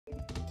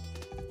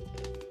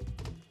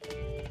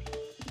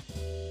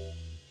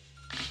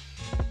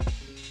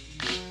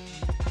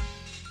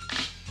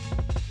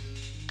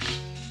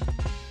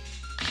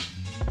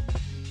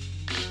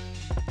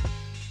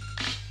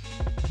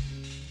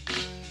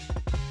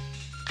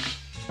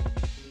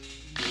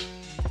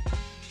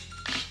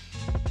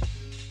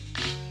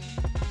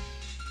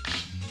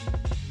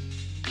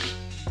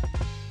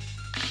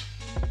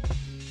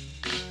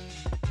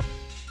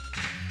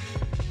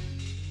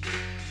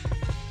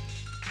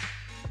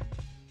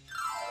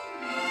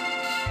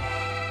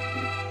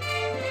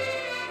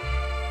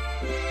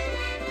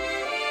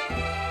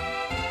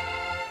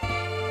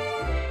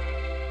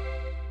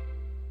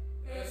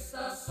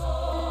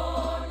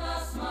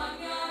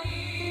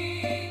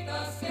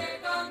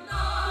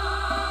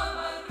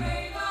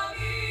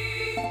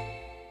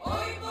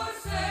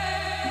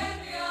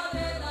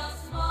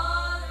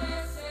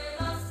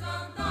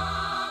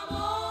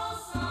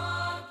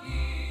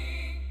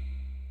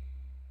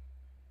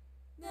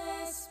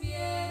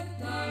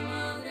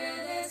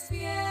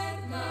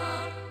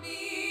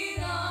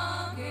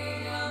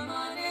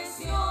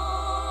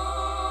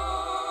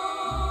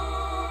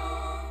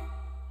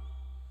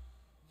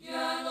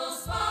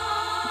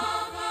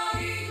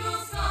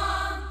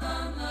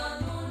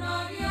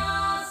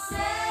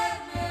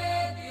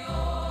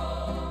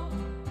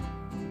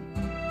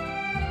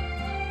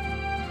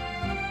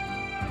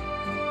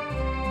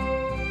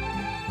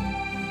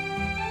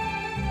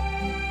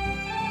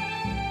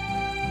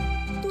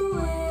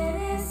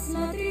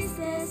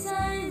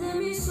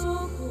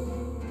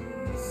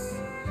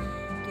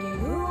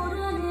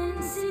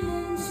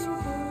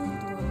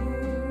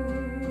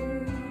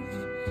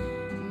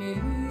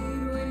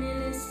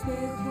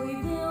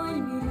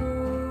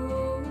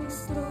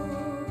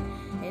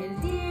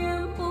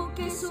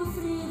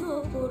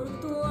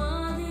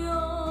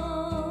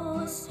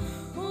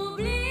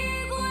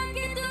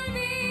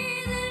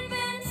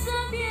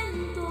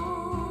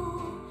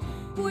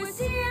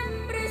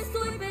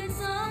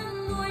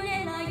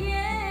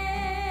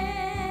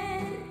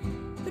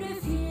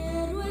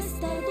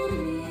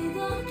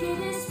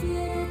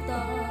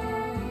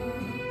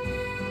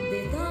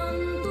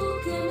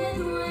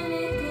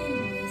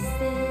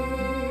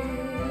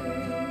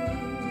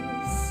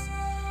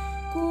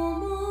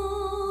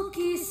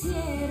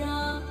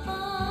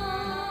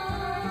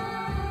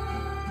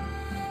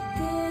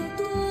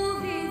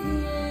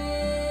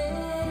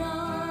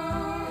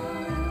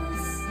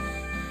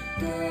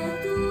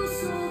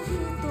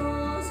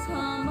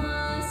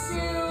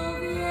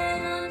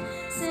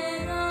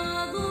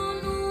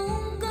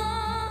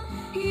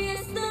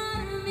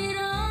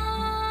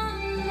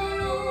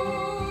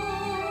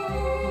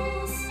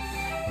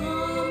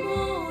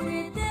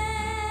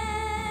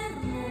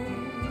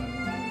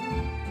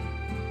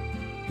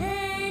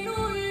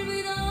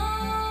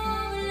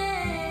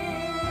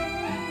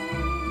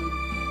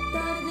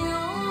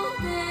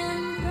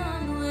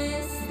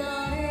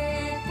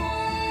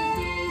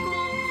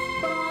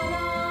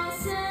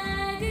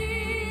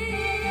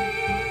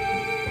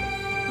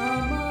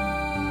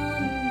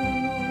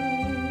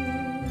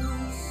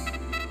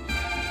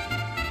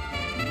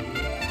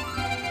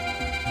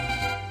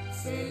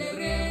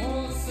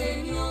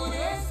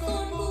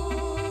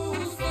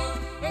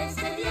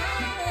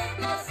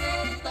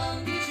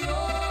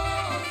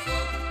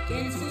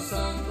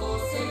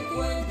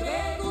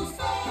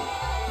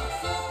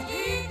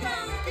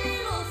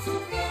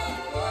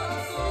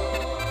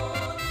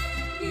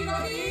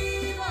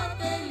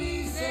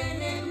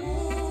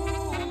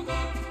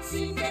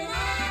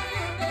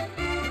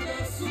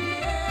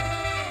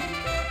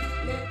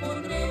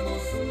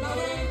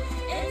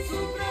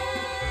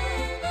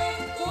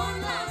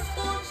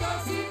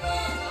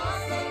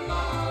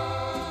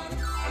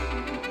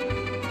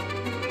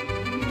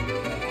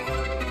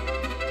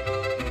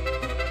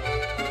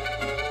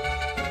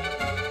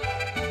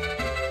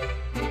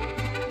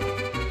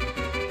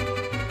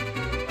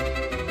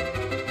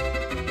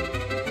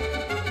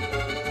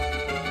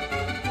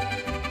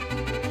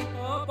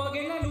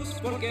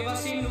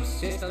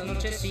vivimos estas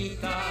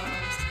nochecitas.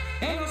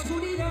 En la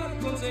oscuridad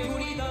con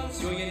seguridad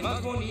se oyen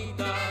más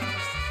bonitas.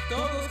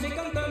 Todos te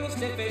cantamos,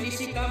 te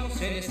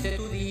felicitamos en este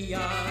tu día.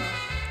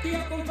 Te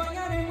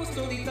acompañaremos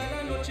todita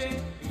la noche,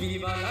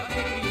 viva la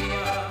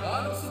alegría.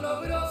 Danos un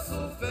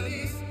abrazo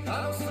feliz,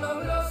 danos un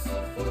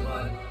abrazo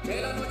formal,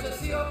 que la noche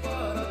sea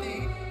para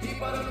ti y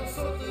para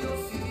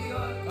nosotros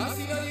ideal.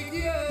 Casi nadie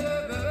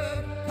quiere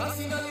beber,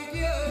 casi nadie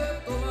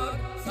quiere tomar,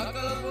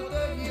 saca las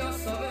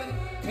botellas a ver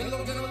qué es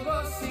lo que nos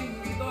vas a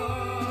invitar.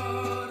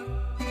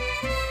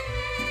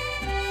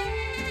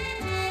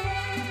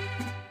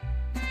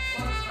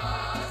 Con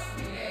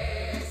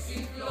jazmines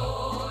y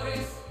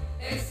flores,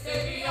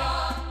 este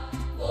día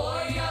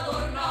voy a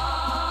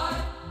adornar.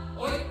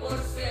 Hoy por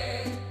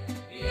ser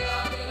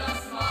Día de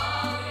las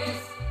Madres,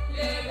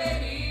 le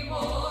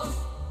venimos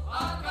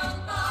a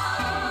cantar.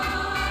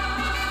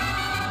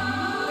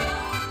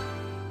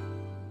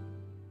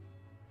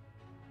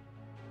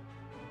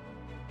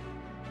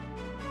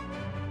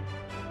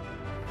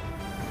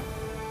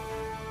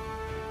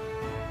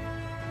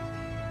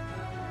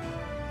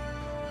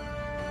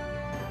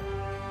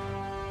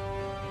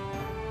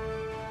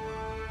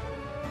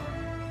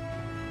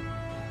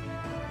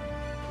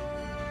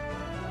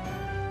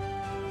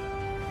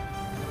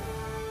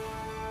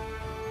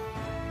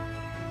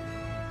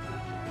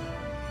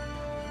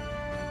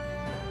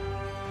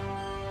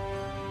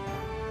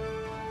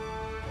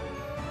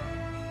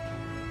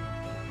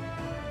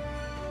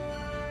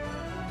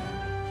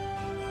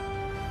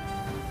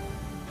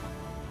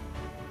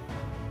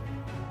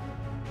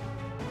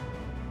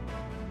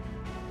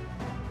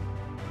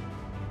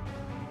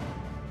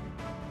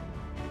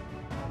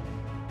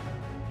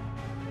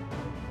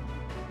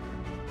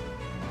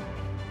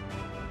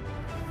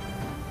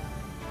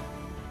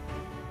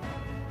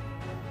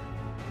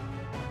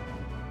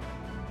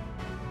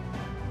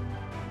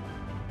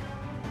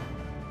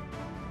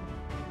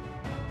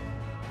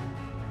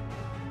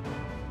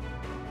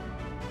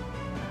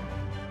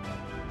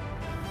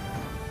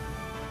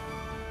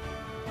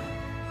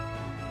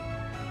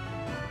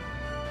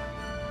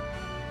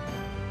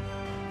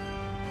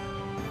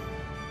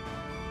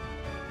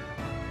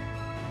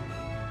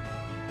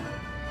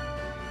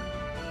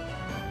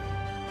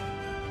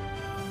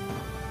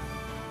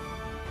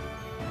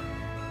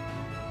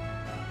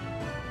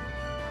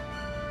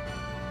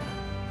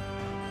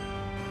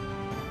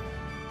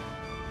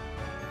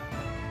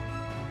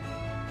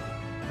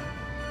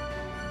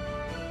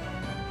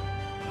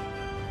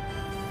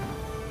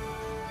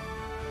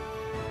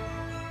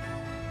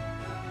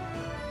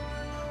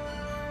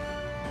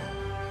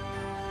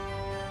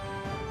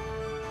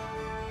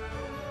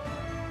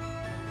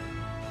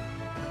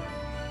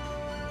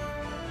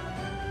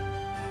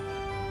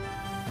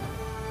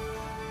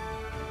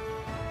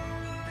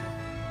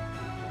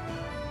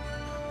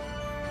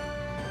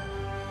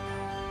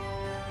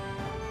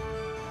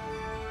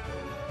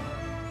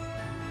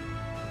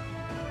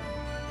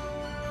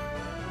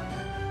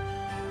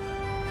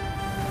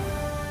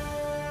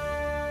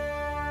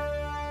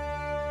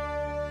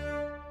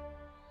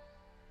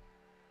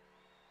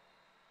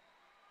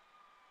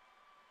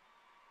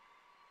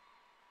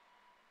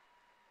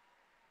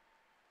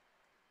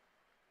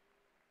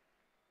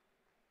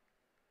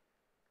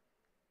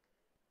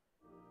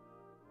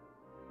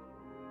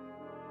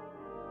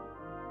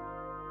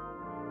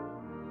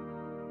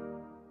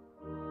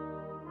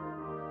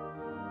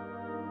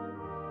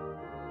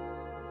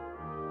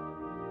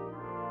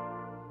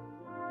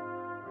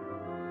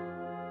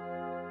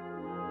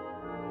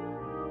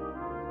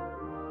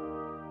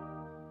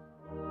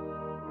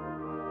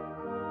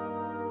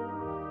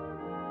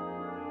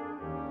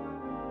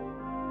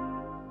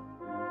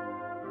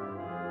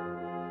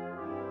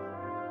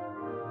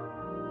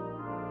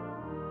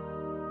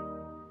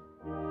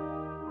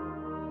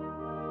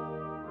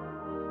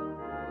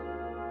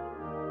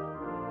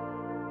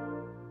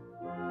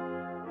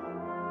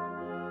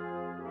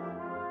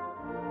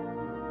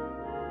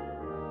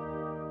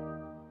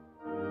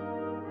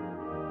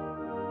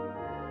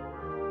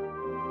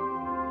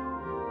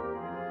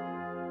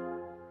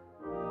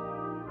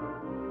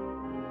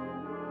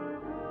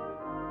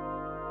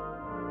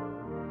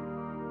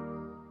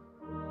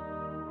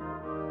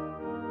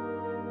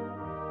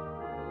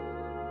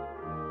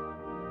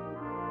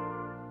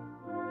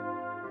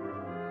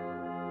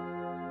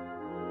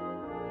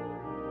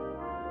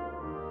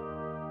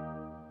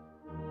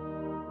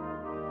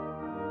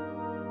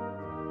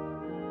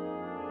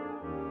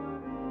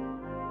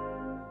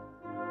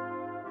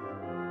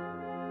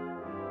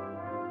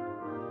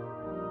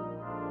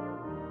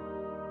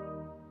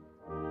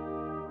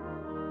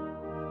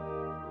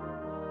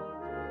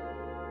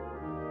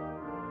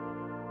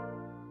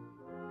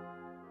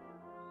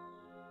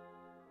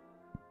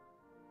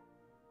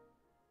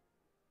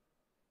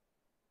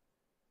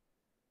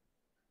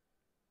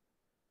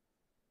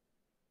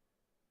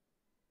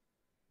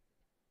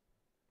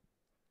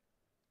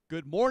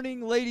 Good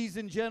morning, ladies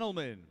and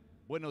gentlemen.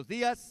 Buenos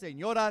dias,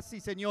 señoras y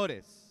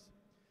señores.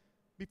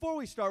 Before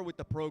we start with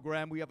the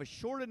program, we have a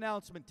short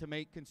announcement to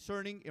make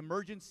concerning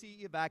emergency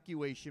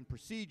evacuation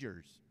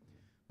procedures.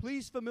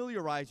 Please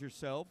familiarize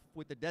yourself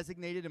with the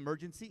designated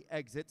emergency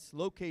exits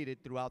located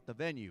throughout the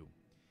venue.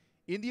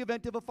 In the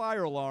event of a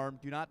fire alarm,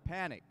 do not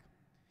panic.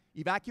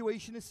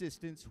 Evacuation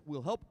assistance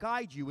will help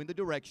guide you in the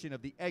direction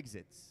of the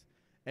exits.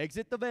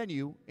 Exit the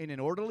venue in an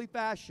orderly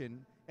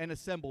fashion and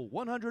assemble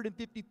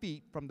 150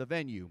 feet from the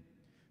venue.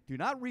 Do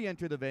not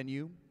re-enter the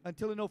venue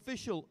until an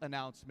official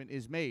announcement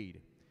is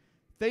made.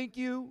 Thank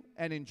you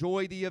and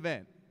enjoy the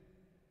event.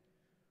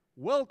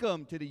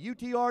 Welcome to the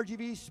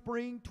UTRGV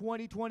Spring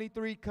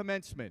 2023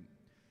 Commencement.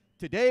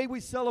 Today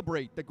we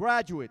celebrate the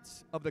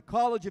graduates of the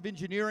College of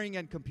Engineering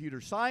and Computer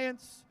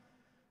Science,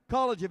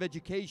 College of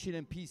Education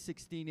and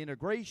P16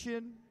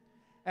 Integration,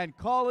 and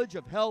College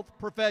of Health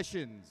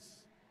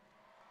Professions.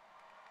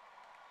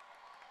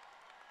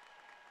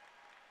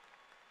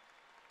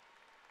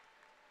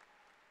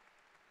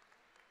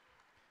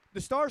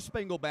 The Star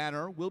Spangled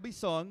Banner will be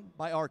sung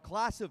by our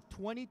class of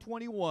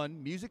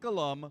 2021 music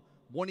alum,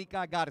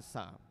 Monica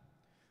Garza.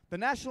 The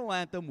national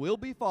anthem will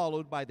be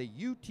followed by the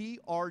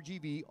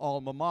UTRGV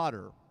alma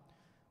mater.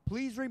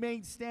 Please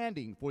remain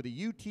standing for the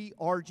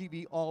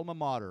UTRGV alma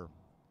mater.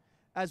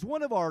 As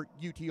one of our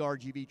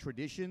UTRGV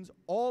traditions,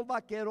 all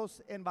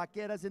vaqueros and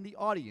vaqueras in the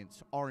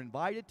audience are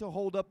invited to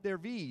hold up their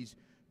V's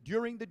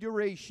during the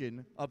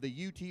duration of the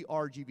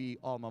UTRGV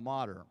alma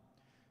mater.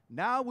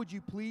 Now would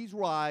you please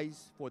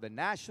rise for the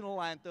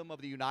national anthem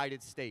of the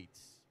United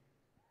States.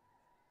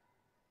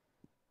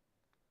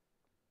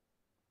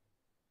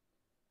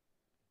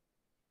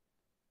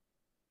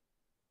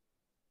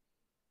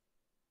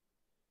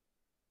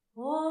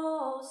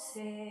 Oh,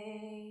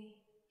 say,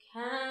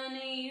 can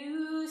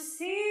you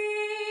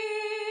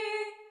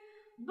see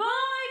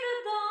by the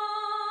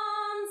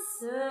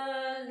dawn's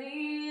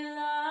early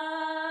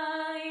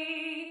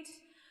light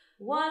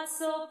what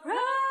so proudly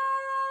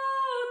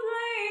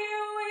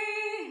we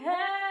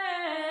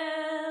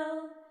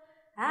hailed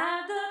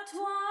at the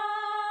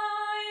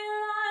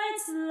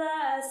twilight's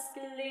last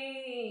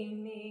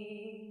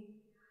gleaming,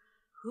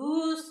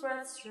 whose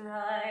broad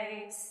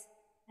stripes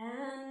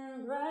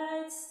and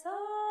bright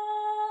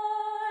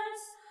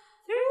stars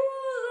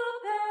through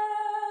the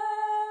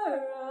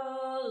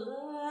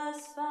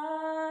perilous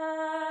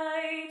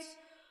fight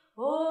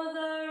o'er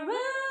the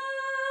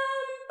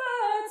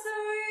ramparts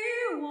we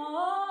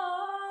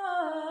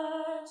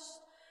watched,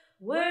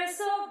 were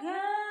so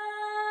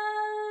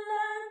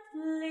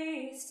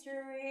gallantly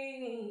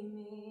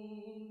streaming,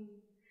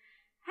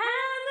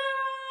 and the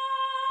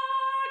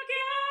rockets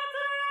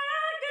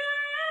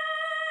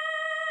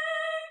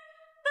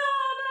the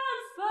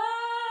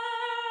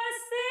bonfire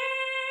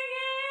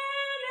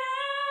singing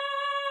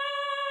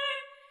air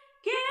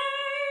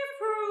gave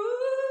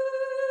proof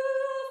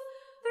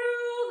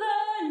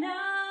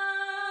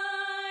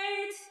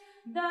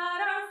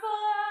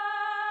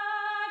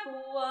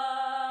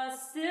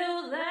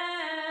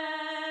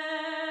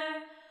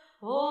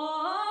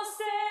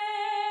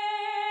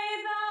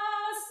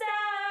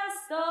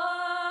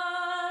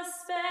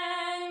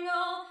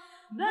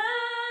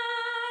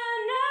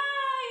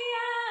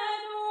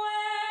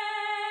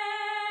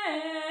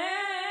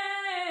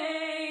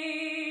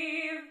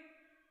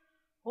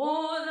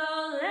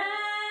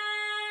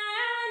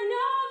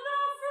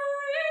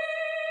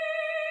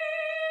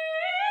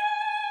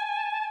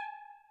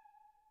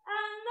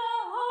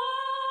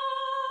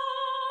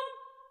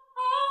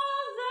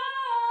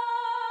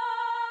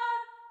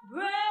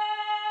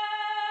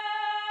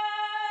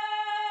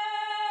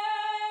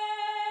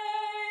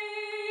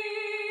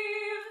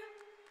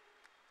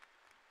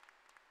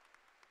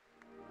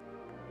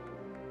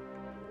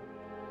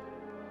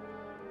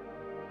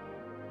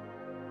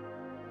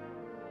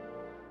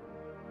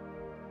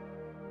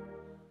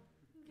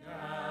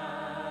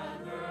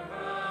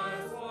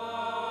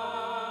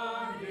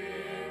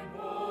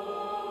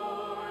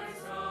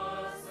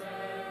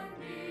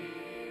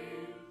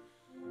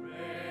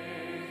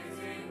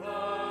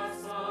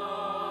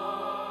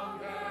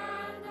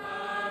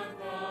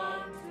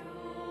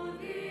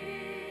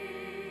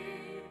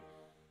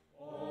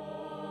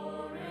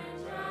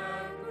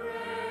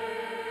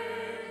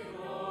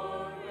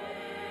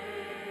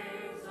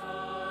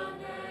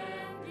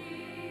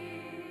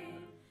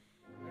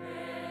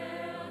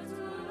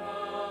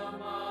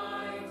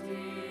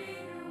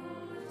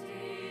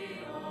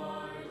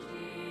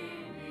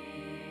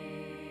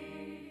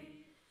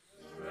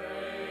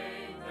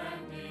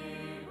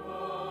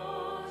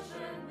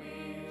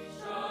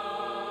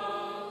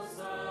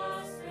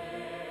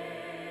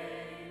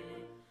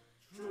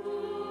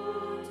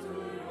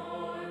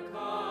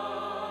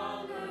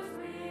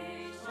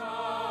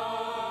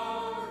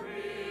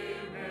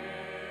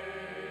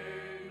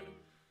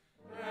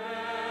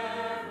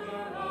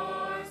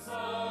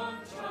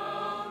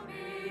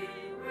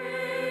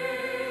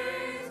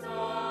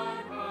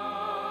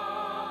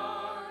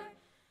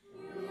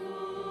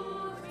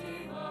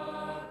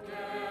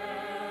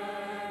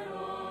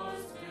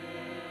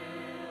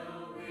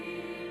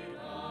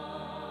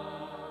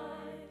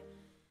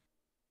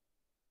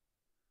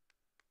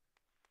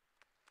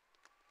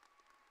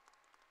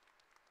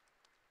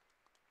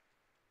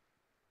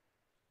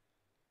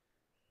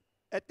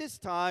At this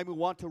time, we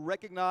want to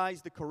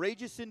recognize the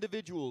courageous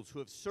individuals who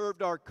have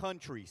served our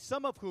country,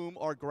 some of whom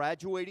are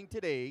graduating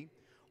today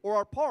or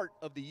are part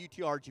of the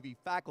UTRGV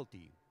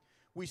faculty.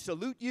 We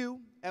salute you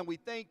and we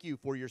thank you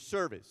for your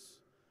service.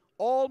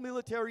 All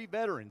military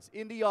veterans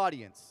in the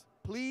audience,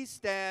 please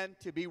stand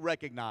to be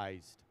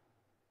recognized.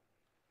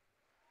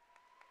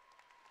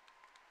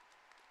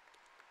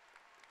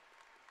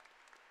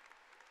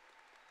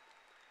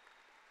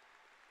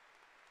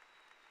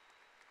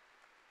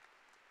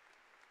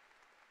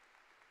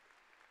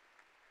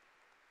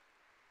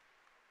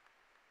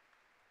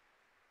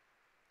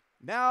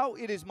 Now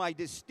it is my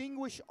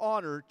distinguished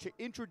honor to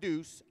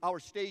introduce our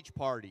stage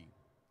party.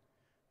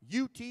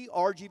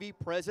 UTRGV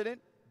President,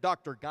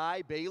 Dr.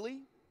 Guy Bailey.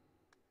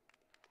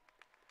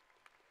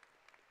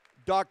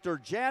 Dr.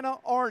 Jana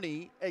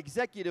Arney,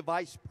 Executive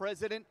Vice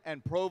President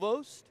and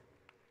Provost.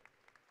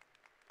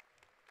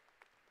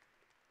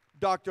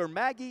 Dr.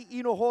 Maggie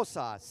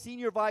Hinojosa,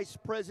 Senior Vice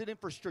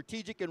President for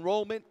Strategic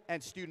Enrollment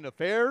and Student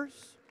Affairs.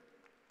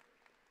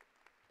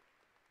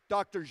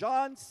 Dr.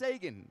 John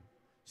Sagan,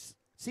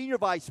 Senior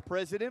Vice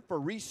President for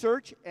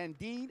Research and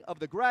Dean of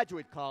the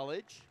Graduate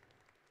College.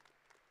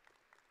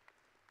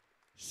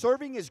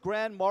 Serving as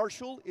Grand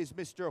Marshal is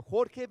Mr.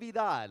 Jorge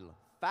Vidal,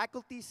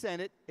 Faculty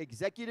Senate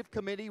Executive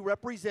Committee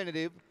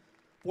Representative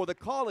for the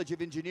College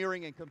of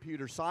Engineering and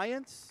Computer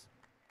Science.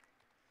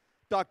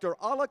 Dr.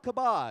 Ala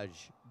Kabaj,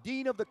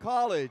 Dean of the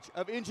College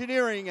of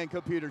Engineering and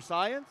Computer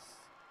Science.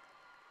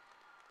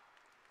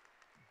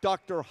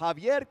 Dr.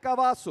 Javier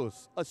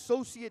Cavazos,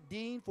 Associate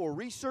Dean for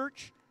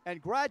Research and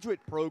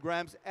Graduate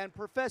Programs and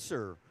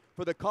Professor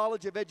for the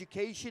College of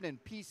Education and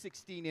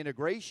P16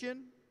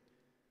 Integration.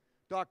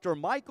 Dr.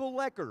 Michael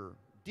Lecker,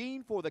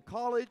 Dean for the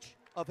College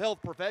of Health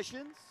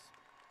Professions.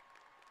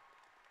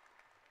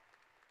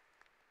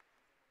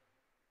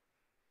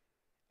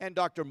 And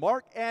Dr.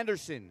 Mark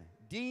Anderson,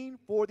 Dean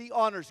for the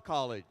Honors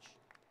College.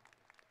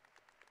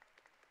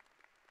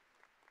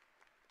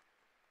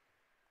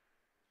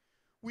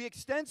 We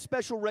extend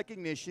special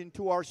recognition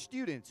to our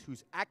students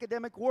whose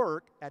academic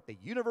work at the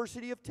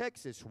University of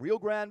Texas, Rio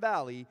Grande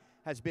Valley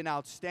has been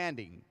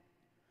outstanding.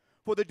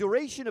 For the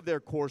duration of their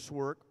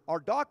coursework, our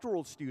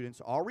doctoral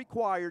students are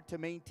required to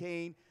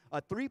maintain a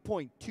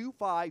 3.25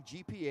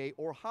 GPA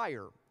or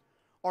higher.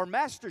 Our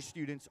master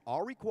students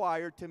are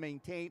required to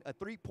maintain a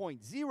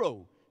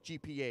 3.0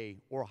 GPA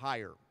or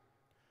higher.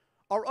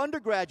 Our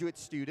undergraduate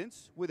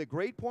students with a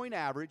grade point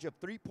average of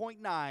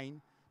 3.9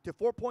 to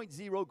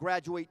 4.0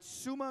 graduate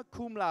summa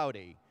cum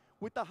laude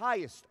with the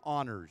highest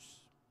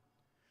honors.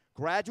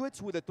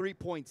 Graduates with a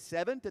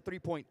 3.7 to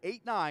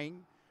 3.89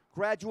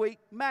 graduate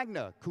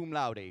magna cum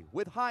laude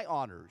with high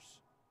honors.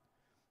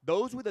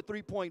 Those with a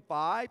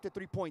 3.5 to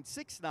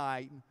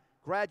 3.69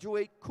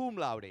 graduate cum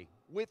laude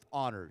with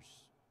honors.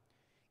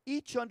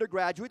 Each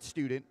undergraduate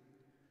student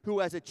who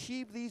has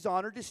achieved these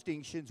honor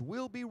distinctions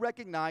will be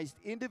recognized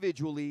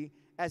individually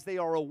as they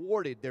are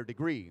awarded their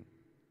degree.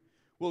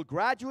 Will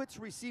graduates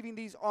receiving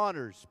these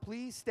honors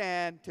please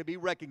stand to be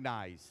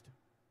recognized?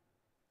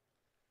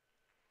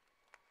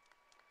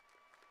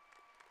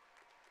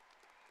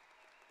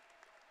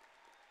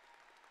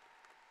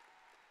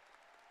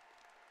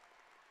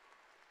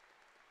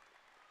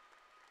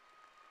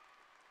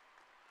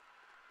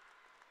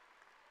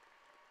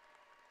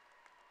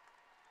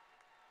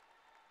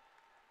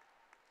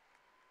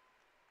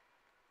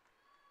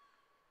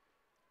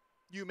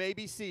 You may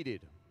be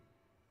seated.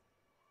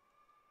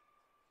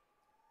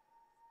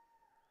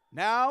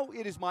 Now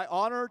it is my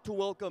honor to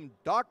welcome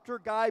Dr.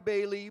 Guy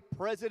Bailey,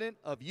 President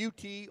of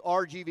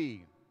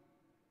UTRGV.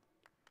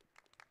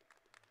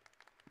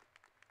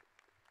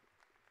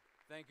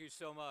 Thank you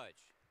so much.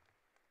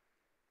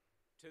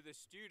 To the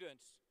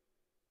students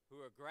who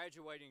are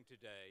graduating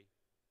today,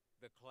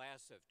 the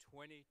class of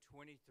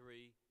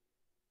 2023,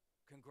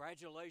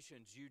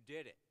 congratulations, you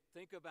did it.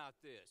 Think about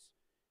this.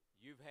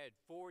 You've had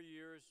 4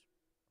 years,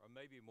 or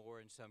maybe more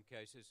in some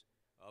cases,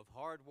 of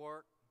hard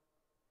work,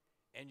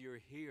 and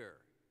you're here.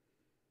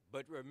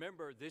 But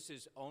remember, this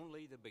is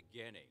only the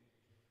beginning.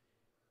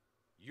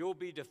 You'll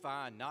be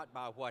defined not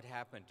by what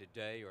happened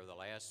today or the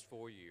last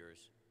 4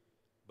 years,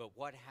 but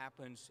what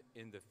happens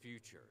in the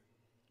future.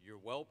 You're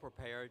well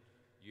prepared.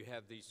 You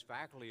have these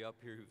faculty up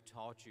here who've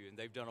taught you, and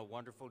they've done a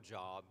wonderful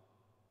job.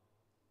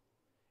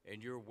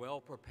 And you're well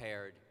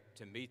prepared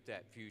to meet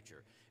that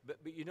future. But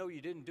you know,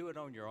 you didn't do it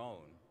on your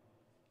own.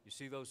 You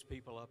see those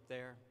people up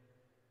there?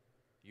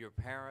 Your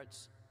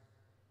parents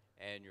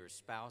and your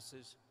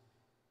spouses.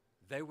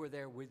 They were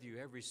there with you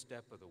every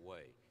step of the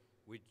way.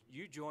 Would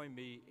you join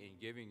me in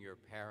giving your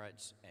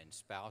parents and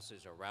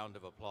spouses a round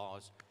of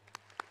applause?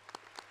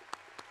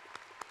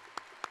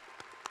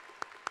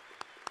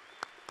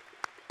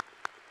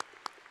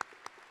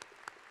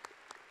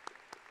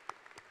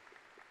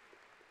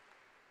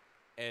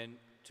 And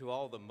to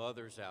all the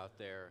mothers out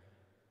there,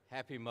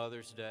 happy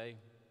Mother's Day,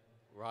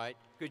 right?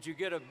 Could you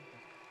get a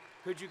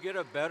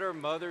better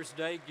Mother's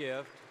Day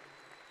gift?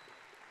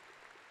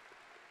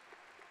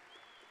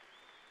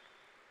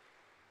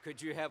 Could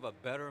you have a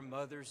better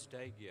Mother's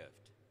Day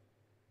gift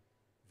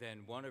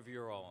than one of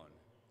your own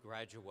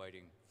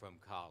graduating from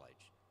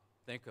college.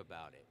 Think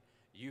about it.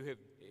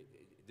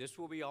 This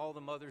will be all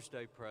the Mother's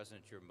Day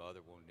presents your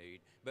mother will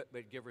need, but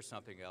give her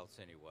something else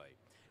anyway.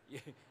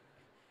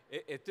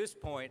 At this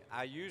point,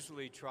 I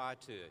usually try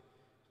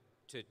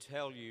to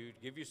tell you,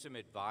 give you some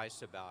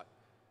advice about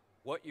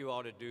what you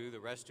ought to do the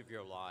rest of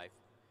your life.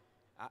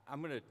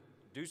 I'm going to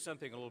do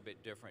something a little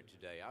bit different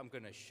today. I'm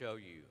going to show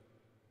you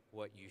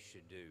what you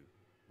should do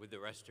with the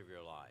rest of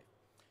your life.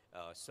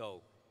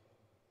 So,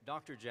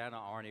 Dr. Jana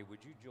Arney,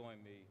 would you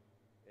join me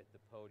at the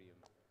podium?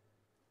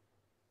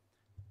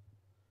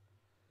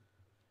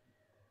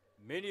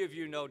 Many of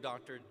you know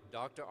Dr.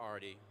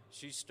 Arney.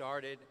 She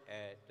started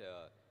at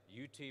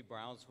UT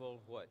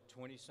Brownsville, what,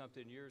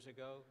 20-something years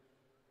ago?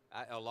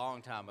 A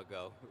long time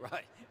ago,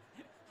 right?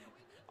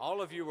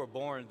 All of you were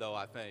born, though,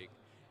 I think.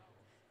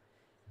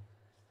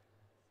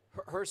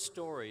 Her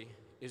story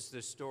is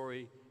the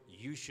story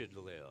you should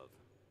live.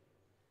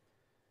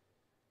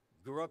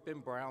 Grew up in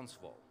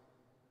Brownsville,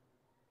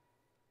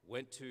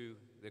 went to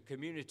the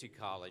community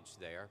college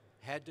there,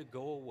 had to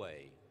go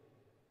away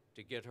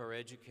to get her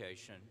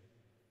education.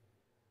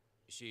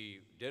 She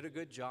did a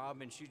good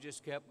job and she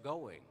just kept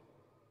going.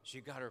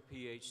 She got her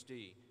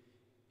PhD.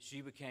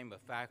 She became a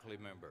faculty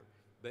member.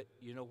 But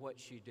you know what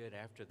she did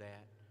after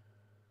that?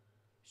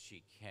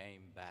 She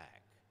came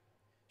back.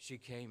 She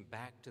came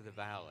back to the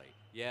Valley.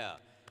 Yeah,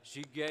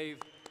 she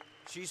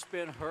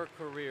spent her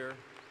career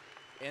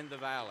in the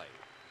Valley.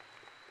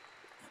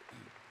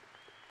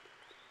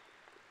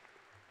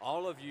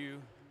 All of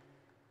you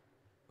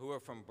who are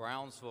from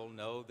Brownsville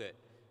know that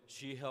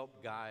she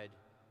helped guide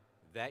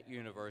that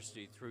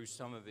university through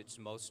some of its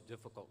most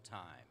difficult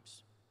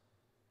times.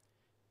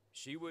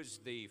 She was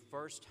the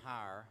first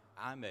hire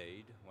I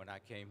made when I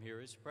came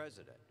here as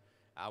president.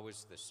 I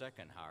was the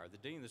second hire. The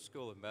dean of the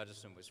School of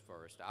Medicine was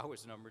first. I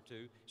was number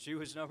 2. She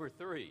was number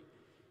 3.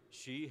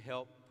 She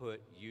helped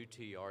put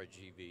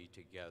UTRGV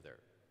together.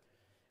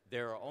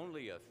 There are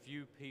only a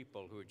few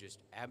people who are just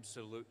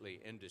absolutely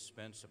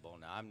indispensable.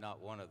 Now, I'm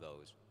not one of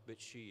those, but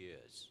she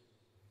is.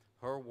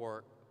 Her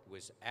work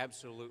was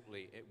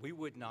absolutely, we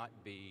would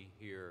not be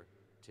here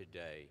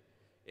today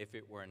if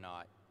it were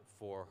not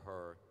for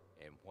her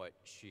and what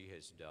she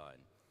has done.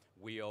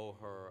 We owe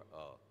her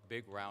a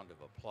big round of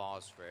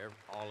applause for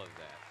all of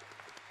that.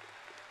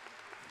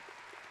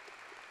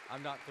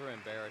 I'm not through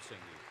embarrassing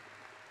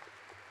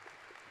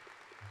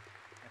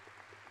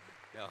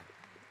you. No,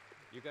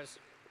 you guys,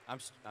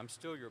 I'm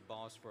still your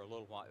boss for a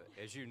little while.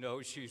 As you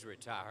know, she's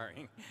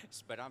retiring,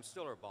 but I'm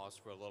still her boss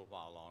for a little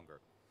while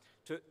longer.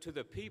 To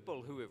the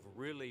people who have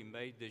really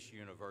made this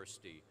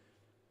university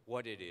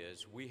what it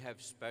is, we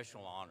have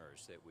special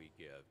honors that we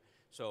give.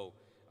 So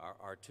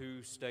our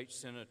 2 state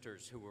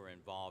senators who were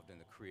involved in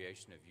the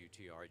creation of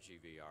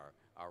UTRGV,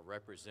 our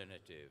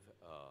representative,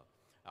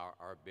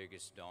 our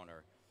biggest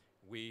donor,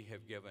 we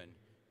have given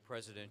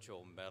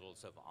presidential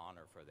medals of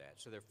honor for that.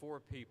 So there are 4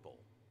 people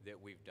that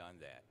we've done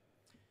that.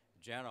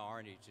 Jana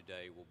Arney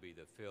today will be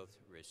the 5th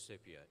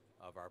recipient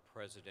of our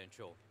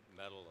Presidential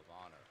Medal of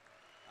Honor.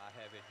 I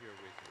have it here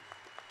with me.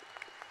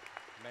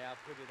 May I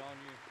put it on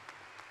you?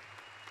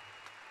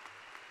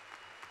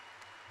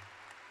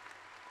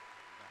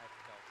 I have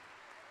to talk to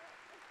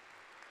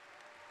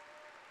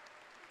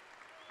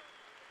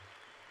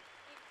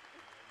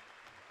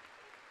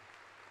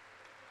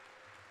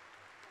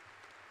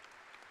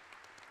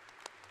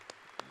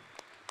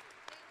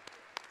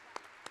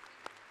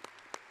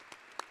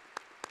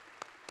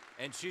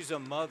you. And she's a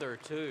mother,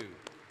 too.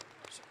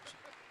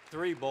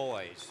 3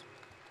 boys,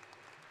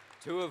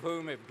 2 of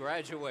whom have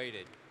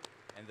graduated,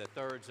 and the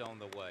 3rd's on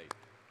the way.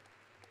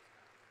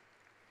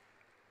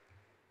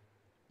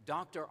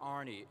 Dr.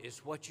 Arney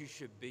is what you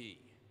should be.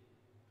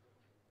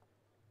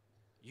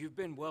 You've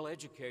been well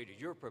educated,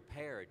 you're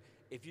prepared.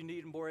 If you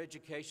need more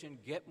education,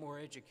 get more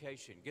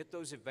education. Get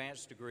those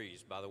advanced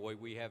degrees. By the way,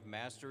 we have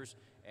master's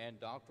and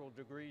doctoral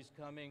degrees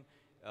coming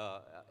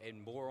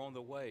and more on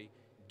the way.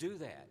 Do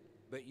that.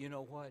 But you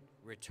know what?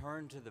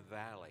 Return to the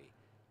Valley.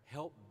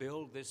 Help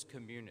build this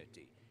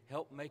community.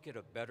 Help make it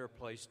a better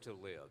place to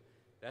live.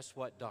 That's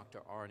what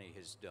Dr. Arney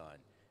has done.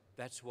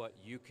 That's what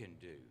you can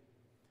do.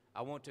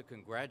 I want to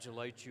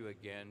congratulate you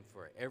again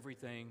for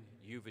everything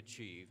you've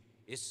achieved.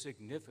 It's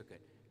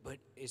significant, but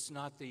it's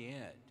not the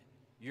end.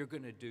 You're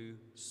going to do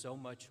so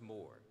much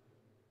more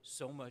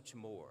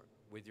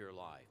with your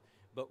life.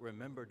 But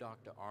remember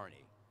Dr.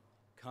 Arney.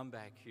 Come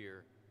back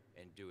here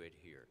and do it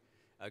here.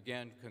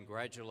 Again,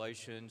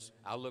 congratulations.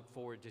 I look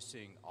forward to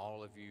seeing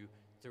all of you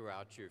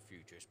throughout your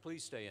futures.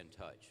 Please stay in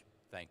touch.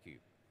 Thank you.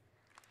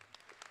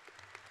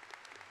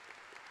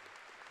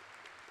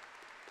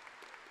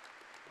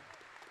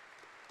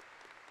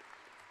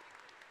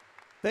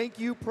 Thank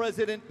you,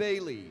 President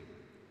Bailey.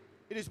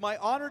 It is my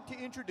honor to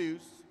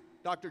introduce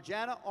Dr.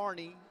 Jana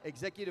Arney,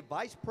 Executive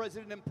Vice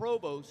President and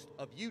Provost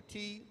of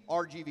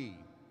UTRGV.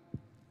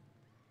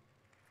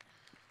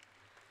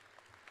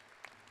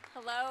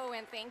 Hello,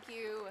 and thank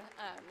you.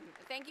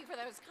 Thank you for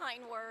those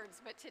kind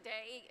words, but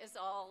today is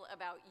all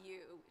about you.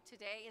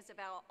 Today is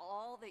about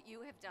all that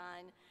you have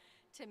done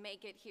to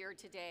make it here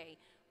today,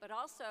 but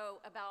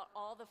also about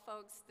all the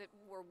folks that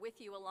were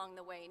with you along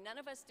the way. None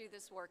of us do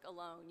this work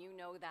alone, you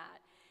know that.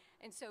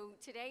 And so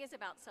today is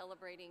about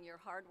celebrating your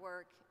hard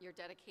work, your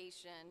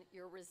dedication,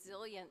 your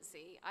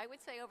resiliency. I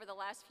would say over the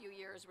last few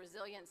years,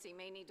 resiliency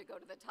may need to go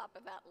to the top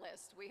of that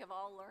list. We have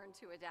all learned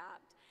to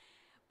adapt.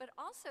 But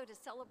also to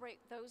celebrate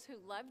those who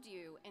loved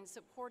you and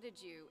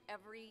supported you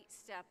every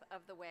step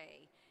of the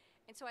way.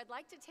 And so I'd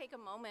like to take a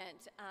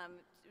moment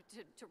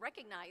to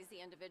recognize the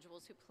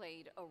individuals who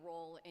played a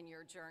role in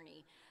your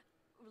journey.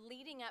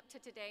 Leading up to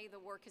today, the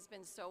work has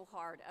been so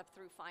hard up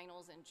through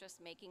finals and just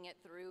making it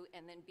through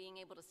and then being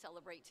able to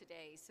celebrate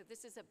today. So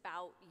this is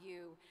about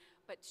you,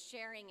 but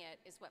sharing it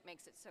is what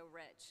makes it so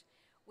rich.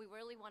 We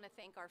really want to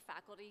thank our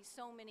faculty.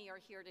 So many are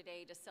here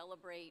today to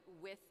celebrate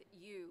with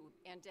you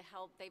and to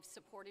help. They've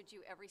supported you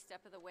every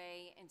step of the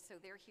way, and so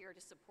they're here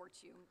to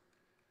support you.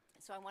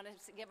 So I want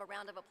to give a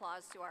round of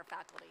applause to our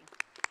faculty.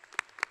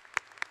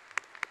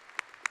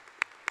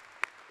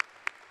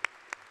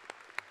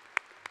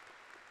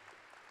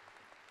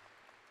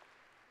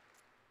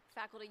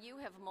 Faculty, you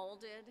have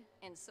molded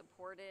and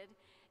supported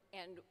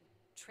and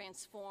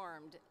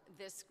transformed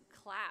this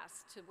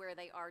class to where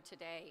they are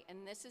today.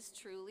 And this is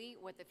truly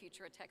what the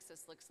future of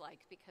Texas looks like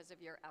because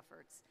of your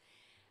efforts.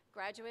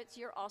 Graduates,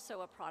 you're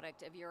also a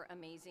product of your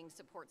amazing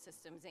support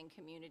systems and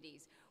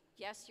communities.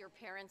 Yes, your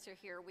parents are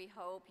here, we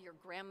hope, your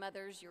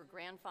grandmothers, your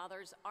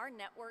grandfathers. Our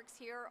networks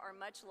here are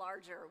much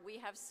larger. We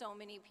have so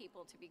many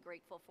people to be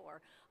grateful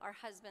for. Our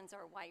husbands,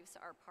 our wives,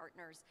 our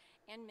partners,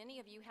 and many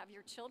of you have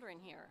your children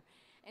here.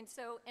 And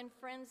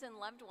friends and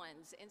loved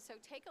ones. And so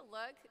take a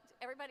look,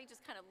 everybody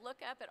just kind of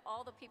look up at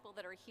all the people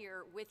that are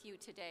here with you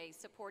today,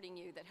 supporting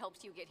you, that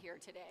helps you get here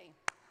today.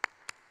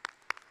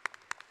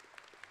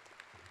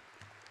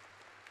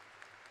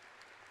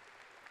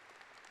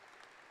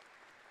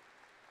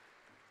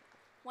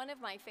 One of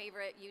my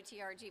favorite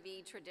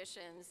UTRGV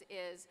traditions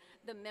is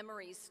the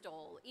memory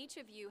stole. Each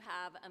of you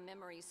have a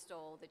memory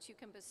stole that you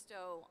can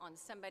bestow on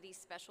somebody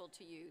special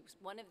to you,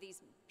 one of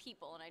these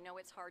people, and I know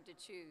it's hard to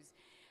choose,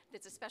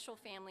 that's a special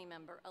family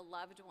member, a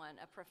loved one,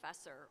 a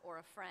professor, or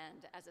a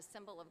friend, as a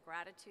symbol of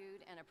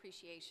gratitude and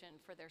appreciation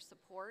for their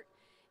support,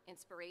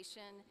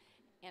 inspiration,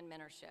 and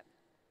mentorship.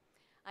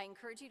 I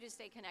encourage you to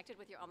stay connected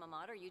with your alma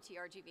mater,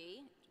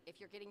 UTRGV. If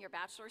you're getting your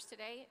bachelor's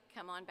today,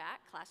 come on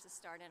back. Classes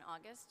start in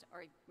August,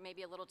 or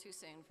maybe a little too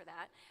soon for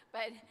that.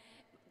 But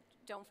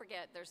don't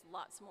forget, there's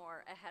lots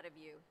more ahead of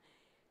you.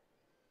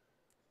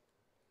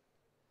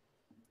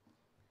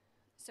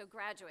 So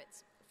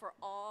graduates, for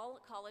all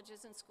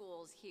colleges and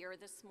schools here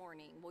this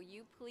morning, will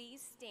you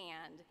please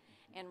stand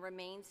and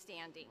remain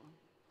standing?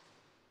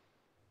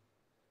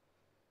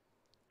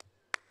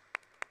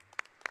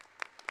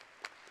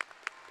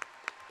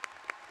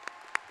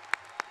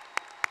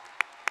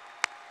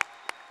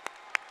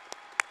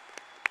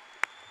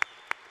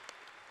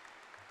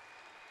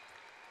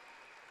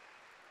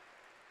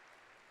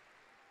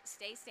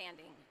 Stay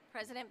standing.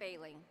 President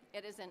Bailey,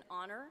 it is an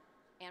honor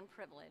and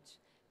privilege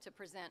to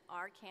present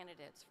our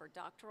candidates for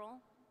doctoral,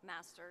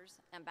 master's,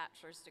 and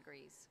bachelor's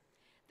degrees.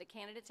 The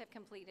candidates have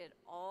completed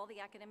all the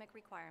academic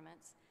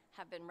requirements,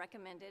 have been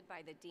recommended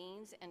by the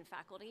deans and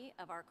faculty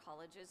of our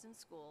colleges and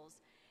schools,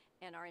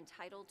 and are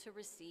entitled to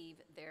receive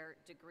their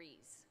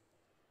degrees.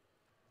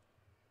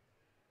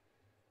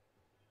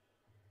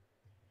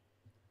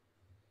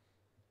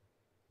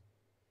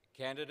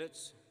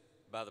 Candidates,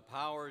 by the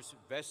powers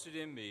vested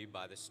in me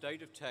by the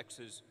state of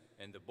Texas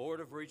and the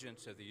Board of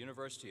Regents of the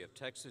University of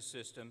Texas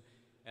System,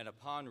 and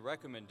upon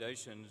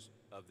recommendations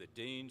of the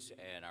deans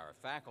and our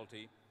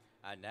faculty,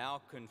 I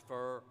now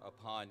confer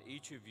upon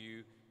each of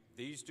you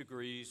these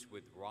degrees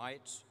with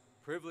rights,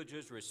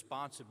 privileges,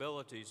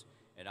 responsibilities,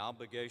 and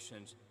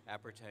obligations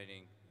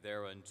appertaining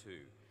thereunto.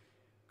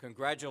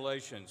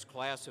 Congratulations,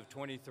 class of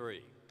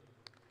 23.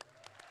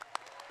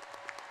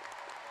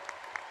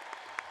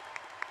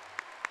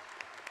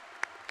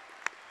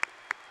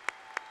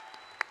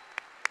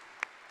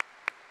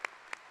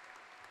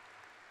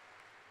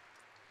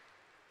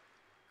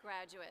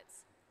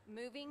 Graduates,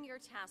 moving your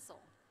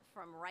tassel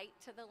from right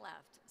to the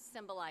left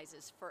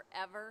symbolizes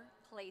forever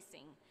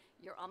placing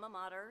your alma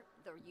mater,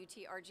 the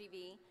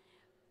UTRGV,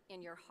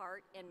 in your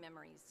heart and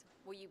memories.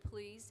 Will you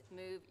please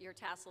move your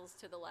tassels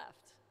to the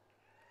left?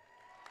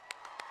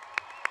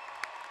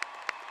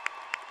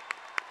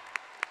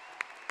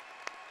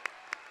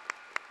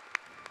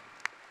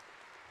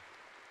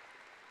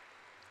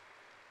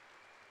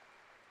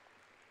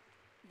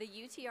 The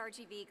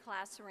UTRGV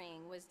class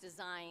ring was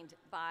designed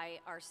by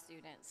our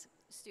students.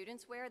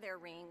 Students wear their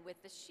ring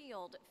with the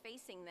shield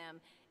facing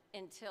them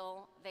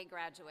until they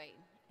graduate,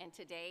 and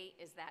today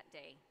is that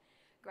day.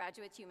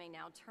 Graduates, you may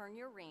now turn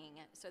your ring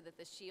so that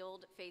the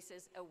shield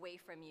faces away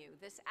from you.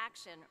 This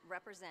action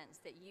represents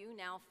that you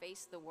now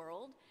face the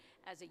world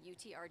as a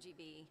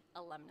UTRGV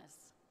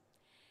alumnus.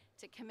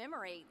 To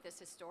commemorate this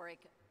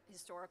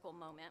historical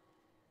moment,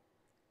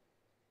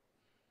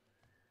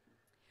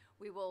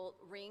 we will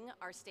ring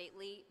our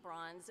stately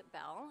bronze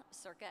bell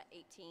circa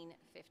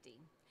 1850.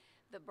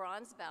 The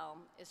bronze bell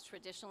is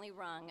traditionally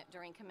rung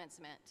during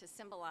commencement to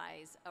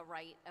symbolize a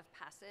rite of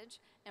passage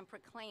and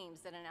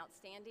proclaims that an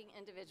outstanding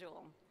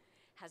individual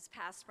has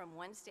passed from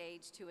one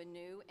stage to a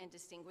new and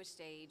distinguished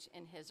stage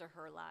in his or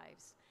her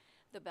lives.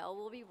 The bell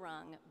will be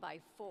rung by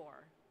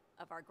 4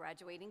 of our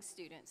graduating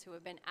students who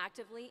have been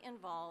actively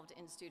involved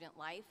in student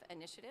life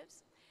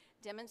initiatives,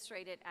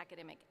 demonstrated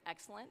academic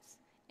excellence,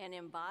 and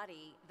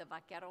embody the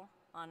Vaquero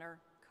Honor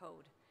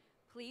Code.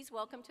 Please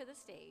welcome to the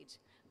stage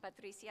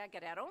Patricia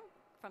Guerrero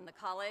from the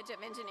College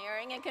of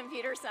Engineering and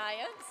Computer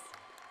Science,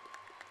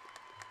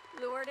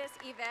 Lourdes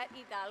Yvette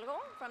Hidalgo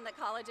from the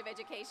College of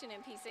Education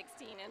and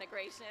P16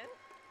 Integration,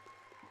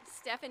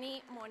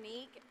 Stephanie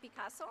Monique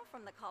Picasso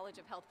from the College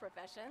of Health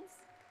Professions,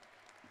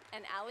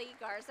 and Ali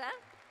Garza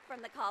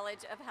from the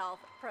College of Health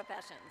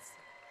Professions.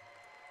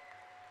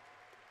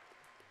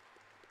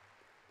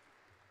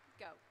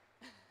 Go.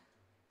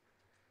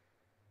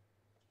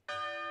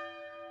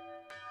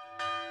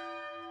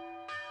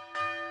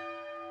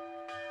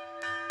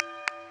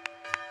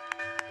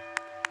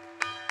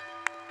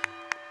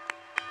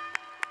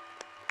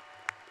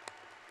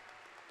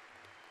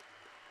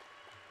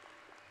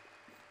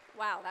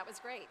 Wow, that was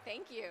great.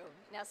 Thank you.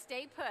 Now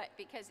stay put,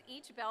 because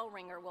each bell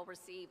ringer will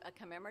receive a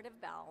commemorative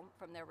bell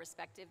from their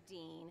respective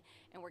dean,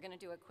 and we're going to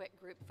do a quick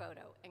group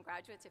photo. And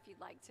graduates, if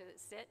you'd like to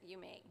sit, you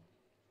may.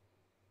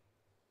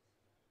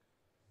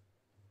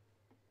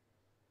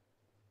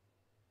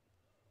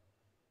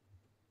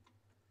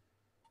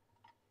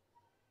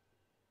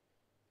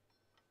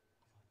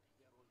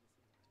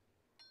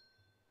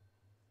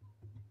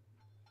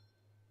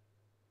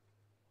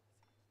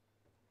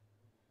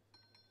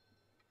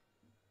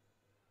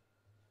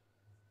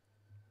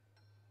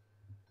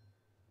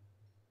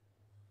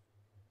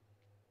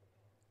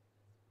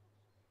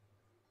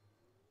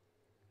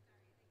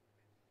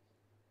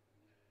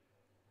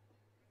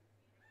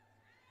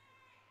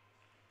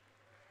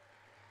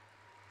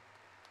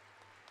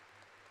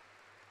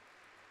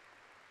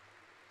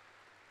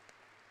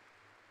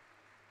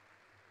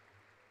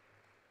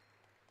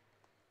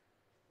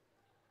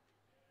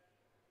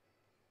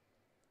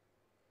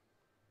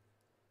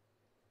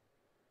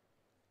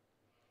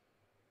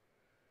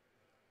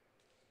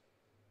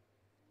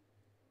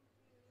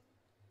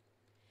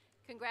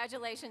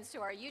 Congratulations to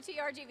our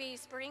UTRGV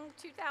Spring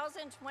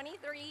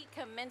 2023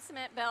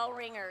 Commencement Bell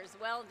Ringers.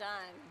 Well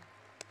done.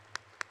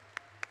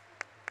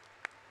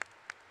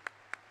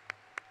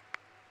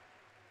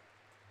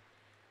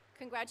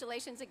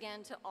 Congratulations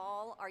again to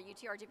all our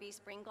UTRGV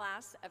Spring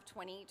Class of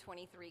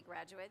 2023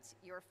 graduates,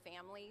 your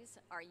families,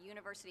 our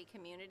university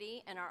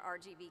community, and our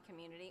RGV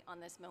community on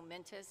this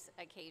momentous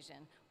occasion.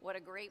 What a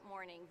great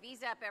morning.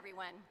 V's up,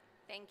 everyone.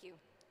 Thank you.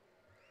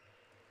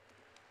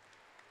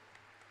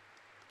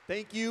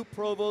 Thank you,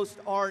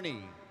 Provost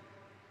Arnie.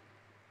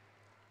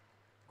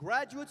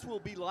 Graduates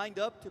will be lined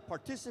up to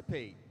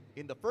participate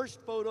in the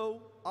first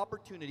photo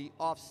opportunity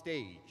off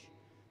stage.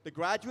 The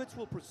graduates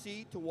will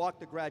proceed to walk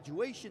the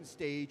graduation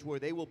stage, where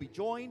they will be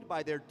joined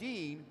by their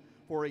dean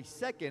for a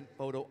second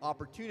photo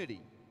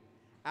opportunity.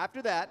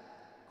 After that,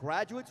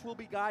 graduates will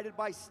be guided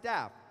by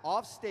staff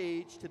off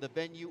stage to the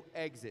venue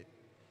exit.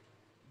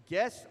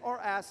 Guests are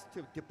asked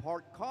to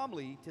depart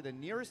calmly to the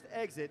nearest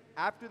exit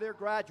after their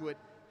graduate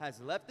has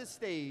left the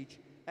stage,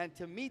 and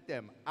to meet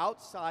them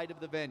outside of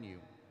the venue.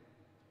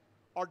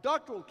 Our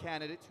doctoral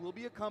candidates will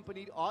be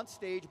accompanied on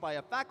stage by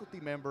a faculty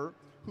member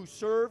who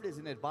served as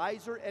an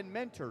advisor and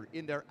mentor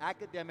in their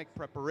academic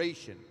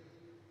preparation.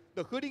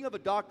 The hooding of a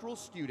doctoral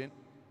student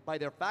by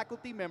their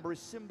faculty member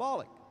is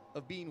symbolic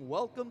of being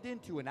welcomed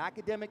into an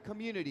academic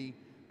community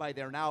by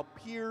their now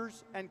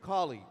peers and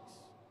colleagues.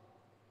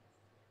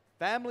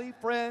 Family,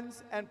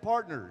 friends, and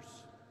partners,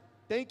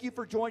 thank you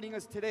for joining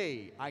us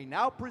today. I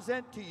now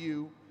present to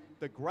you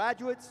the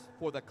graduates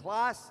for the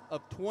class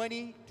of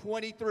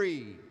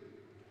 2023.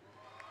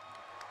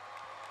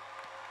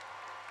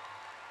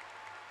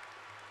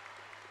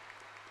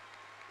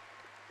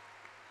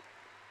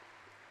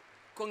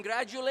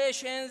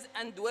 Congratulations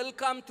and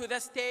welcome to the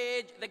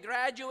stage the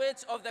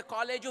graduates of the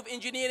College of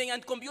Engineering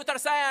and Computer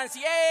Science.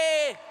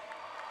 Yay!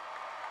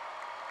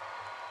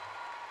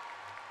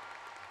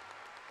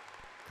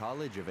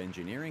 College of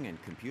Engineering and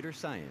Computer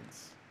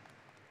Science.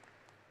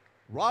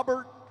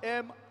 Robert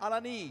M.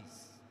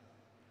 Alanis.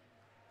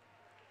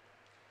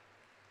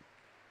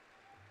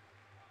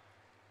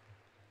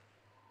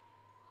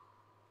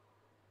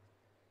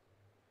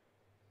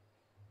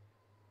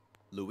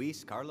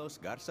 Luis Carlos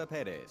Garza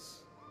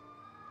Perez.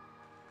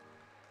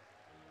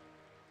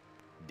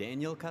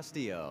 Daniel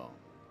Castillo.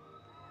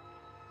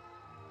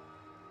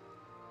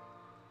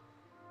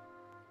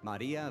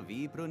 Maria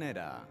V.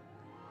 Brunera.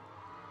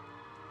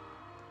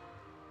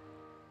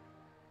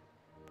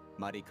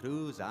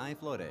 Maricruz I.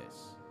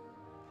 Flores.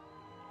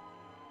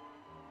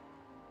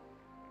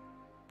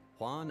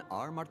 Juan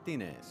R.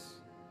 Martinez.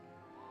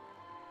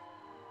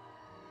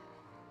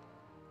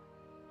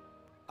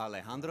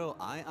 Alejandro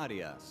I.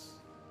 Arias.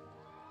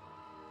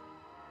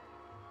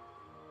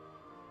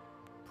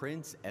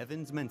 Prince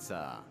Evans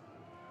Mensah.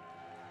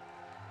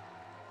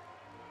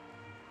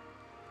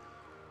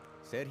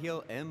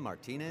 Sergio M.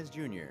 Martinez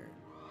Jr.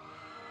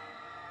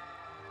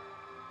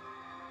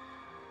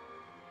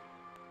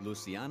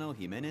 Luciano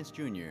Jimenez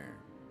Jr.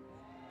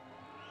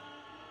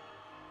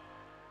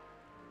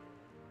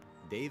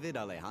 David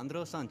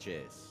Alejandro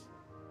Sanchez.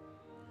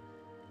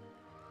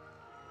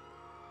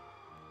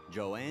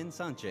 Joanne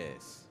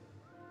Sanchez.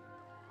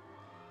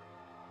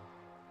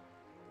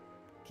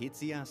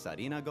 Kitsia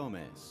Sarina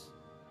Gomez.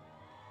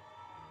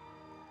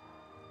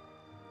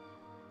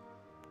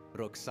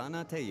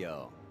 Roxana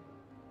Tello.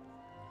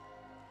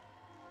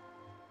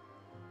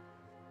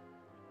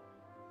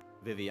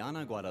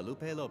 Viviana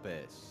Guadalupe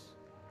Lopez.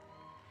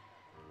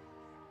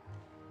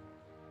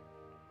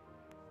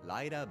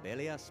 Laida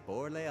Belia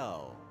Spor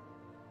Leal.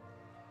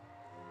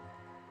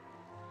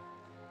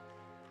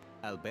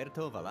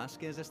 Alberto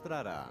Velasquez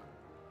Estrada.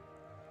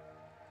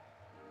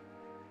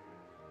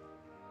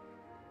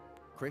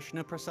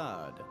 Krishna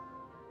Prasad.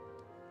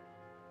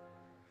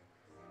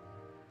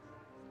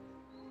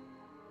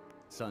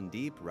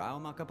 Sandeep Rao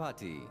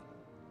Makapati.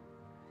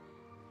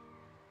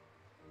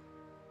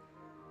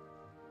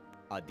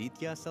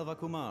 Aditya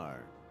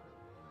Selvakumar.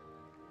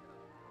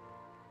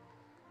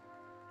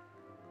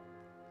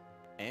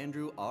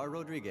 Andrew R.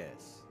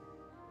 Rodriguez.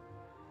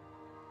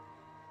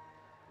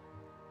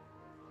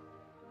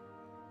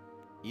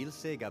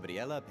 Ilse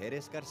Gabriela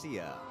Perez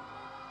Garcia.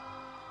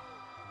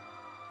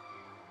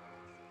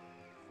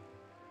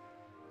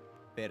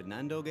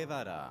 Fernando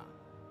Guevara.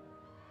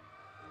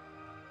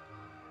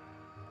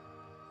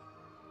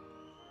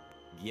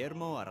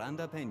 Guillermo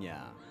Aranda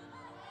Peña.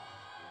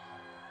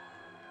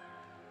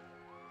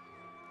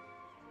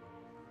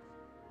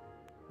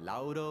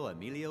 Lauro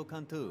Emilio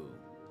Cantu.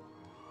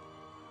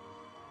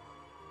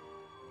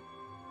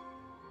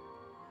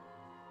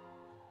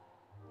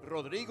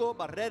 Rodrigo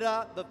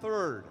Barrera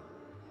III.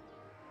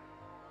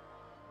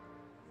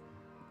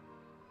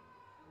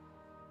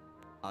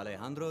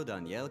 Alejandro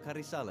Daniel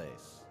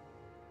Carrizales.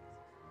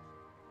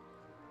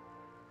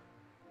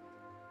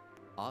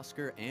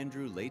 Oscar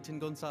Andrew Leighton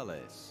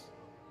Gonzalez.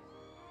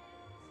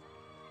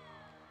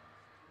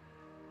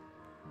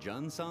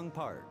 Junsung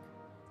Park.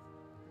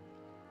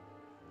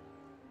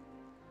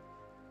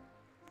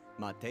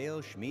 Mateo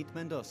Schmidt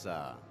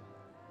Mendoza.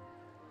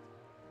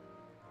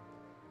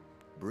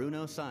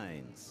 Bruno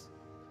Sainz.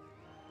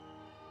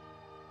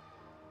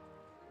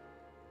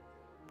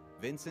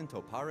 Vincent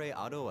Opare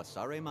Ado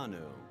Asare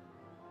Manu.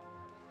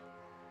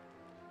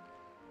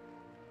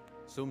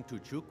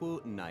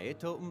 Sumtuchuku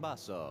Naeto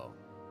Mbaso.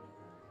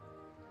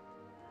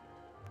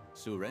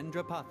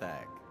 Surendra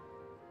Pathak.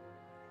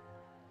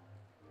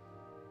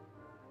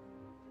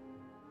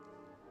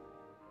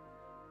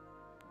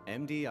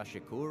 MD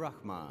Ashikur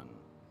Rahman.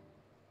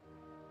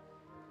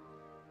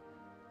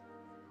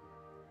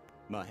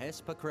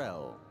 Mahesh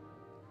Pakrel.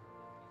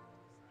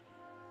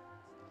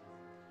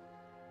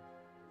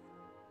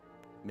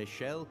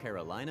 Michelle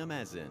Carolina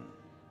Mazin.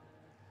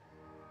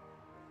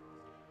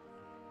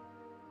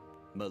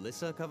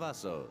 Melissa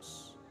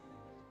Cavazos.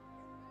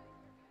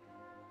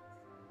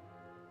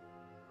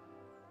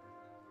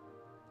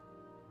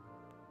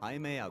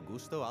 Jaime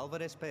Augusto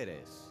Alvarez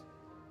Perez.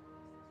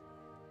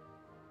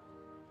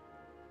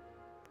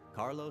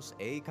 Carlos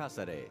A.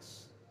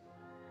 Casares.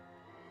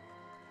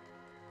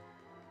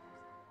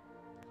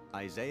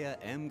 Isaiah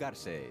M.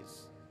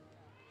 Garces.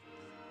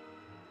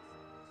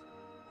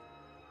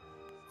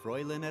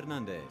 Froylin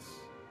Hernandez.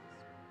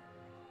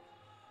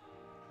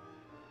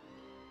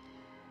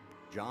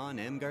 John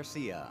M.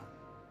 Garcia.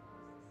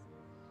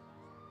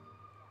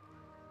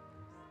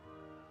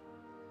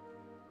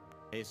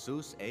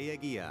 Jesus A.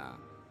 Aguia.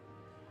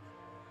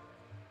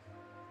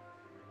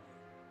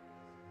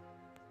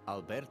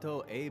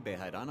 Alberto A.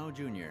 Bejarano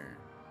Jr.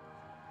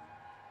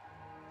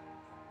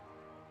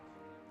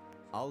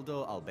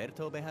 Aldo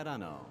Alberto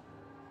Bejarano.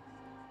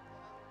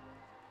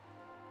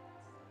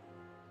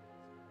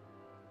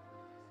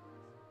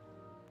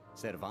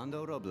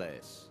 Servando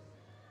Robles.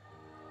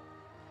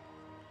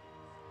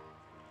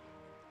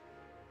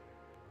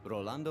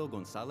 Rolando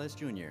Gonzalez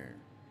Jr.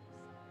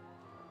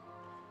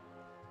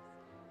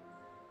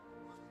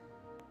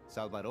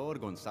 Salvador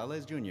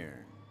Gonzalez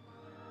Jr.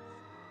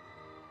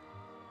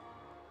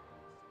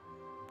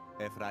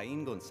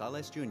 Efraín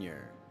Gonzalez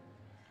Jr.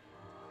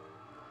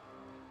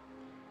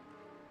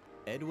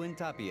 Edwin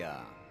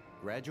Tapia,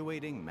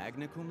 graduating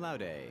magna cum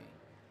laude.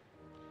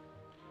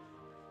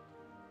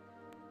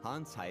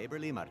 Hans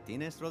Haeberly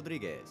Martinez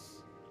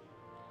Rodriguez.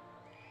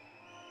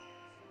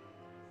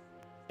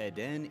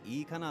 Eden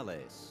E.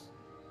 Canales.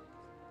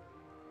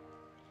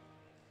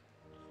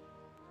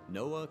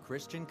 Noah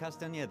Christian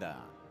Castañeda,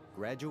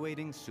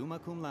 graduating summa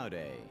cum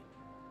laude.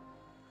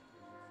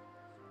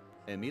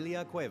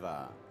 Emilia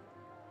Cueva.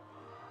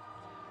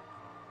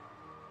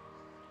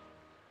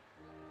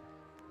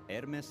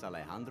 Hermes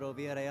Alejandro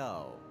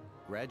Villarreal,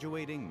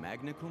 graduating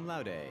magna cum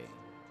laude.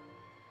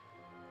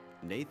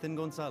 Nathan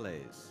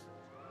Gonzalez.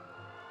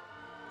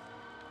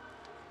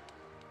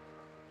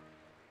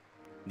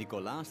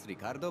 Nicolás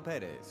Ricardo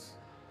Pérez.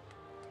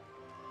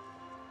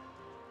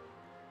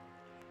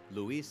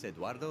 Luis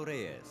Eduardo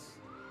Reyes.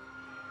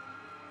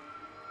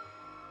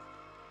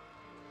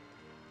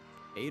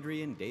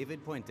 Adrian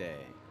David Puente.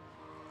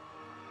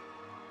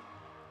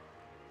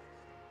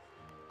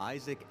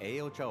 Isaac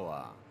A.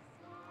 Ochoa.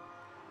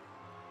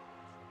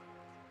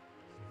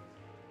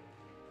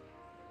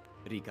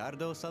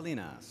 Ricardo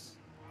Salinas,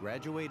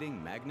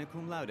 graduating magna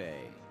cum laude.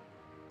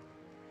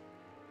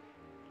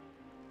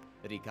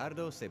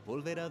 Ricardo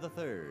Sepulveda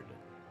III.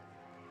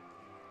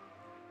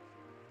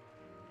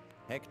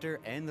 Hector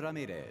N.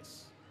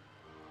 Ramirez.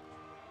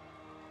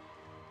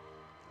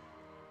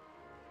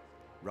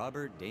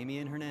 Robert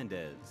Damian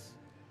Hernandez.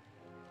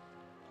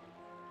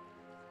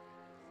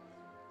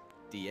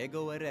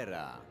 Diego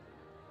Herrera.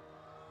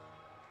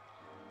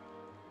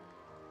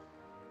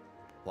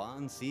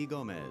 Juan C.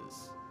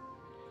 Gomez.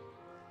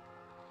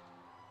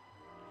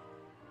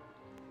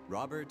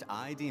 Robert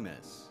I.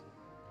 Demas.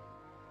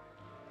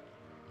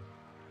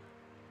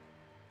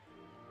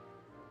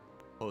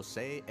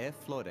 Jose F.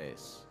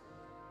 Flores.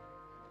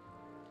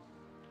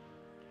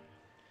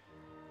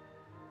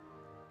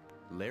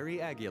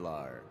 Larry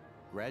Aguilar,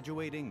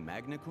 graduating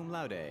magna cum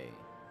laude.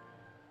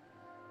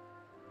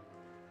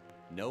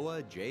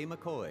 Noah J.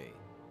 McCoy.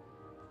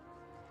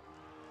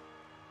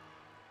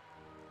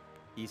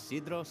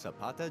 Isidro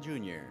Zapata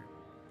Jr.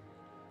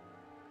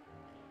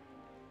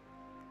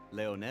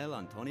 Leonel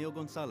Antonio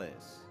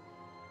Gonzalez.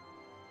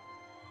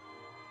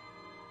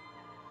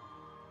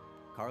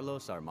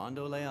 Carlos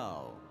Armando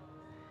Leal.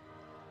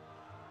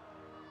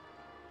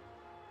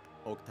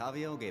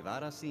 Octavio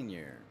Guevara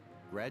Sr.,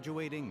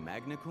 graduating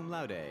magna cum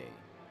laude.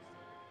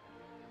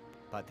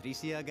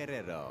 Patricia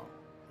Guerrero,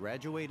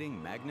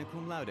 graduating magna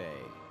cum laude.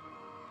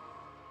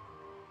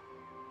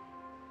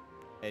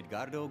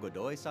 Edgardo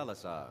Godoy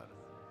Salazar.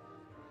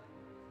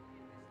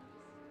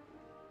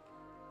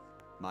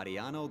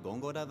 Mariano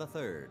Góngora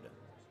III.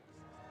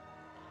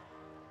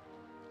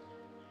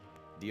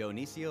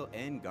 Dionisio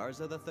N.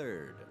 Garza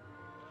III.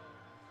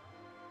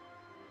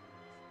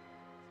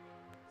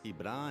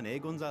 Ibran A.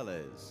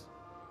 Gonzalez.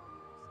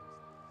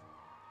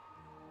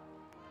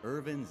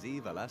 Irvin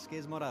Z.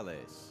 Velasquez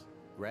Morales,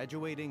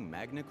 graduating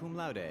magna cum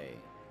laude.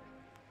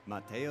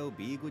 Mateo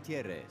B.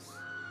 Gutierrez.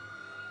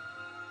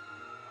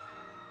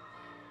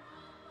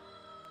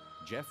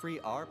 Jeffrey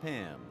R.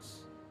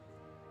 Pams.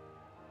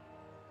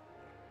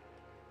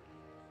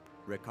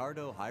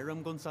 Ricardo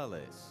Hiram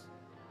Gonzalez.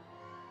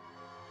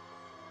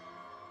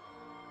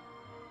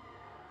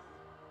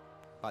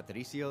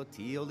 Patricio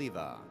T.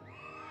 Oliva.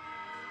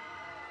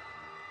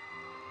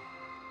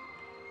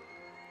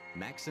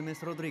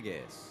 Maximus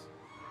Rodriguez.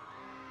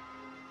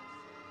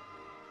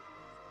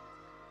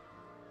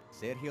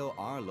 Sergio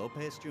R.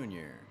 Lopez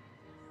Jr.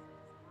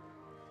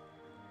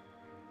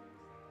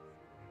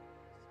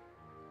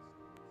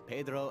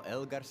 Pedro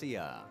L.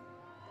 Garcia.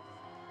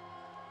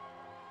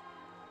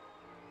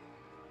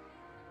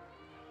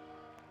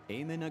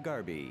 Eamon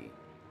Agarbi.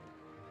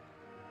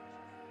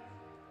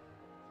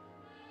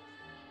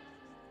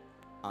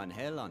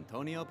 Angel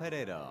Antonio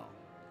Peredo.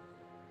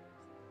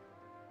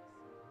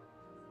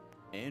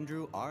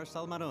 Andrew R.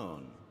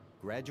 Salmaron,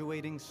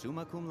 graduating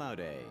summa cum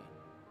laude.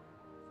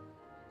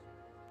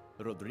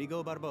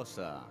 Rodrigo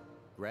Barbosa,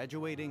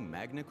 graduating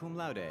magna cum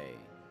laude.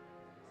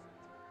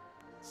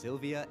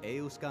 Sylvia A.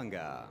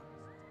 Uscanga.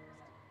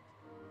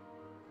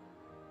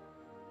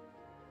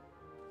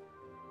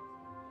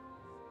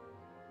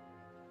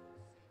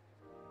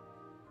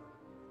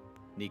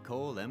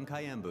 Nicole M.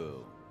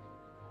 Kayambu.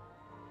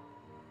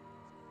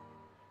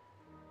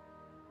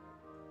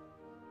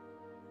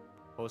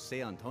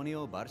 Jose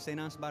Antonio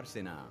Barcenas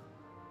Barcena.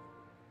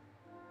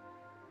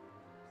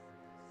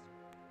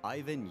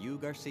 Ivan U.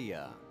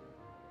 Garcia.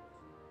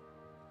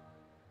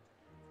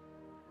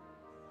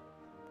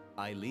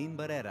 Eileen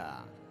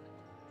Barrera.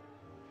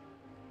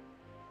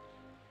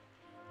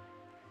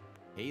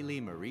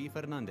 Haley Marie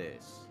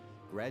Fernandez,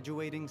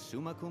 graduating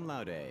summa cum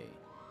laude.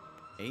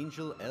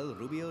 Angel L.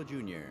 Rubio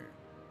Jr.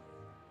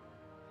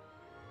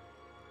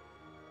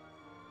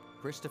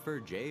 Christopher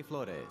J.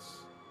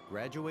 Flores,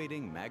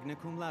 graduating magna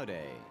cum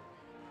laude.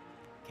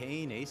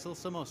 Cain Acel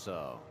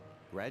Somoso,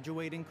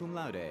 graduating cum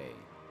laude.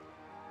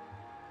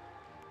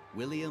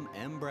 William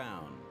M.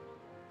 Brown.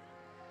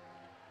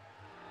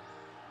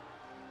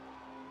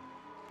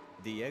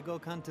 Diego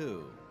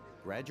Cantu,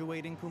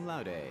 graduating cum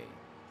laude.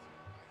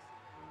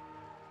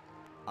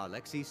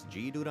 Alexis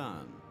G.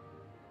 Duran.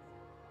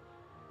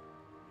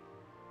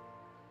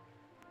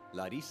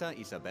 Larissa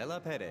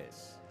Isabella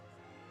Perez.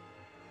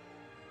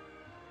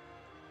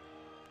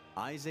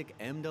 Isaac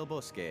M. Del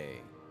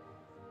Bosque.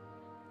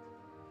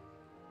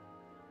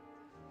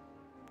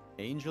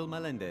 Angel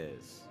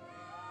Melendez.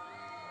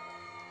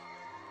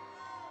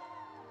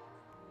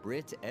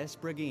 Britt S.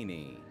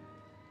 Bragini.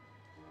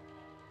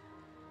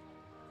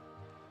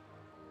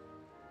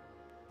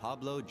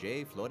 Pablo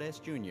J. Flores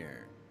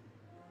Jr.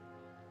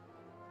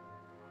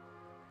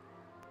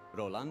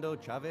 Rolando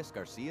Chavez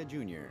Garcia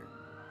Jr.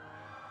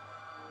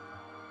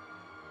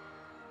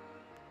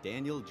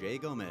 Daniel J.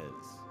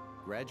 Gomez,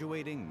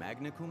 graduating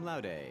magna cum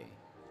laude.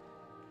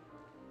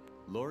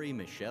 Lori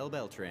Michelle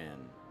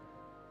Beltran.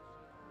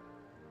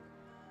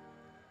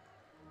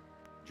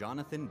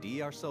 Jonathan D.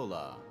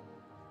 Arsola.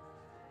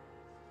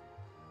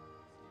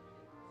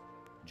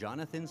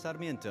 Jonathan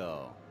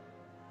Sarmiento.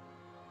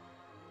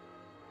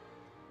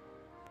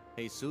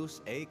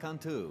 Jesus A.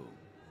 Cantu.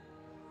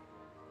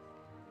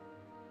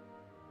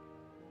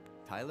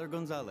 Tyler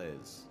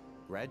Gonzalez,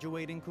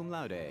 graduating cum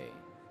laude.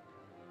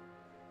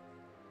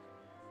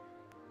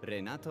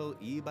 Renato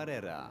E.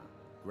 Barrera,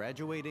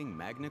 graduating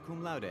magna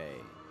cum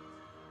laude.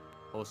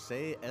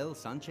 Jose L.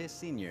 Sanchez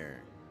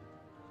Sr.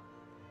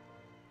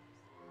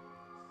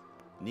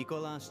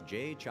 Nicolas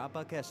J.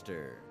 Chapa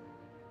Kester.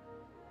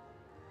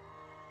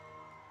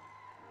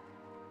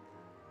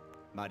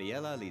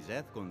 Mariela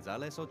Lizeth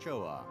Gonzalez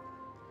Ochoa.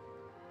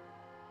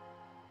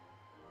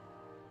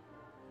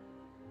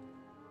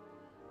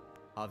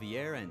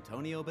 Javier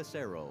Antonio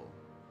Becerro.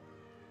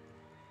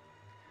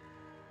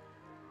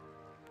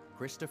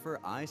 Christopher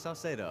I.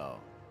 Saucedo.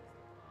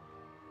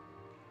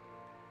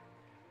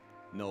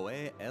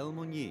 Noé L.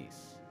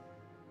 Muñiz.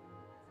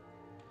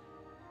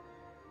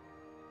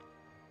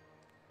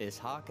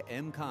 Ishaq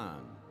M.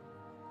 Khan.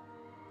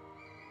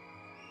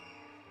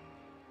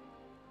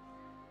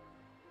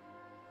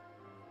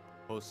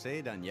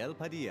 Jose Daniel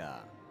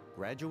Padilla,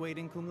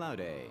 graduating cum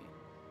laude.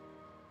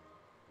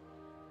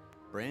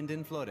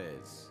 Brandon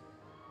Flores.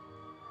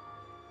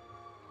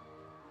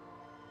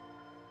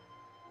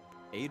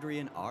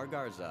 Adrian R.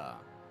 Garza.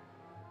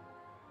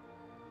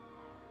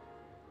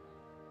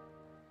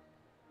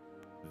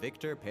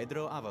 Victor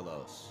Pedro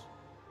Avalos.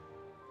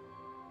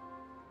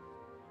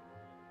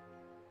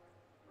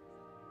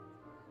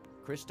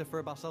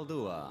 Christopher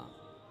Basaldua.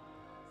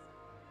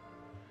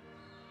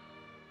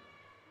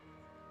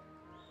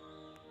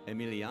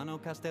 Emiliano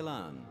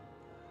Castellan.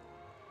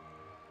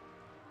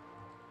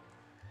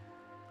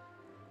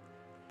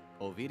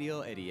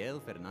 Ovidio Ariel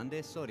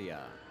Fernandez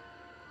Soria.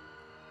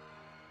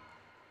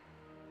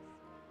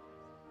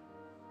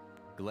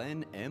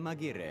 Glenn M.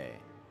 Aguirre.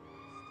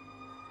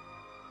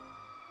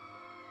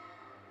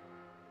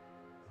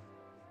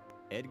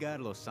 Edgar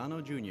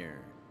Lozano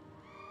Jr.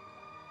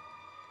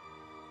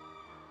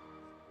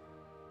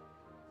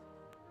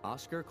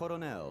 Oscar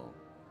Coronel.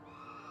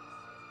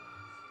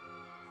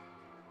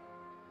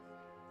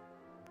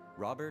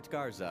 Robert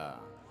Garza.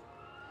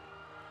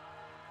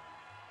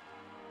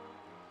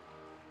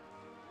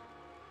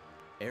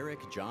 Eric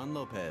John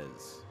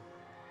Lopez.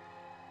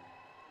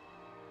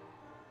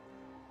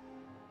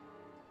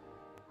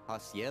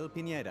 Jaciel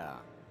Pineda.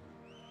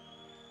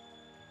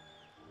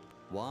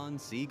 Juan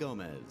C.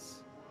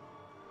 Gomez.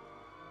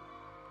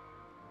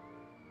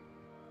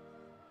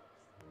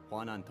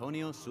 Juan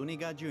Antonio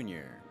Zuniga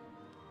Jr.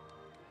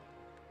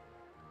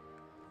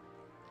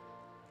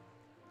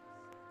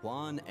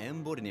 Juan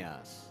M.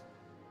 Burnias.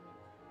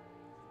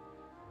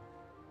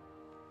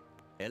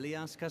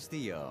 Elias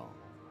Castillo.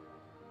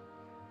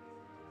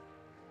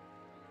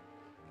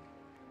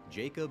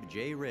 Jacob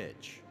J.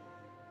 Rich.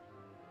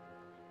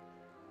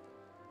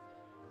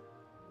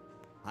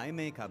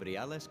 Jaime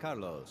Cabriales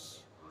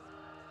Carlos.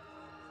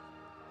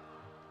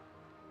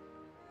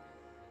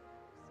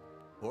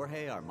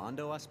 Jorge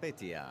Armando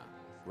Aspetia,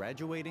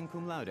 graduating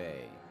cum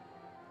laude.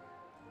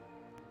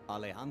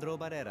 Alejandro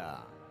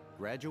Barrera,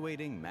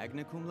 graduating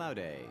magna cum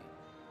laude.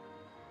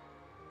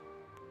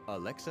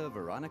 Alexa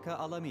Veronica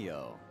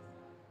Alamillo.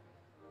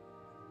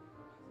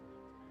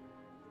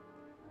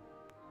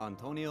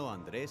 Antonio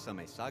Andres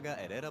Amezaga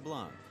Herrera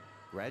Blanc,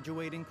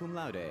 graduating cum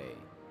laude.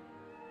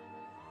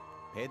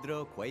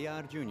 Pedro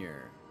Cuellar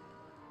Jr.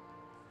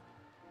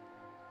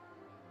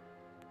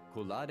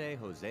 Culade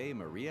Jose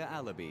Maria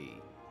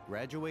Alabi,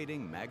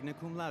 graduating magna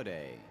cum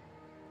laude.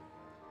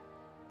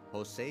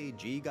 Jose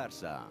G.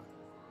 Garza.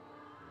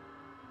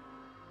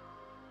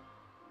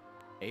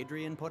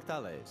 Adrian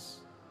Portales.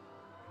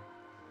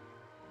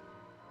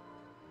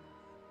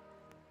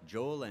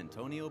 Joel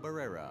Antonio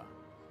Barrera.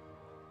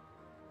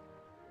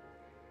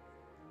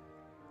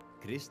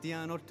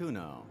 Cristian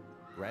Ortuno,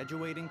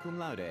 graduating cum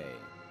laude.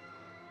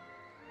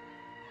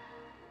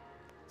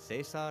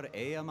 Cesar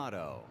A.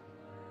 Amaro.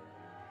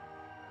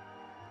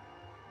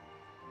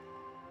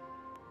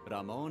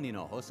 Ramon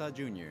Hinojosa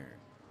Jr.,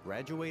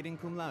 graduating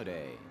cum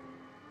laude.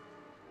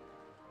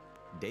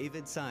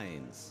 David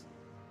Sainz.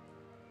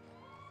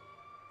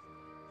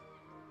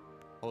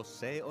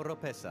 Jose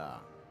Oropesa,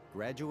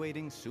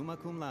 graduating summa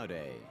cum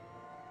laude.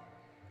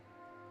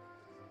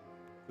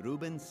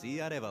 Ruben C.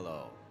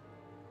 Arevalo.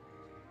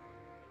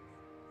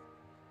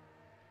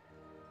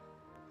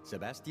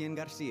 Sebastian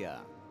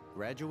Garcia,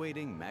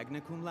 graduating magna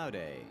cum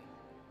laude.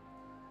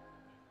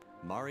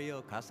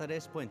 Mario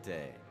Casares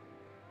Puente.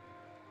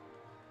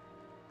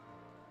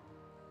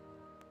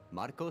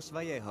 Marcos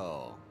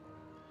Vallejo.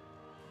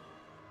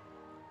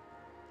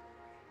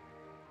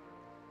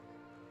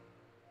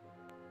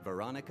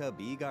 Veronica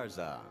B.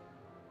 Garza.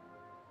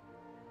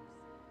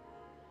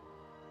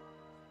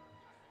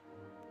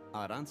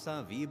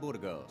 Aranza V.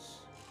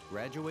 Burgos,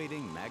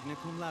 graduating magna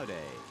cum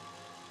laude.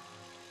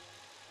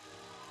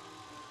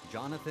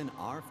 Jonathan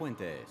R.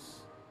 Fuentes,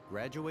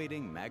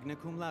 graduating magna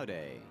cum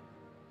laude.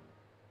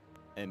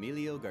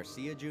 Emilio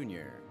Garcia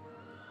Jr.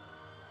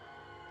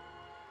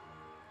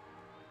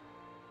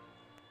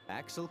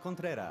 Axel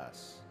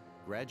Contreras,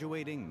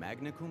 graduating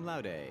magna cum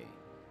laude.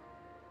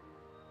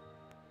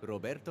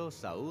 Roberto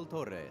Saúl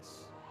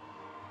Torres.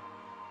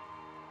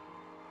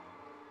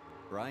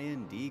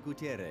 Brian D.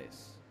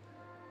 Gutierrez.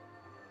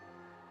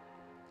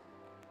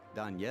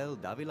 Daniel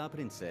Davila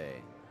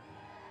Prince.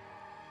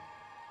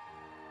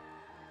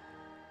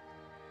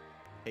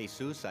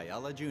 Jesus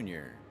Ayala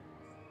Jr.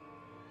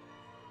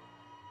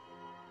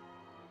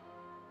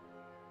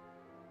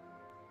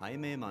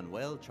 Jaime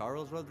Manuel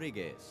Charles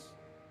Rodriguez.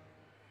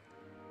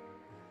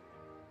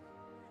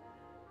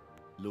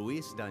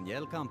 Luis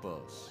Daniel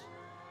Campos.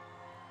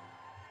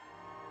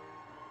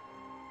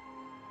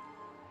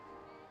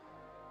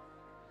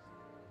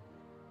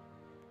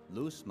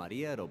 Luz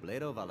Maria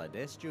Robledo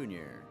Valadez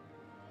Jr.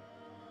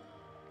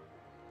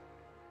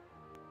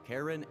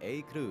 Karen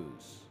A.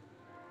 Cruz.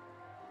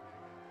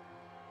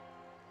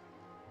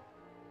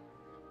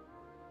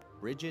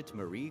 Bridget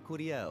Marie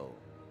Curiel.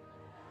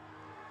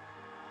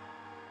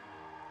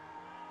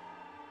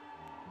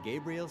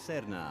 Gabriel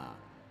Serna.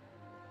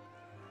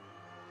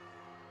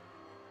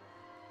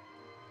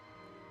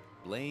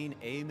 Blaine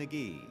A.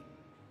 McGee.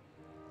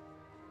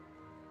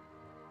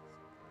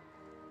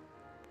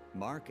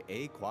 Mark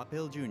A.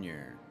 Quapil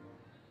Jr.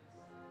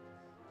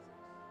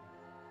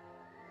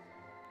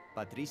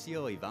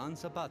 Patricio Ivan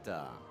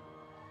Zapata.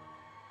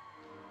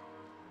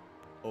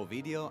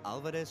 Ovidio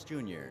Alvarez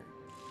Jr.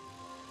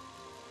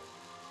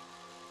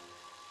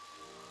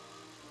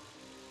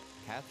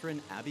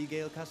 Catherine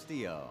Abigail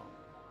Castillo.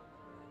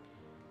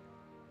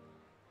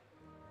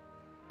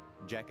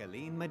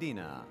 Jacqueline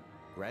Medina,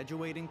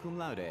 graduating cum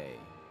laude.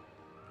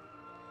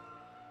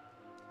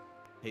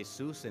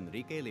 Jesus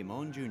Enrique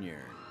Limon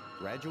Jr.,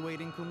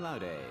 graduating cum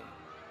laude.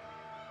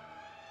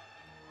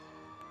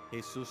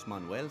 Jesus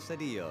Manuel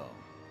Cedillo.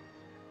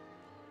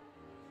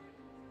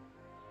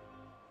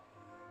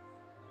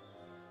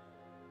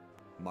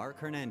 Mark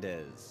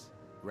Hernandez,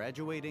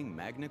 graduating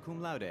magna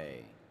cum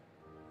laude.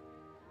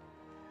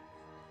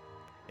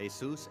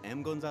 Jesus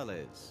M.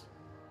 Gonzalez.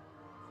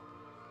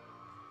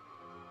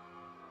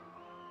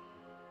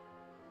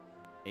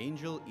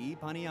 Angel E.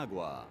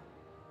 Paniagua.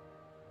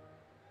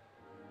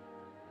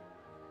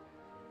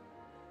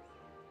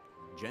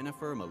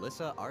 Jennifer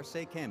Melissa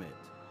Arce Kamet.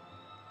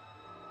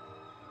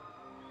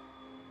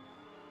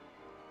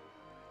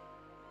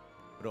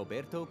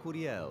 Roberto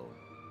Curiel.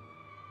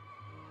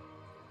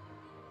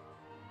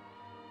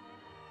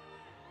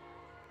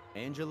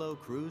 Angelo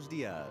Cruz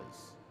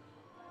Diaz.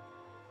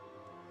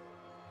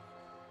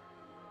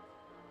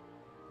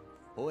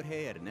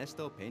 Jorge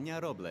Ernesto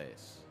Peña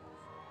Robles.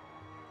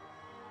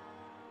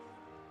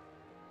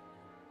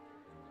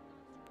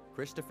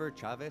 Christopher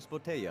Chavez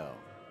Botello.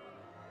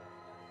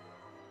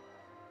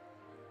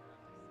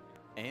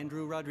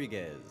 Andrew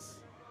Rodriguez.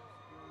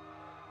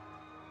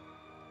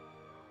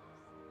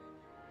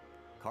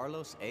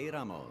 Carlos A.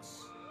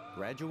 Ramos,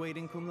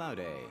 graduating cum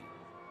laude.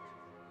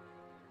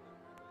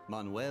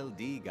 Manuel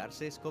D.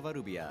 Garces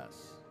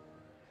Covarrubias.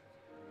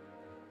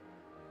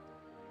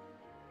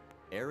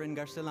 Aaron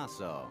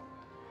Garcilaso.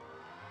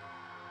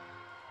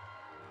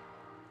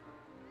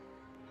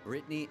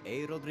 Brittany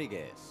A.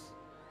 Rodriguez.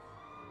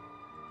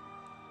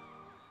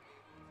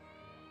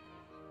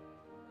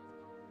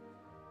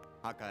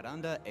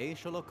 Hakaranda A.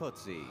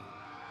 Sholokotsi.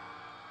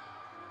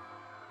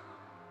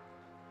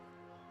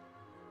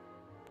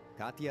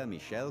 Katia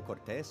Michelle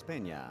Cortez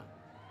Peña.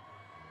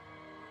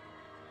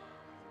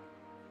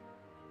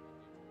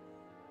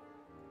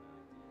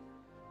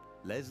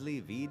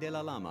 Leslie V. de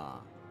la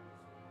Lama.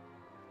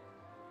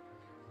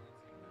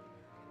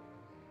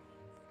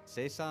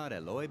 Cesar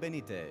Eloy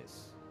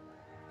Benitez.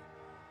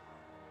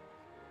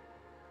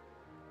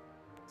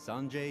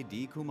 Sanjay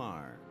D.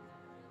 Kumar.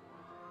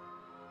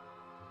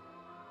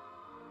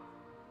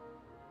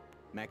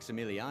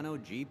 Maximiliano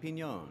G.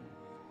 Piñon.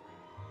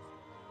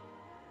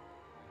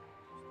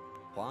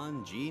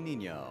 Juan G.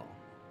 Nino.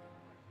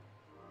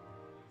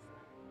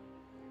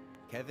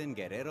 Kevin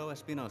Guerrero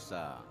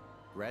Espinosa,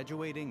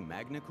 graduating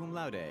magna cum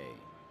laude.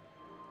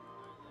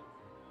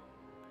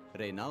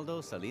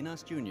 Reynaldo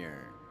Salinas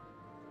Jr.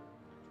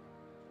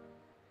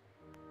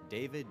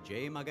 David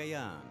J.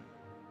 Magayan.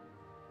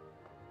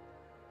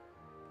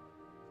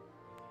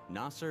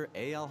 Nasser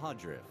A.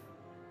 Al-Hadrif.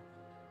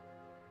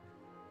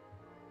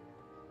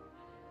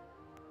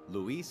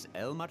 Luis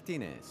L.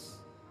 Martinez.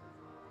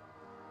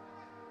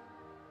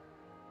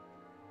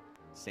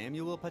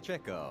 Samuel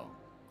Pacheco,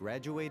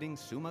 graduating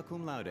summa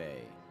cum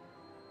laude.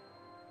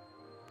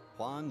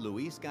 Juan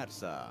Luis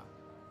Garza.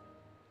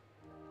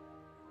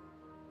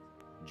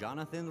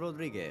 Jonathan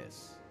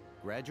Rodriguez,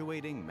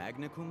 graduating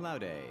magna cum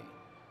laude.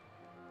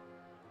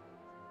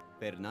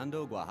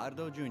 Fernando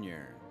Guajardo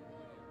Jr.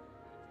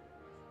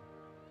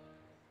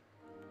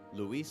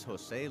 Luis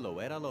Jose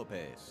Loera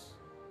Lopez.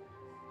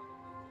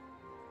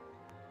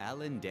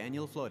 Alan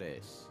Daniel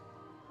Flores.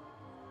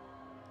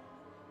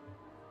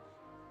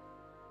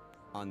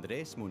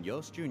 Andres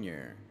Munoz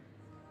Jr.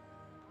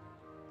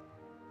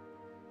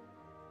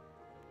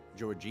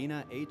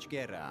 Georgina H.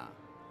 Guerra.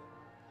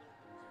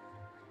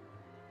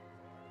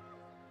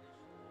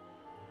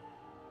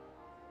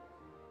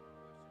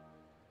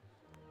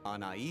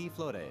 Anaí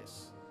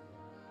Flores.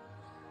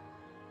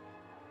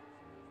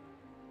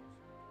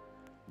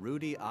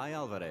 Rudy I.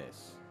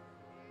 Alvarez.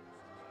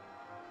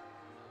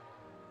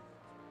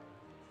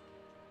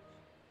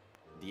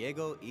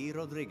 Diego E.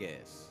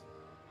 Rodriguez.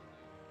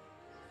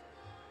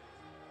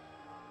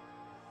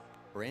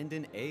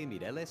 Brandon A.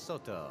 Mireles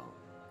Soto,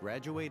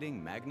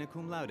 graduating magna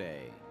cum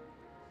laude.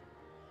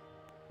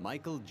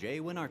 Michael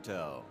J.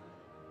 Winarto.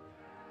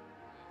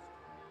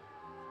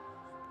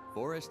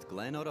 Forrest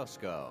Glenn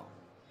Orozco.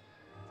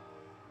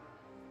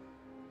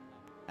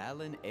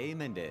 Alan A.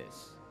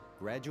 Mendez,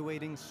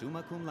 graduating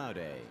summa cum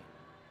laude.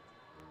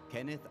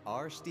 Kenneth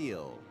R.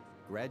 Steele,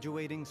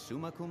 graduating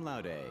summa cum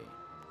laude.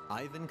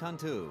 Ivan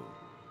Cantu.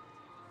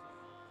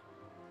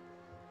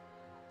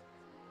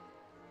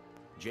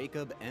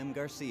 Jacob M.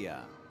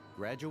 Garcia,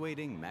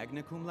 graduating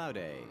magna cum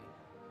laude.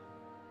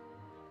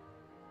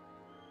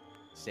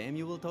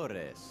 Samuel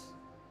Torres.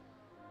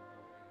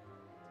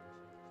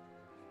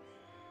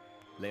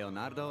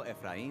 Leonardo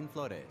Efrain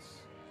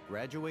Flores,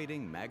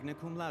 graduating magna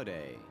cum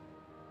laude.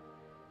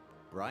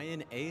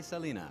 Brian A.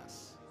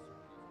 Salinas.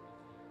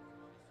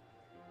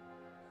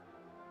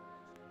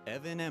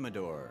 Evan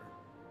Amador.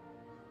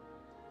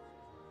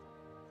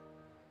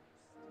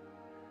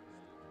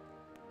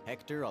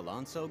 Hector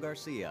Alonso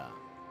Garcia.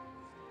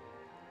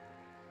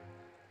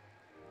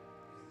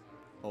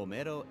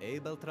 Homero A.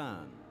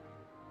 Beltran.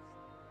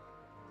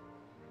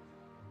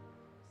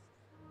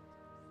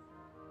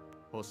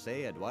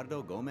 Jose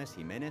Eduardo Gomez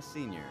Jimenez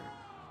Sr.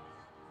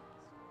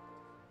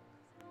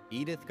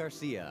 Edith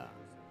Garcia.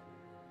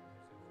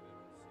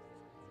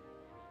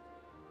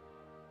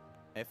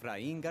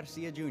 Efrain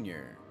Garcia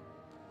Jr.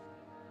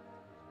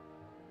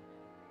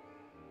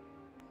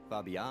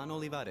 Fabian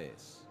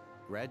Olivares,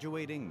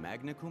 graduating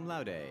magna cum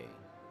laude.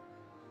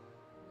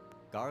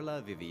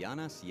 Carla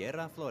Viviana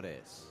Sierra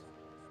Flores.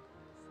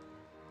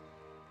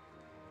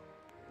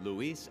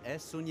 Luis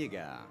S.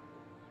 Zuniga.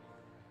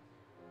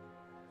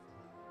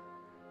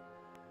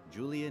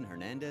 Julian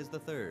Hernandez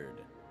III.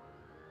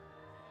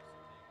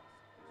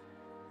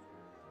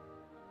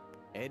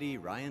 Eddie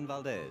Ryan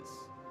Valdez.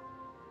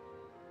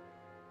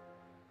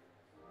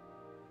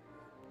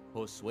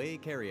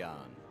 Josue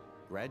Carrion,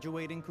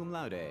 graduating cum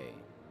laude.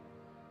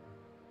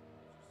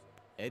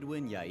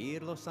 Edwin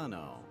Yair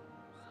Lozano.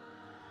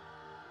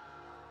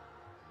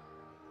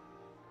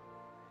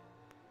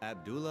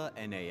 Abdullah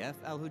Naf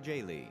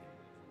Al-Hujaili.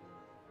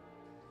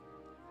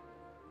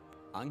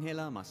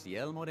 Angela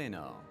Maciel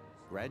Moreno,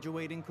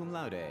 graduating cum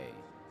laude.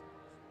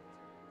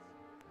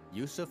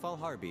 Yusuf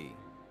Al-Harbi.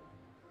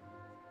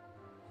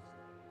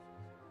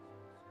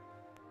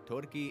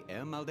 Turki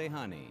M.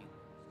 Aldehani.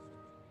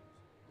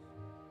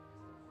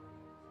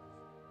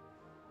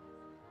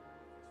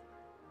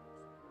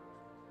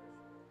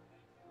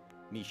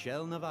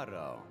 Michelle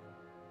Navarro.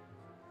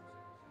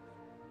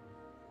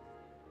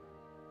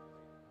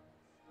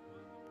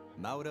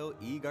 Mauro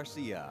E.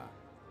 Garcia.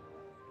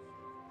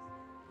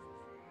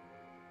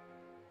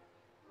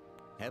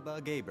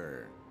 Heba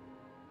Gaber.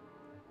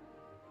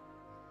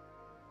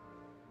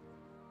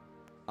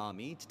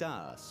 Amit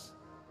Das.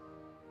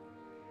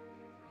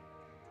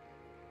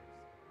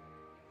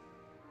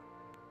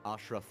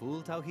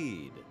 Ashraful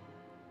Tawheed.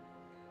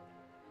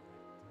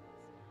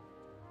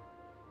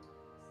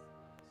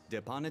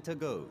 Depanita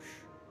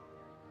Ghosh.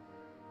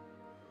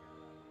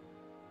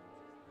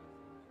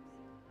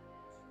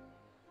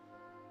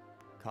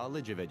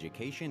 College of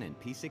Education and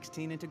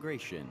P16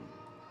 Integration.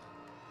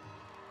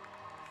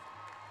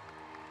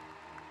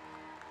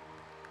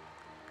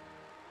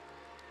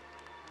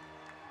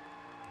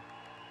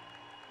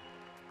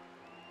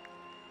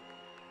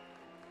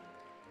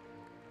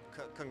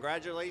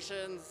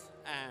 Congratulations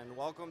and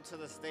welcome to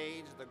the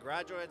stage, the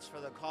graduates for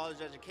the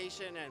College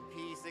Education and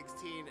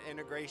P16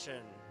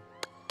 Integration.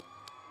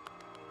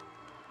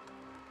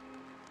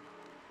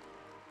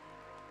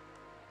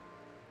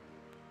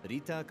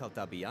 Rita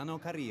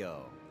Caltabiano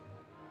Carrillo.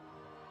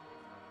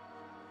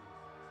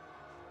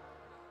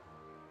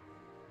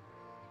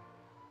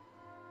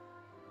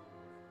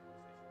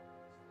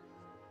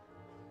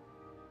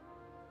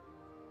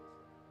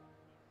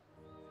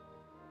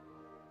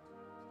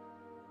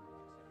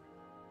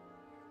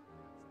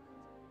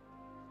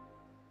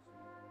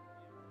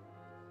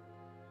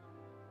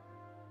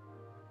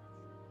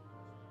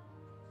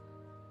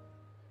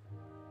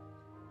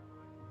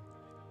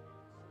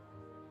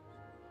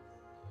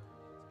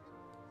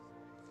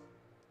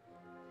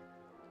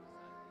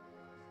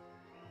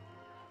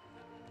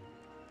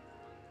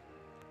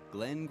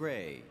 Glenn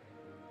Gray.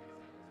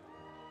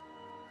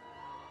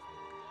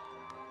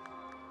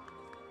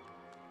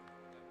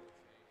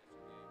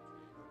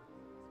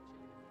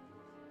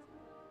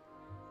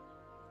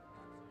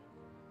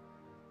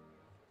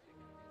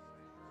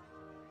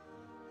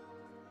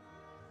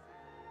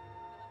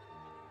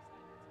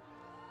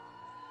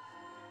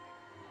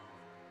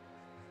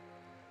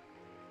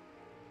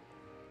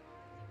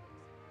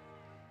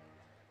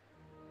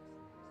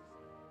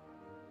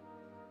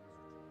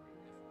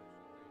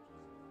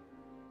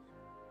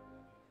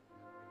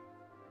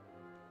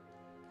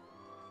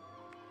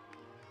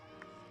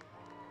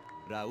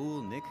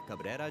 Raul Nick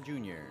Cabrera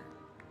Jr.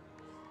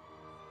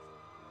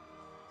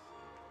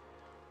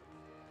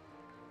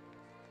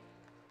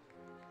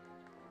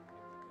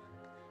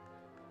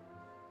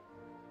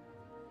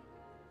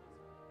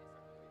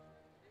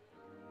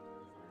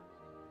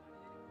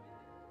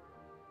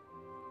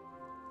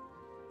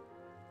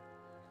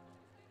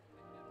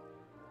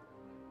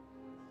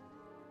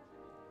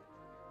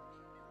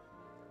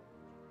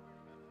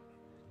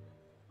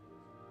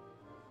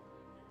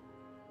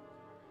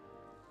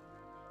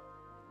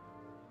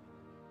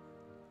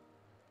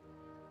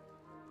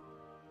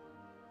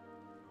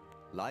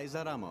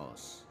 Liza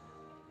Ramos.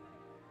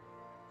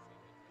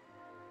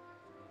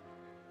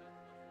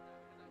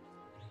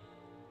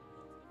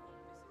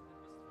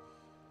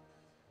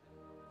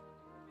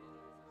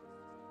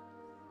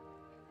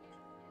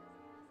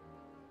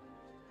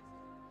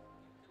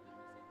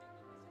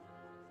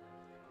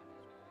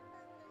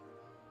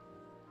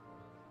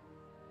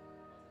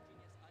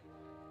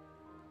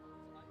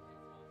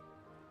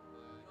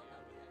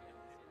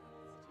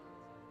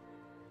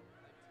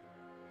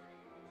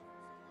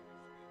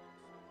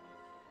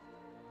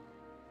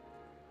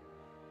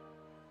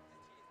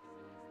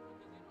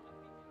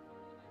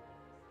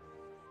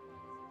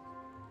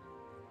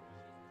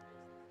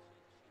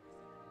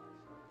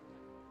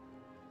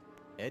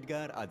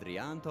 Edgar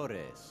Adrian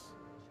Torres.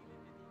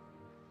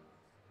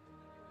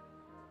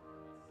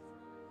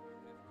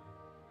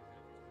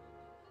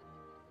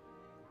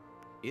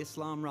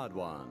 Islam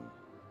Radwan.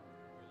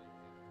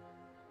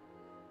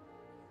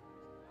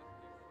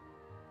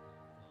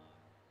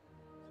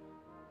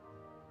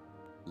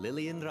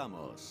 Lillian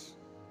Ramos.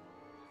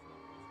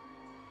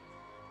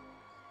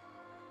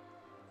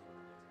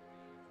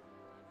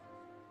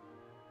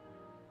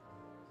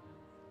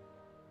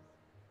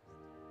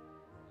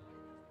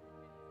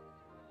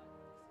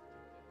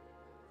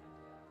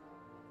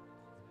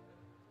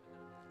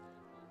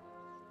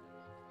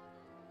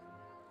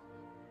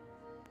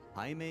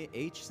 Jaime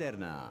H.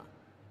 Serna.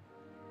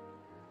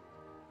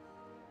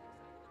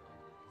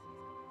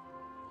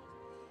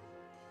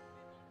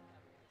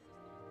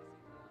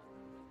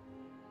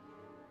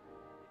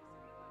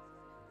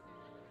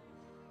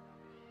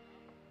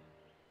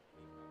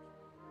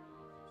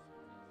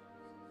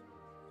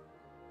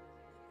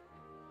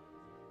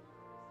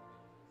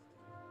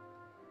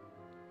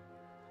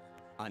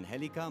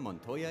 Angélica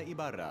Montoya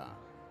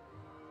Ibarra.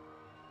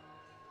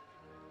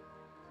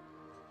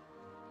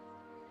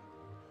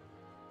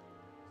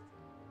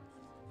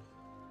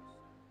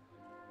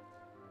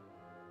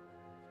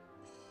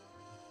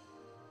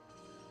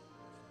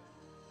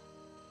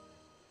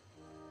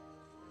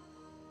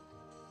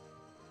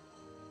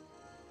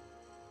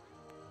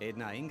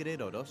 Edna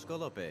Ingrid Orozco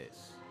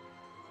López.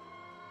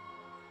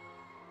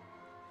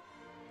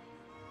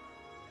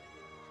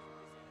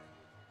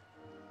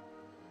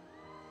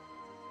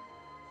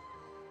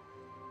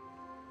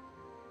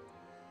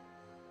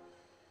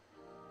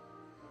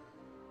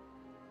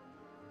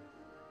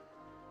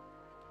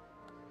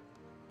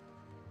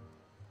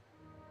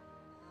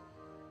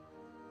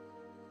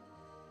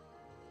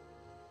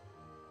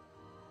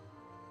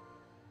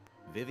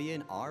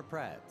 Vivian R.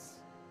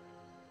 Prats.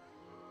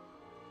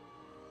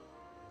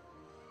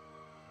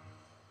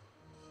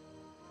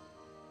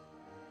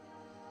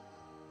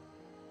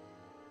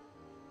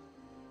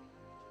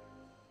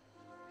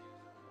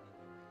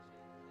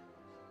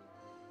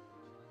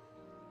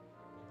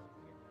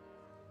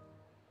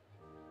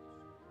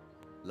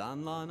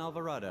 Lanlan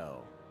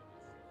Alvarado.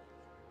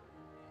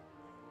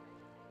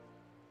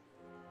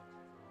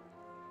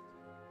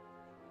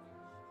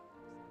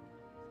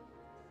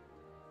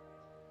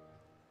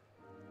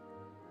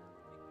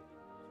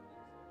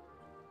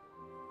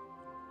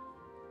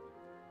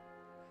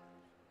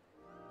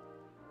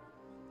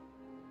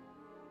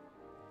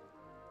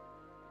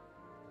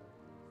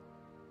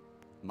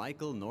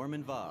 Michael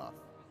Norman Voth.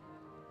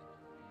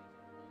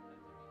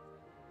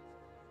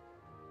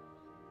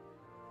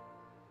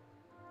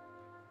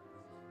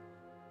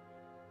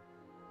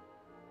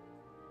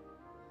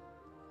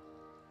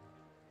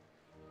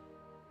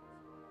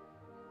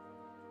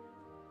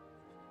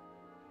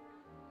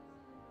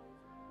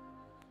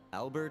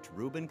 Albert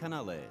Ruben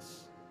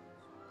Canales.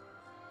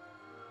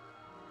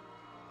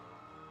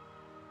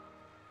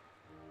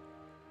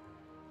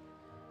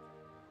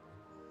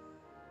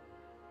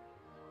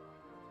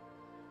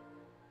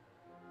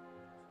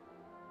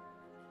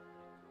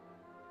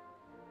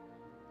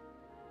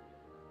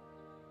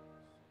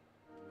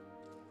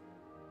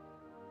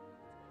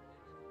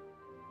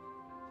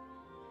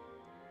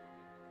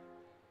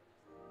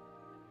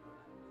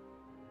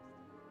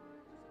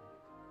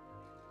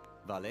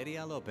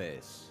 Valeria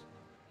Lopez.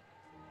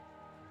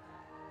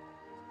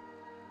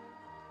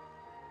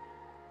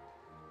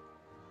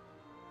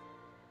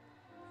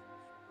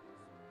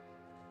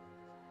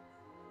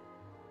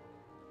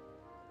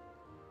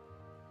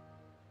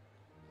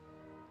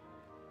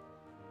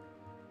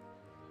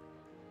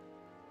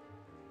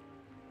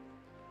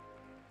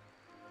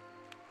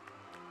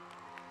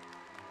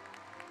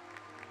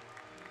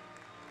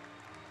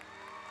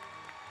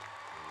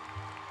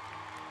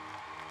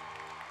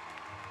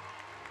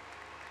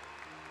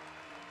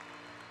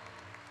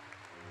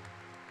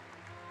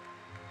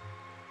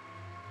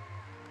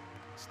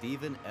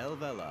 Stephen L.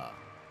 Vela.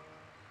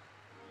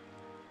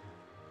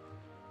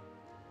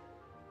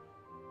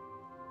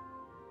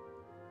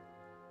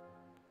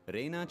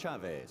 Reina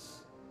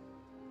Chavez.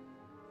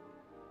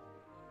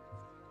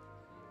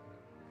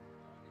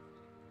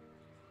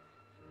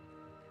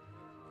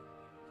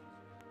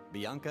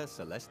 Bianca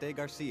Celeste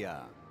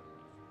Garcia.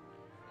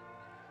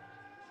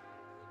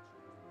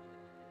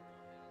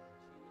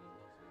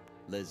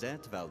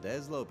 Lizette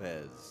Valdez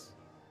Lopez.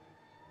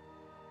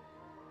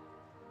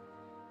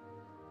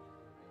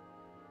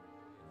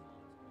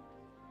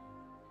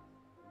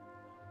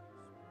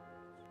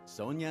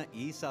 Sonia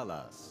E.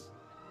 Salas.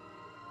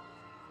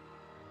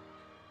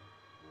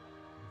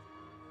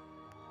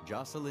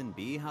 Jocelyn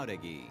B.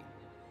 Haudegi.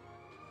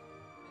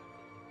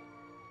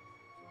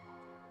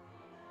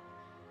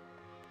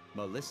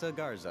 Melissa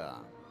Garza.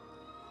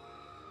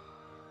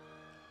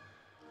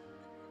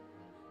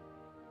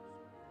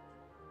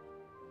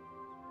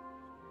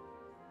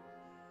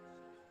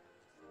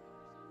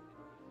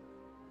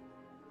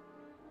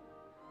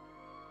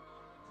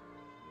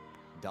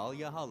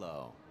 Dahlia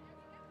Hollow.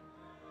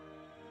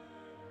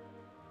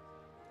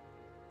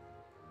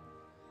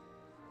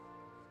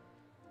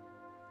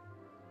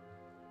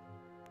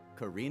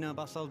 Karina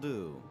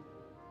Basaldu.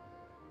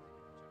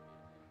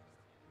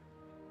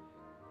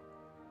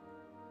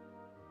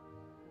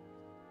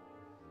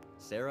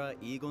 Sarah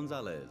E.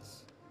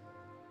 Gonzalez.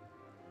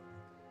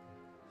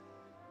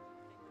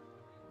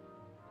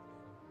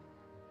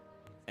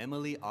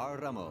 Emily R.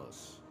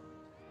 Ramos.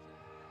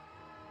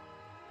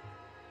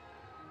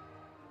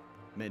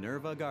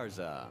 Minerva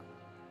Garza.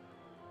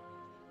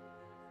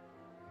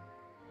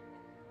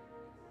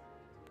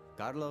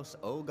 Carlos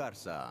O.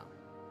 Garza.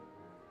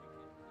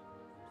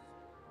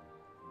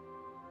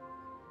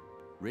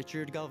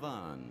 Richard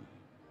Galvan.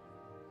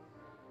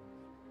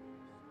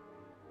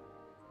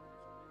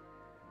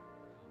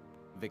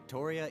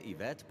 Victoria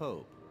Yvette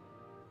Pope.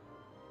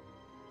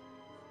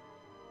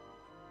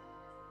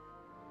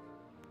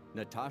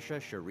 Natasha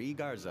Cherie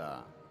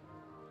Garza.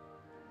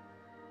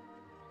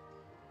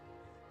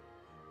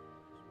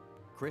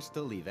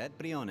 Crystal Yvette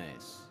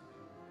Briones.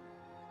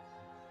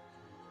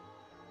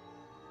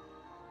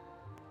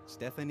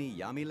 Stephanie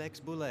Yamilex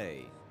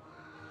Boulay.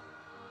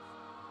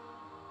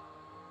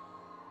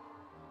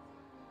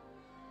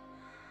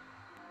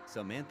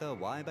 Samantha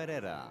Y.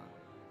 Barrera.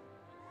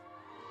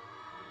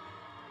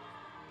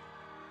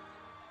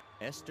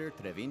 Esther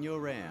Trevino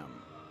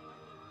Ram.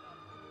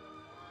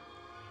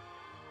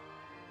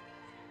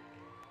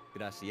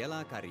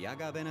 Graciela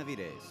Carriaga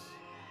Benavides.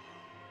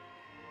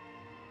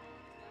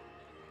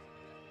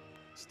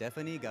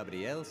 Stephanie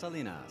Gabriel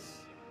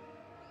Salinas.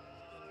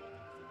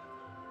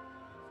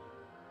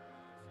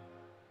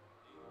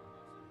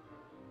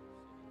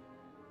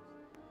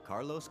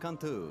 Carlos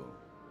Cantu.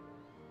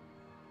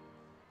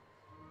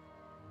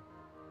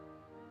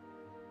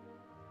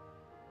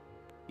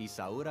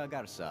 Isaura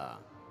Garza.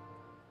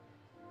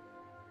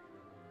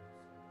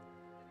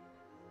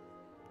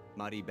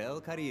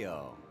 Maribel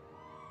Carrillo.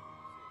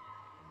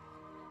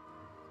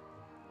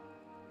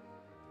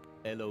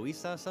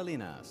 Eloisa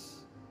Salinas.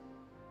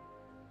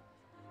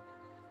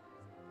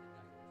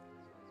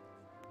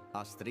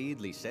 Astrid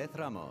Liseth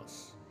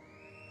Ramos.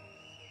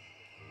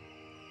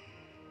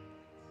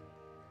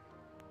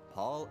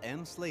 Paul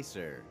M.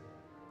 Slacer.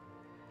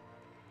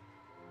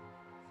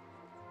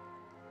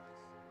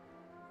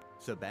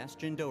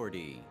 Sebastian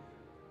Doherty.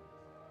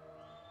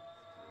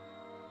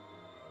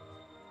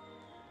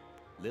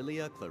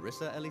 Lilia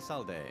Clarissa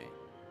Elizalde.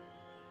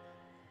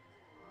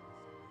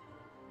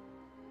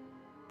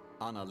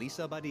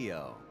 Annalisa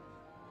Badillo.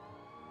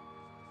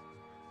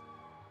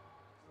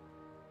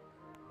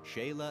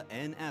 Shayla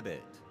N.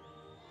 Abbott.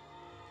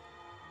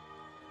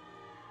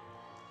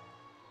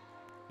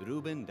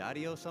 Ruben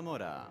Dario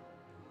Zamora.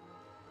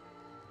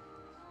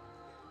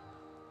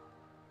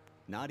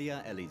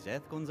 Nadia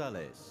Elizeth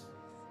Gonzalez.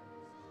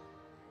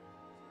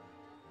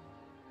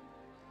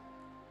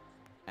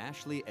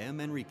 Ashley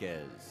M.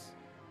 Enriquez.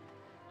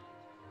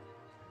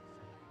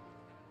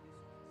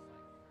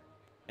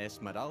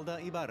 Esmeralda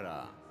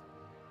Ibarra.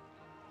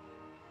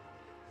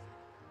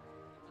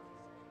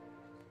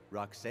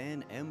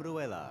 Roxanne M.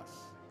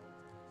 Ruelas.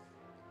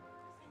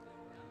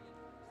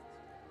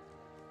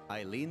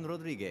 Eileen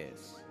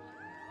Rodriguez.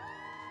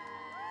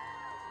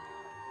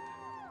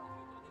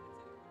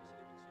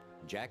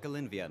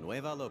 Jacqueline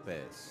Villanueva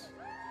Lopez.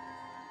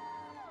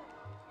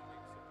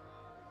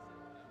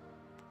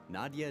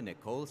 Nadia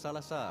Nicole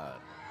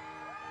Salazar.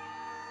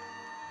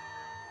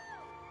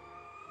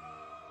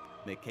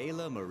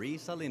 Michaela Marie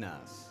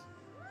Salinas.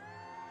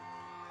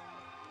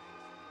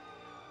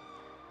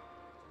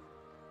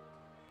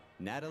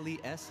 Natalie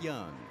S.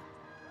 Young.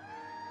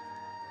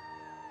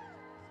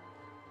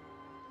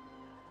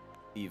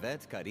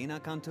 Yvette Karina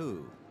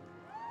Cantu.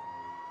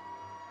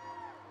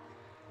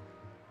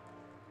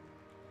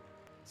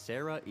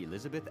 Sarah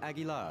Elizabeth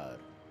Aguilar.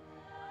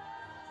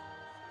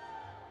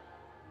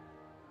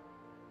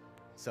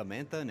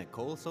 Samantha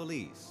Nicole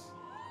Solis.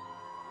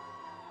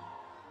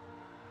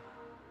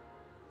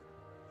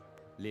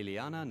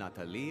 Liliana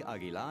Natalie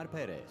Aguilar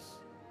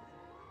Perez.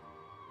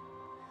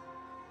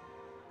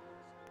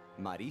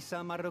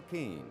 Marisa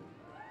Marroquin.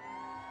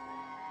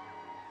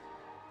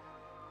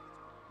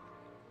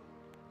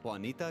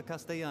 Juanita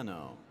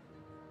Castellano.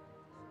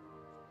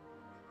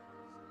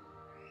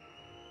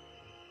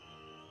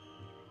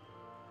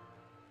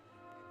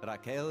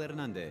 Raquel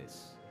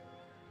Hernandez.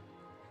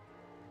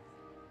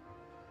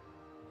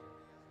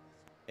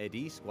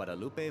 Edis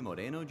Guadalupe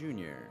Moreno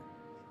Jr.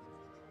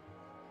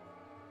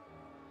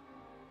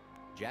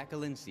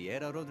 Jacqueline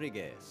Sierra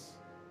Rodriguez.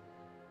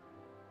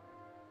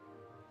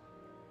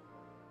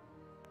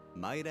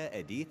 Mayra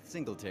Edith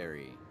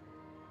Singletary.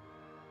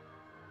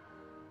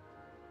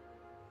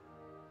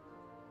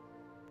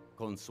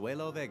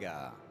 Consuelo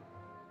Vega.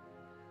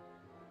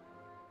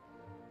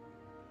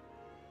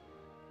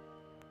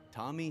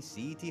 Tommy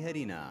C.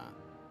 Tijerina.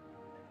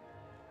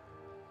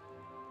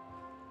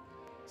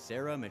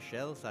 Sarah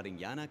Michelle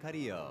Sariñana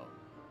Carrillo.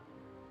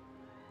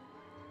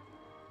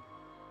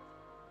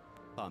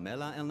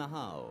 Pamela El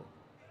Nahal.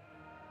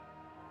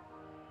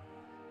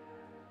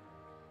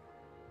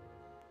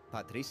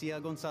 Patricia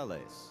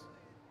Gonzalez.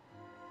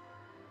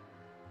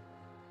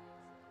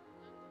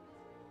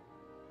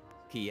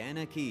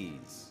 Kiana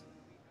Keys.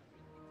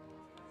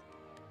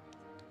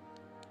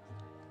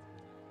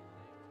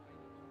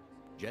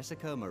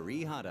 Jessica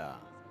Marie Hada.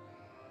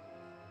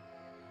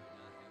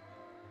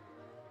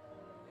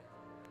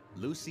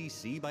 Lucy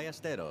C.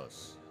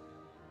 Ballesteros.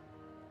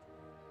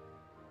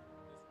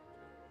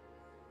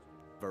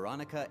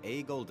 Veronica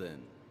A.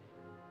 Golden.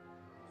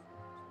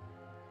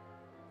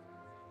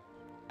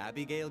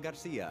 Abigail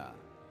Garcia.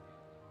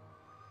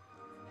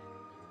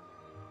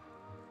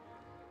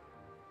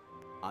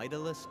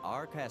 Idalus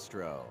R.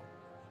 Castro.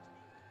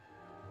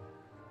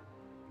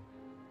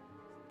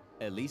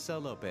 Elisa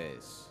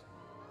Lopez.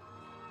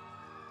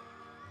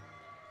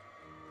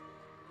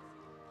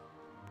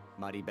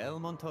 Maribel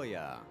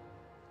Montoya.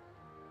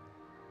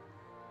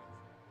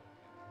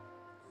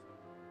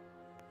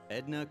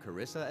 Edna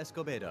Carissa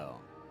Escobedo.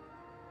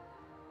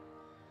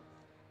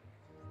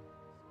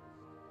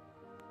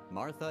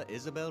 Martha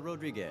Isabel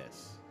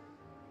Rodriguez.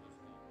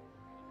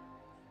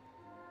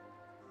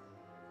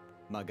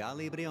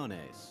 Magali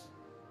Briones.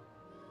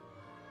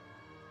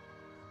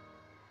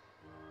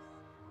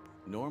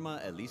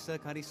 Norma Elisa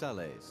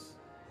Carizales.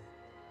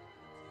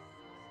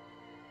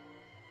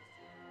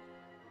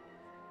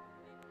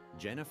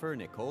 Jennifer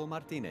Nicole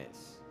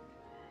Martinez.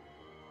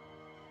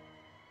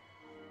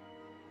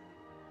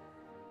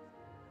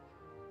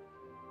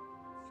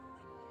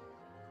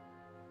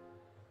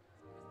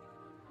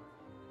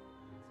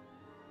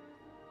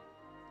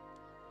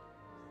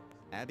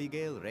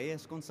 Abigail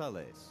Reyes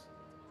Gonzalez.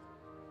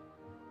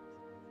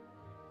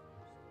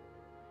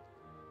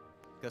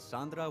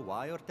 Cassandra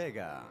Y.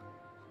 Ortega.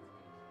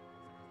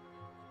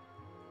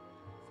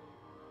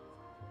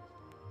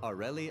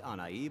 Areli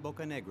Anaí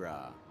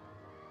Bocanegra.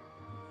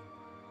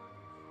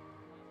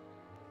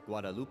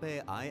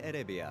 Guadalupe I.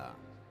 Heredia.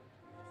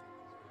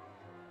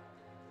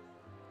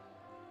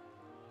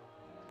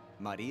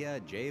 Maria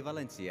J.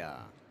 Valencia.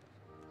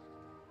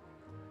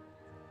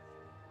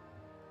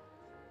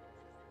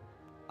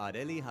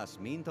 Areli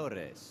Jasmine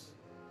Torres.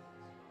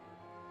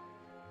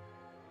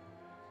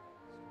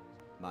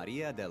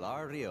 Maria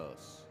Delar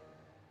Rios.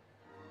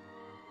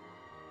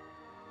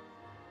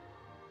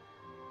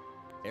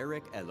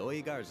 Eric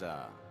Eloy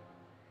Garza.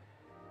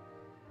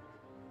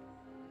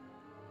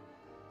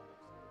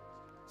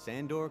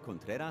 Sandor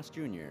Contreras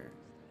Jr.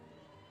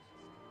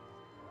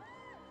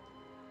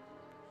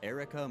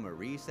 Erica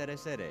Marie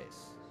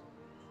Cereceres.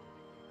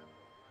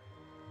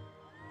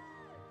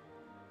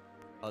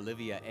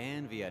 Olivia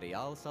Ann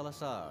Villarreal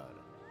Salazar.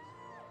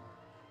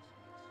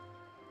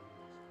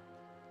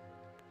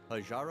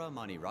 Hajara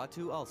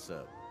Maniratu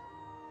Alsab.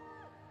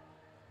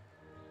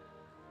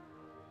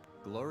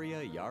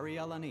 Gloria Yari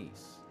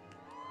Alanis.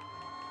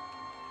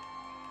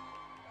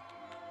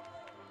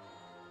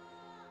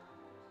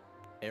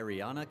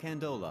 Ariana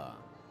Candola.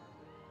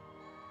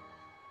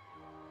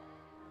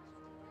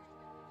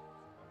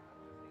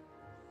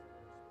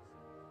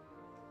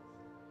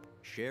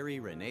 Sherry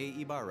Renee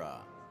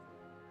Ibarra.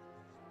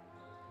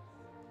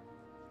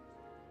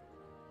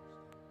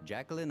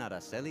 Jacqueline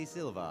Araceli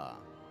Silva.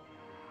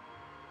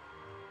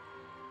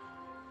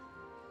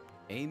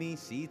 Amy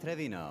C.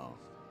 Trevino.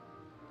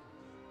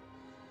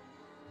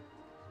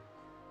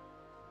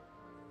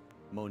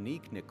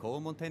 Monique Nicole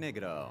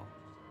Montenegro.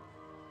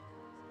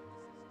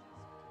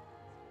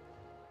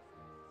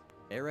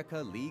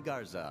 Erica Lee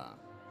Garza.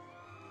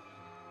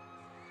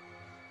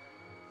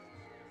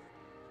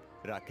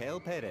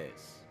 Raquel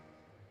Perez.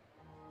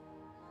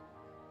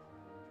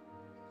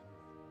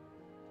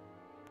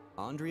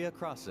 Andrea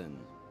Crossan.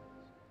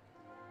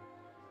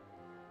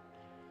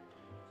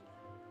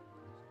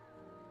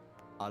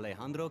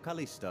 Alejandro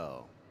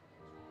Calisto.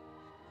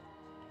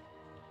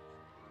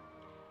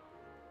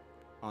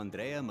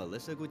 Andrea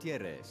Melissa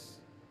Gutierrez.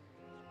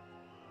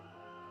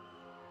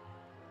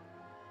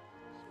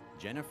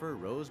 Jennifer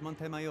Rose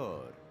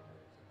Montemayor.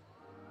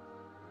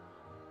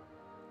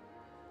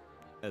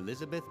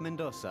 Elizabeth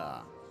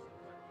Mendoza.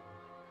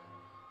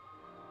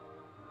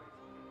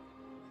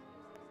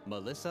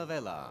 Melissa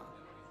Vela.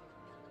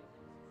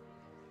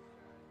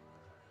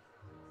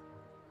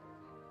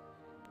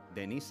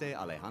 Denise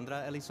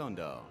Alejandra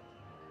Elizondo.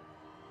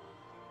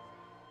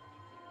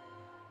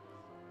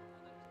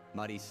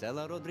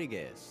 Maricela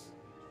Rodriguez.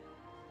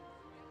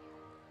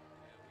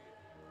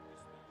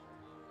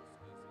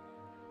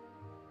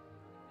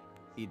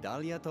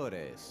 Idalia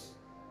Torres.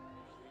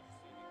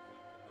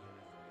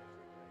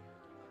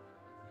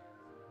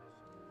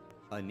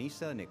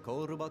 Anissa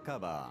Nicole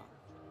Rubalcaba.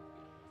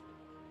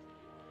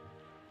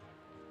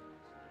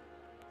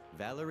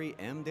 Valerie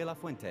M. de la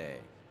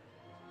Fuente.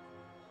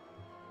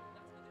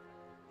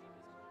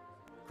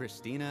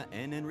 Cristina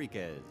N.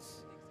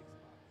 Enriquez.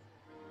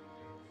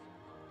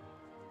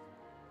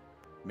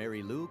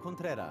 Mary Lou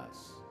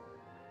Contreras.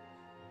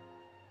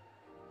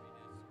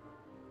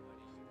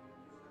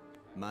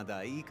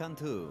 Madai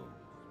Cantu.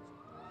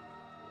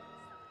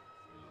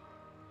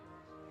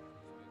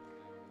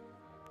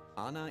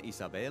 Ana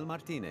Isabel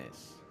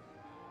Martinez.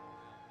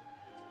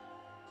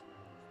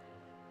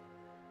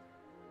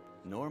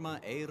 Norma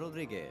A.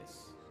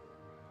 Rodriguez.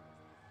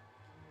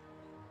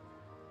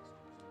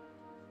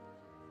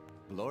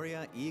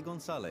 Gloria E.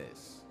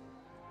 Gonzalez.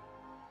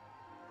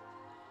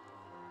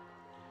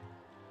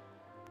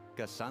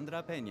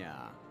 Cassandra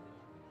Peña.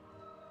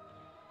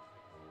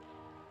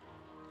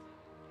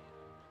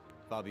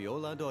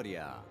 Fabiola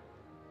Doria.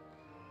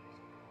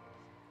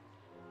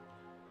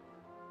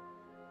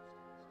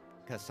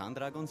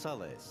 Cassandra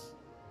Gonzalez.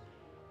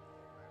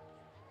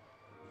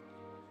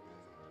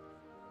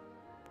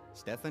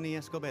 Stephanie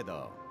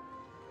Escobedo.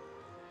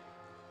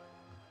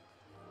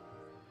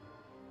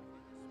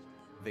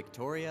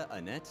 Victoria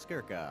Annette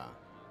Skirka.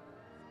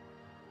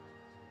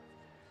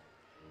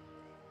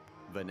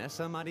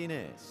 Vanessa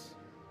Martinez.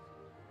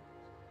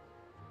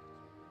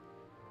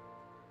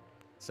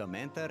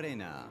 Samantha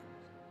Reyna.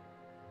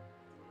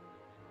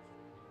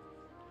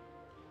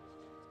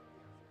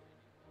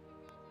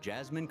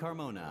 Jasmine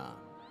Carmona.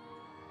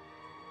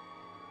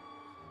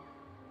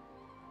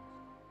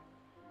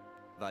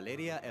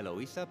 Valeria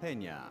Eloisa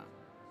Peña.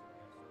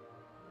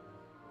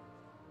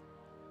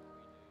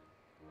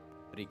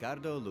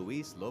 Ricardo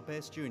Luis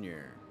Lopez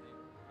Jr.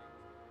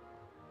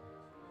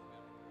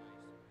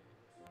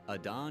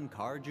 Adon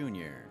Carr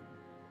Jr.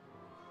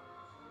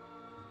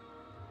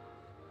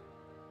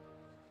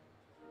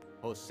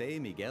 Jose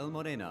Miguel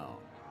Moreno.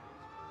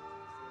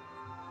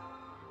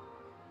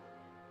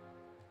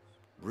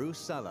 Bruce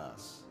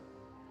Salas.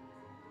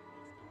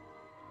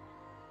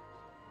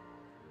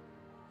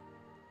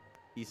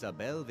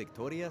 Isabel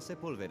Victoria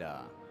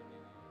Sepúlveda.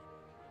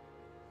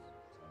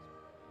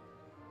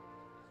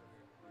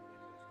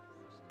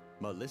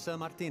 Melissa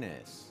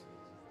Martinez.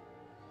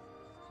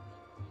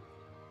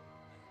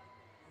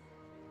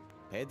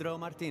 Pedro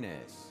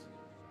Martinez.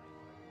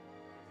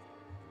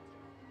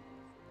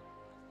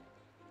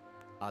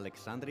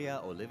 Alexandria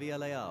Olivia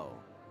Leao.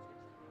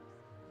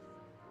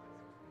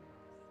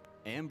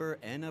 Amber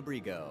N.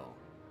 Abrigo.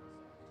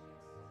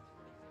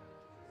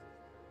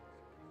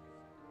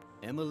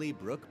 Emily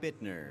Brooke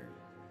Bittner.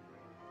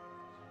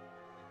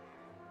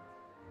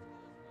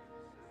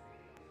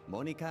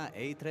 Monica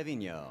A.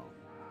 Trevino.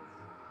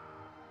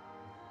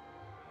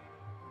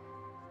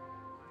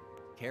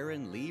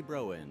 Karen Lee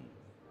Browen.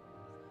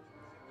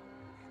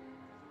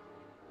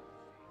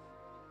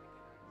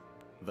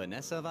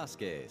 Vanessa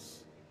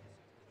Vasquez.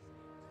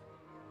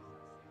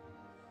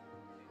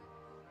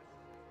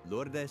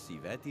 Lourdes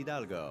Yvette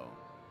Hidalgo.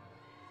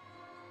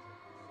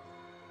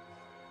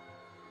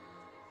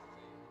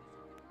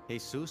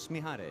 Jesus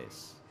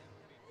Mijares.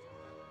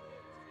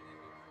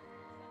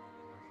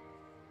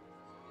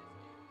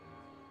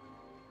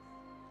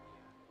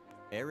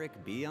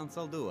 Eric B.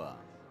 Ansaldua.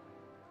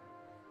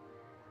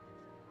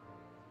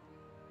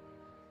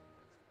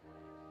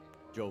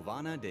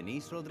 Giovanna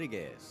Denise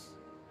Rodriguez.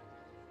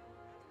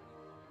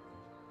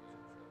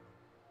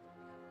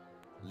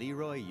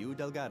 Leroy U.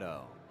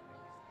 Delgado.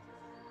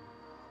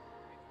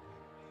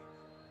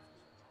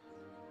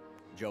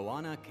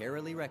 Joanna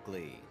Carolee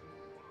Reckley.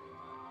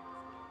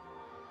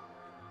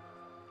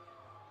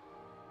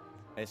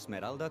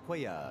 Esmeralda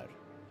Cuellar.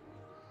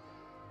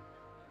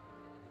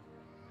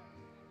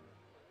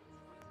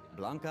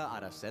 Blanca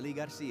Araceli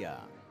Garcia.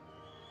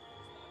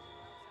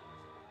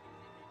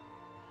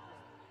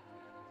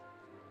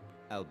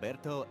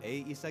 Alberto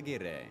A.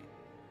 Izaguirre.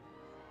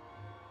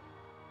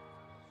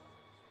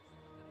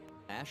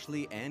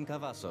 Ashley Ann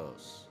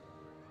Cavazos.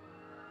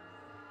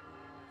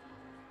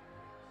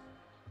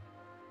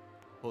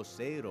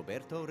 Jose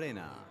Roberto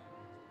Rena.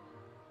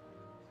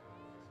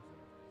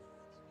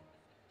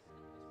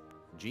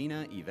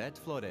 Gina Yvette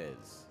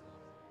Flores.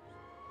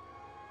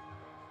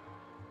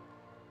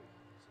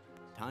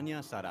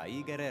 Tanya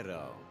Sarai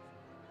Guerrero.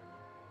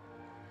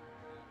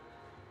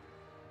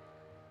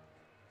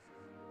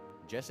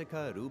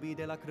 Jessica Ruby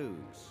de la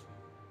Cruz.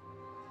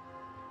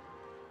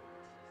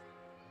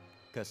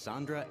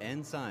 Cassandra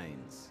N.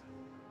 Sainz.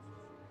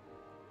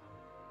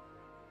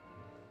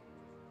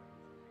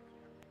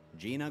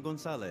 Gina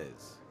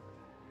Gonzalez.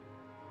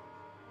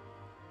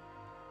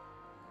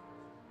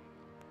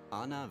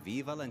 Ana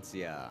V.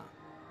 Valencia.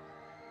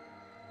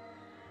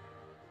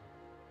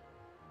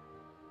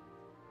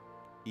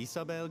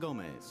 Isabel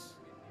Gomez.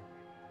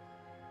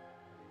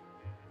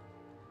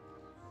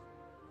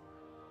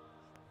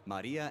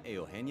 María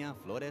Eugenia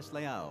Flores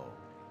Leao.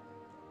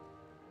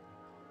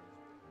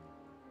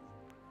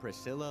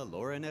 Priscilla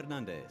Lauren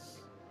Hernandez,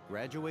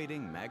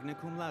 graduating magna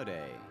cum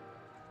laude.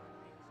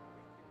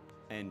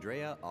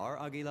 Andrea R.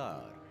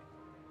 Aguilar.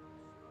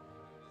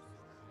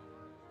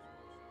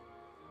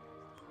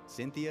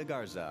 Cynthia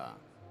Garza.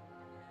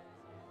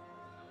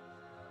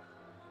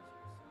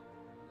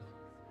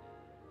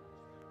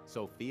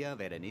 Sofia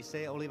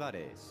Berenice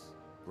Olivares,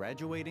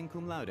 graduating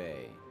cum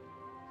laude.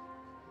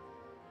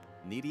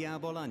 Nidia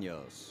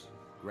Bolaños,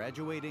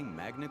 graduating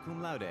magna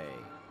cum laude.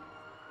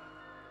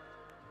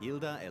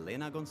 Hilda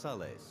Elena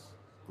Gonzalez,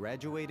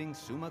 graduating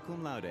summa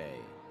cum laude.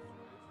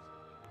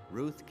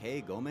 Ruth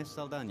K. Gomez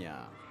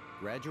Saldaña,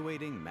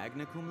 graduating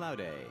magna cum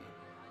laude.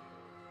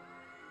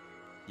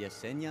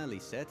 Yesenia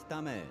Lisette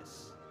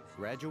Tames,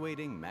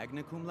 graduating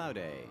magna cum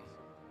laude.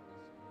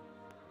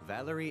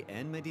 Valerie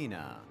N.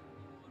 Medina.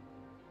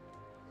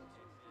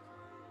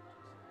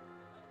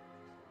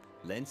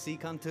 Lency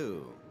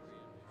Cantu.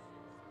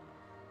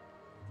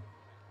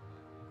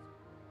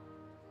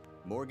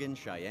 Morgan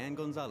Cheyenne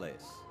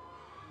Gonzalez.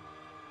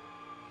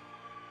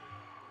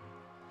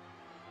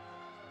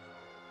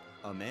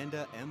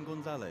 Amanda M.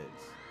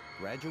 Gonzalez,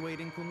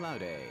 graduating cum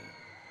laude.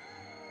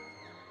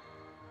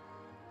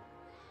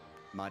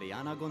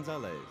 Mariana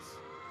Gonzalez,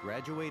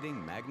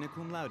 graduating magna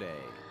cum laude.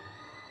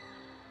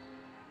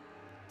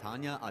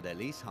 Tanya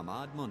Adelis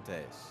Hamad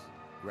Montes,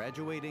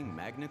 graduating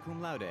magna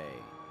cum laude.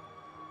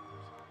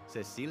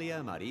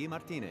 Cecilia Marie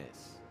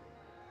Martinez.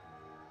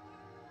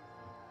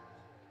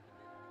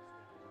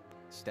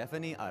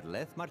 Stephanie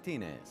Arleth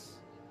Martinez.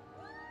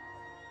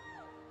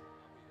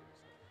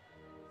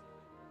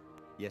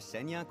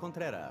 Yesenia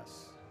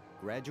Contreras,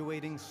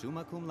 graduating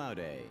summa cum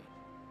laude.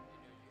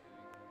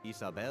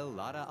 Isabel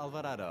Lara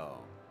Alvarado,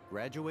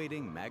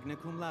 graduating magna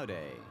cum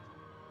laude.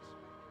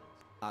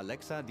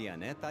 Alexa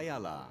Dianet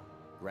Ayala,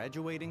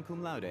 graduating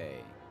cum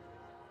laude.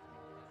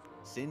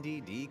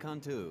 Cindy D.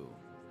 Cantu,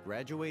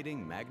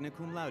 graduating magna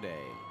cum laude.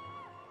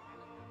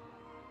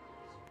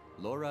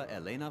 Laura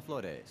Elena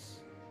Flores.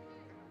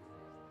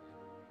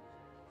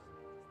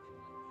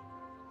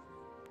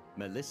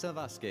 Melissa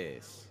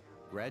Vasquez,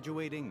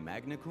 graduating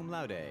magna cum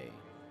laude.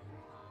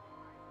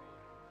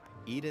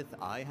 Edith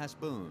I.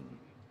 Hasboon,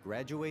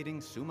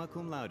 graduating summa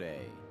cum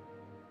laude.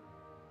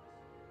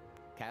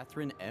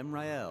 Catherine M.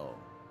 Rael.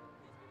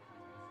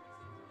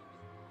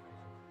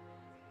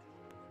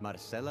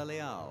 Marcela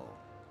Leal.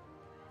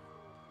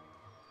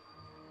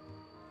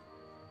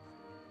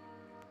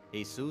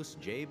 Jesus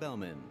J.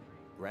 Bellman,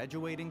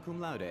 graduating cum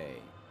laude.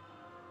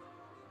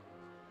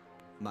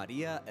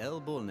 Maria L.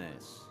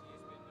 Bulnes.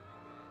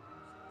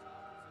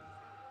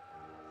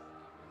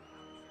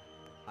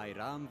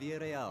 Iram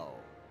Villarreal,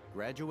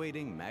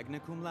 graduating magna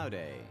cum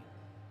laude.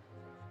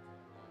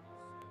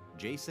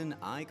 Jason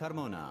I.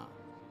 Carmona.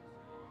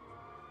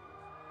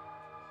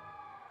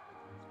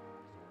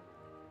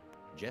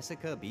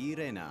 Jessica B.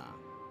 Reyna.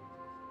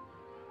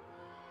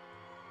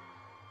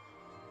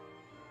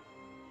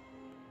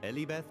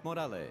 Elibeth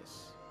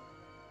Morales.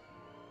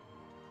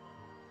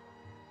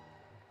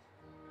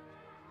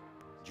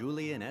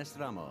 Julian S.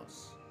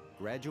 Ramos,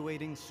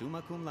 graduating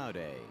summa cum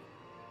laude.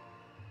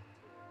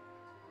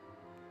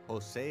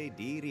 Jose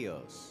D.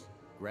 Rios,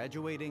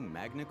 graduating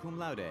magna cum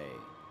laude.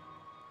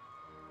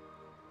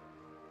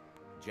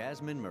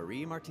 Jasmine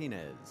Marie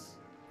Martinez,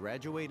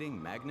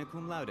 graduating magna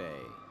cum laude.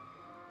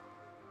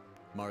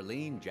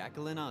 Marlene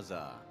Jacqueline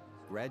Aza,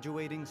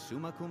 graduating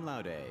summa cum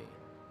laude.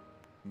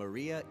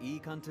 Maria E.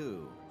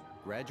 Cantu,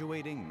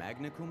 graduating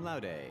magna cum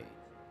laude.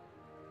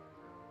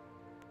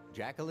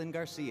 Jacqueline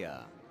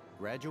Garcia,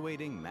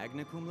 graduating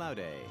magna cum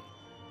laude.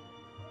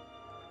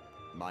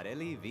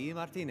 Marely V.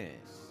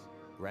 Martinez,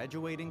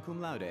 graduating cum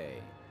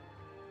laude.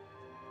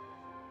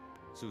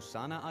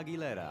 Susana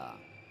Aguilera.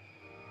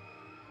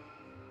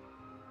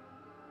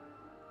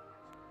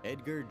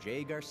 Edgar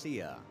J.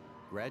 Garcia,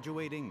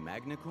 graduating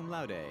magna cum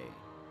laude.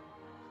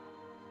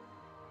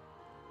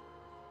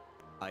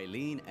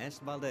 Eileen S.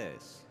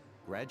 Valdez,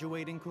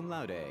 graduating cum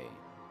laude.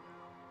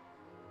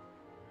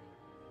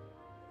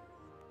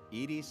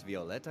 Iris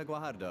Violeta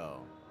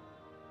Guajardo.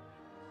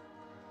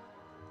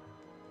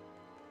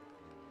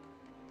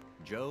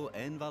 Joe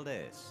N.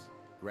 Valdez,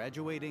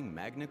 graduating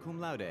magna cum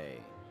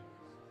laude.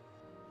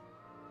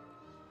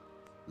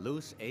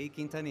 Luz A.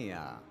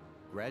 Quintanilla,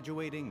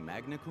 graduating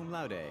magna cum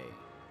laude.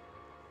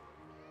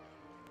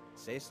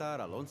 Cesar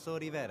Alonso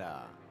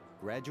Rivera,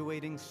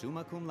 graduating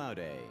summa cum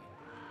laude.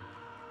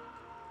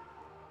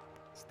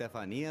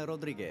 Stefania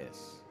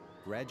Rodriguez,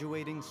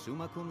 graduating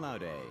summa cum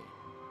laude.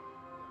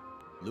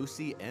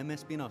 Lucy M.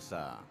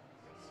 Espinosa.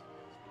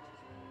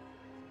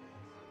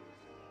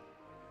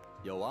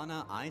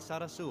 Joanna I.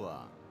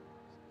 Sarasua.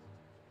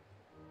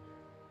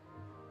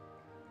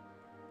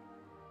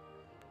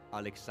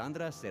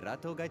 Alexandra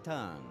Cerrato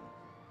Gaitan.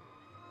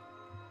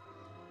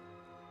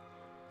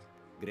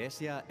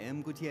 Grecia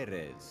M.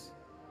 Gutierrez.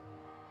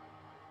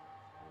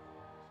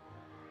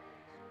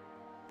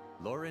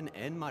 Lauren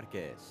N.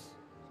 Marquez.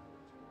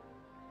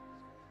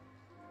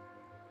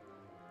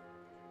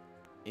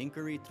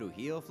 Inquiry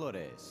Trujillo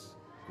Flores,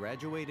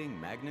 graduating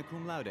magna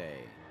cum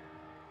laude.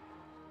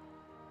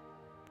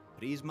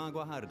 Prisma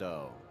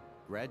Guajardo,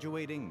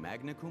 graduating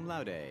magna cum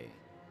laude.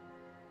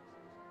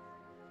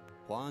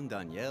 Juan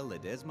Daniel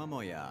Ledesma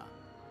Moya.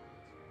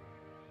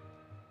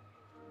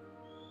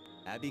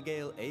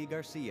 Abigail A.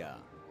 Garcia.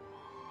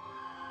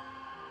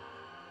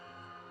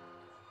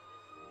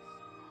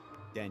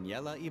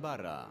 Daniela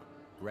Ibarra,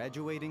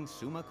 graduating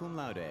summa cum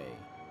laude.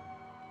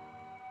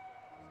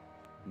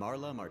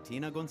 Marla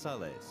Martina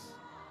Gonzalez.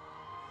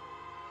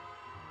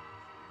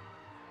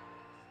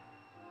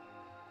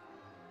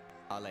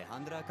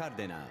 Alejandra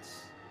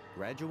Cardenas,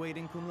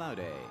 graduating cum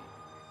laude.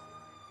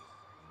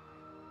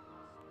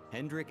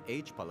 Hendrik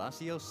H.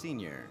 Palacios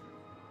Sr.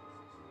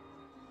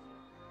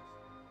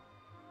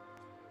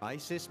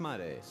 Isis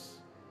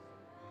Mares.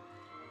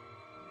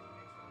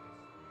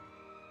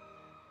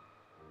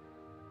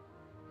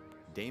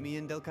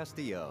 Damian Del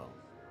Castillo.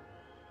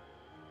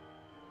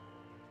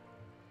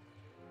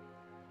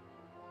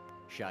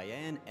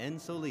 Cheyenne N.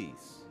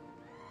 Solis.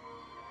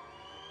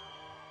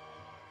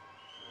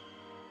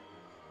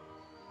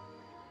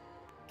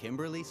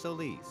 Kimberly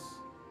Solis.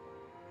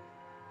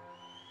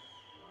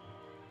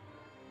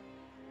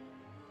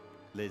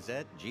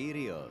 Lizette G.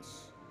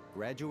 Rios,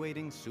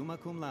 graduating summa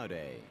cum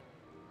laude.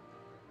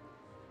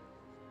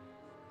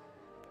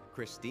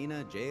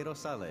 Christina J.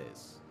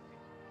 Rosales.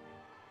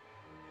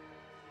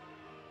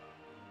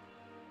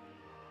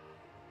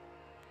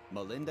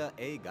 Melinda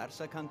A.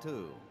 Garza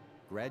Cantu,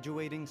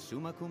 graduating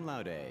summa cum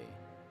laude.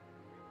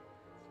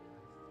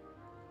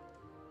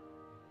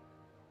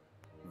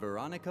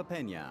 Veronica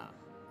Peña,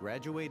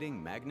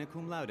 graduating magna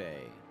cum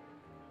laude.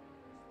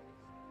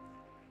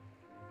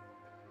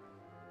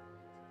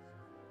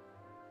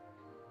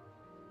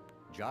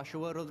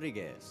 Joshua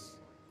Rodriguez,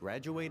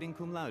 graduating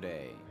cum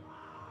laude.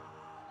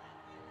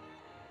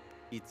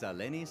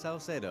 Itzaleni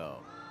Saucedo.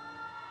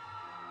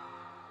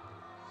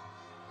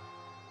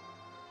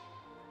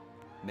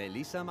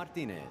 Melissa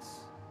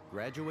Martinez,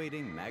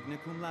 graduating magna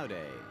cum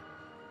laude.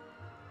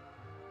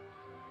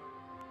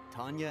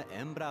 Tanya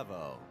M.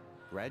 Bravo,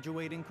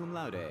 graduating cum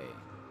laude.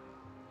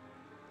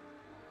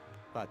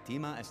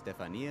 Fatima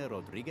Estefania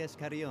Rodriguez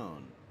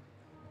Carrion.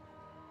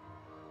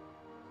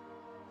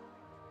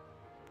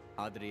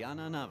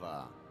 Adriana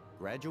Nava,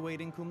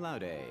 graduating cum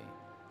laude.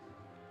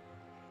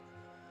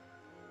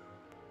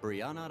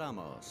 Brianna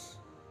Ramos.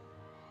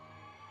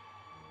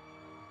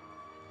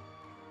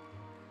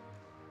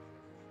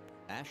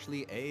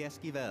 Ashley A.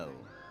 Esquivel,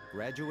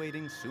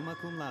 graduating summa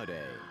cum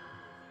laude.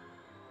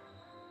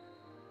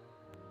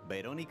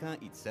 Veronica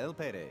Itzel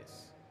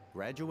Perez,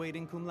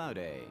 graduating cum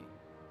laude.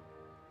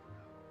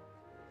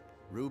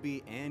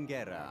 Ruby Ann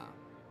Guerra,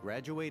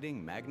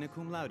 graduating magna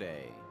cum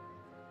laude.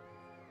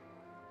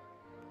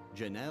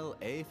 Janelle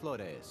A.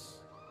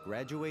 Flores,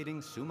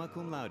 graduating summa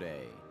cum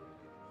laude.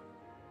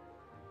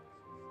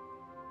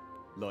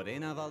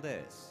 Lorena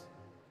Valdez.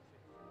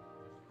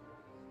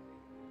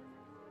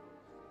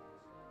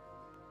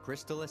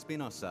 Crystal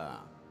Espinosa,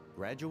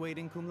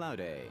 graduating cum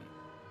laude.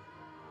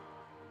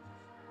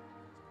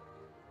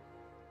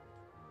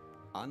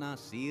 Ana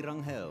C.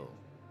 Rangel,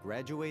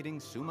 graduating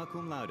summa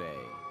cum laude.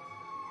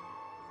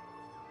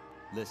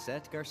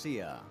 Lisette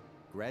Garcia,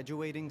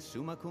 graduating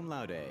summa cum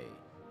laude.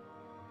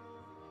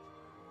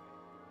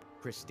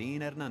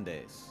 Christine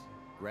Hernandez,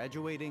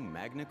 graduating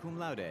magna cum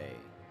laude.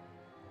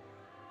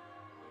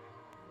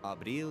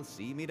 Abril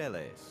C.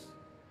 Mireles.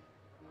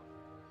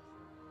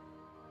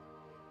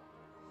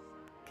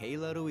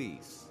 Kayla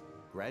Ruiz,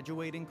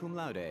 graduating cum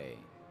laude.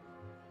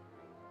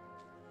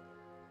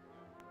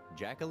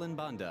 Jacqueline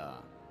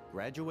Banda,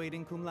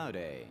 graduating cum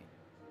laude.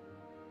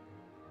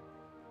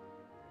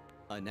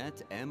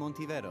 Annette M.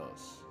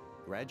 Ontiveros,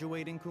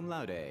 graduating cum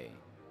laude.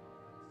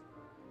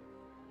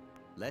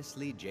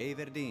 Leslie J.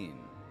 Verdin,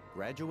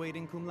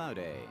 graduating cum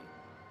laude.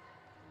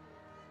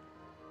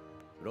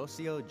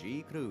 Rocio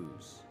G.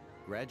 Cruz,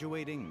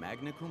 graduating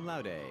magna cum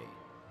laude.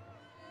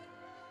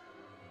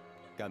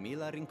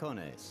 Camila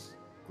Rincones,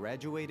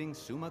 graduating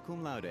summa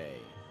cum laude.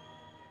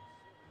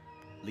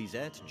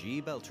 Lizette G.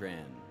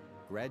 Beltran,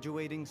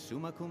 graduating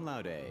summa cum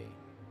laude.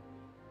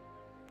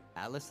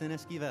 Allison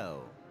Esquivel,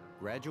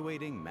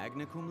 graduating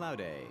magna cum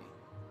laude.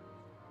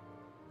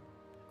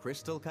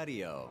 Crystal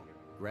Carrillo,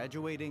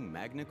 graduating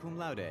magna cum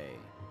laude.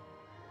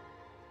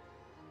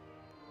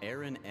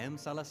 Aaron M.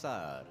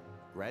 Salazar,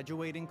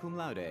 graduating cum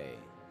laude.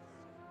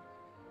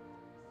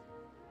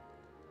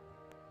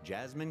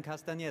 Jasmine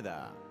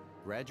Castañeda,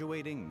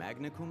 graduating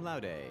magna cum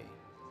laude.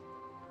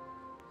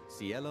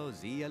 Cielo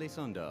Z.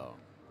 Elizondo,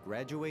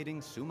 graduating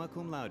summa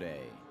cum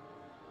laude.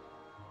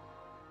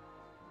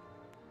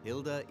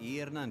 Hilda E.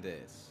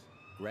 Hernandez,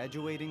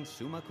 graduating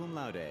summa cum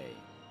laude.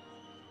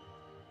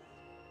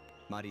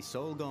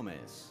 Marisol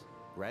Gomez,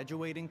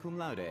 graduating cum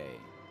laude.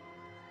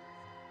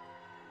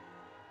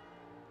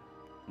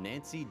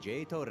 Nancy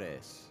J.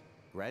 Torres,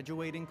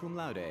 graduating cum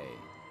laude.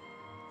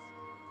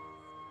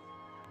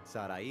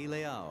 Sarai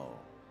Leao,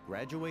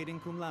 graduating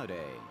cum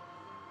laude.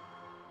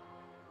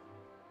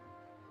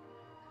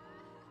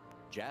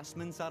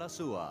 Jasmine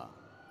Sarasua,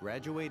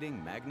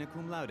 graduating magna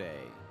cum laude.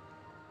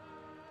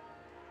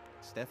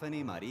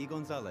 Stephanie Marie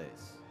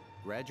Gonzalez,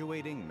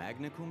 graduating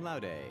magna cum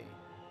laude.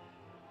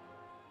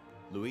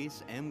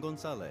 Luis M.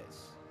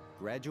 Gonzalez,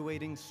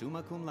 graduating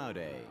summa cum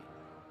laude.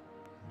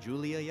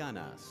 Julia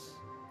Llanas,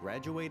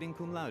 graduating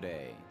cum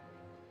laude.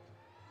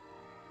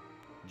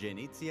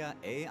 Jenitzia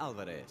A.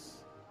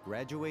 Alvarez,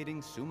 graduating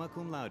summa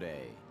cum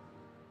laude.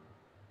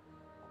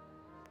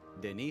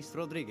 Denise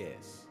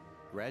Rodriguez,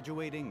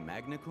 graduating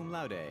magna cum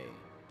laude.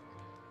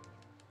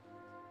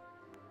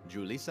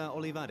 Julissa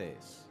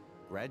Olivares,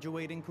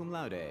 graduating cum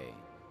laude.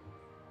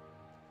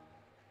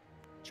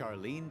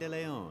 Charlene De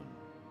Leon,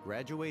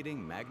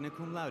 graduating magna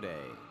cum laude.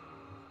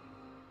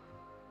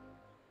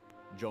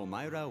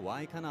 Jomaira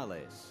Y.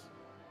 Canales.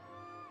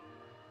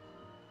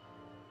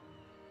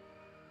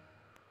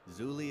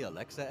 Zuli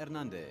Alexa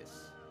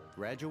Hernandez,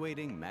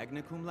 graduating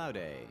magna cum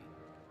laude.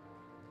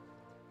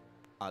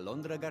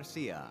 Alondra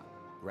Garcia,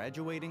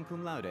 graduating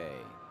cum laude.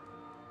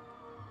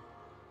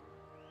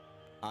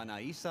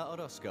 Anaisa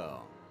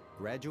Orozco,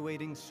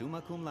 graduating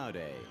summa cum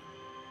laude.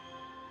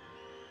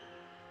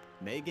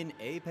 Megan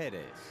A.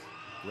 Perez,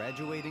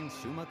 graduating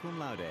summa cum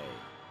laude.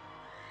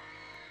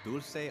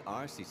 Dulce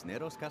R.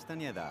 Cisneros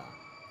Castañeda,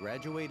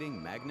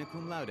 graduating magna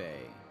cum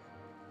laude.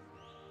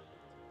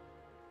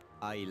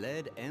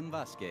 Ailed M.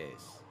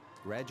 Vasquez,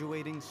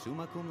 graduating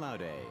summa cum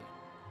laude.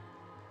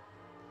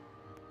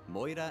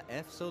 Moira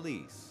F.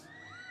 Solis.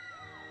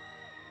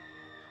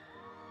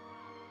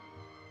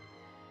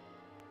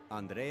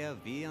 Andrea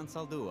V.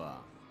 Ansaldua,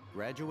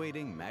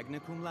 graduating magna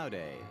cum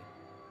laude.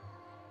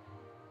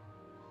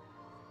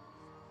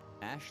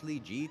 Ashley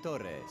G.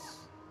 Torres,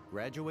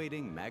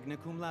 graduating magna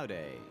cum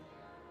laude.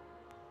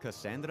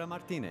 Cassandra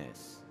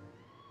Martinez.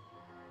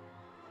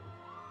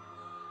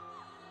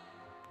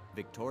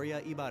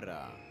 Victoria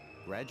Ibarra,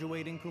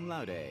 graduating cum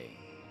laude.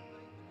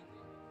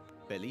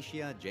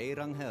 Felicia J.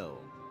 Rangel.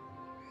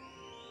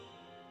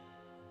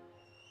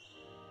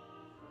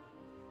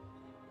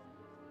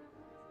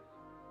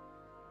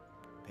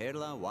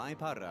 Perla Y.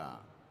 Parra.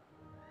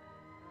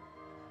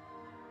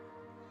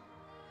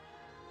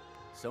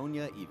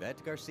 Sonia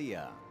Yvette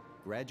Garcia,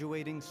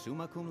 graduating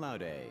summa cum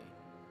laude.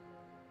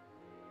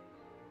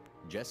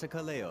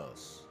 Jessica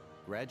Leos,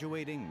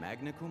 graduating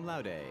magna cum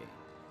laude.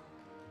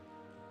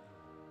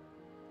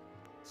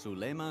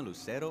 Zulema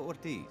Lucero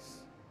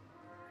Ortiz.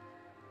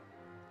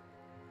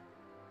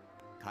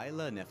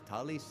 Kyla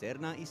Neftali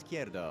Serna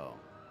Izquierdo.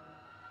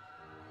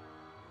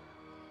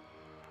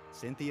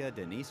 Cynthia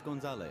Denise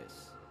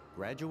Gonzalez,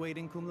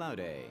 graduating cum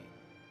laude.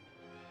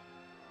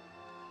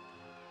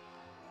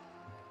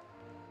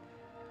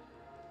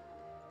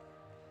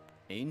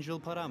 Angel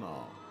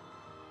Paramo.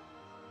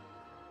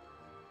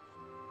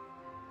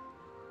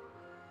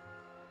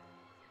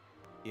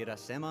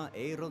 Iracema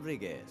A.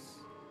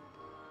 Rodriguez.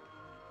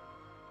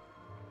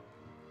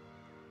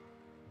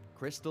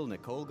 Crystal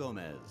Nicole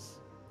Gomez,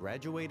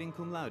 graduating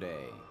cum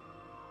laude.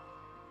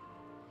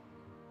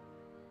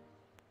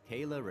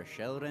 Kayla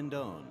Rochelle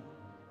Rendon.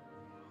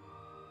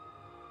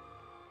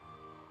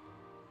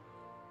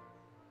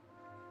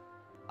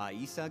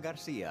 Aisa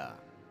Garcia,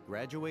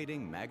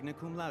 graduating magna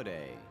cum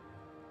laude.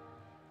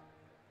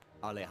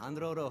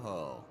 Alejandro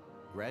Rojo,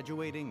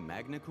 graduating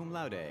magna cum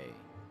laude.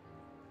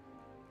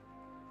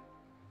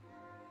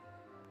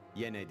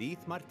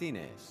 Yenedith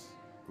Martinez,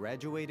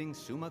 graduating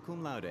summa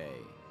cum laude.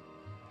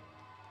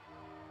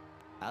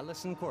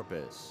 Allison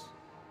Corpus.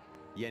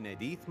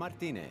 Yenedith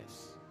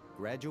Martinez,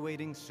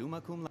 graduating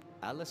summa cum laude.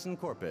 Allison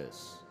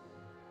Corpus.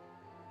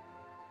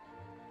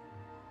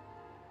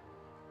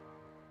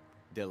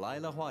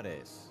 Delilah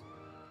Juarez.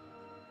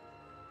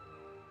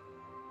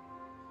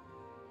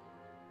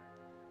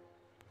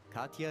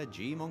 Katia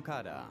G.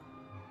 Moncada.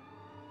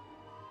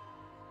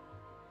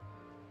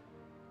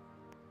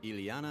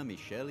 Iliana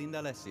Michelle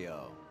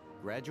Indalecio,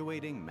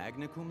 graduating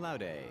magna cum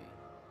laude.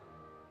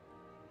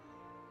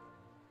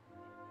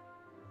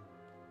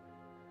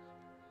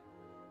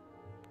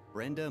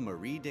 Brenda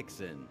Marie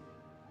Dixon.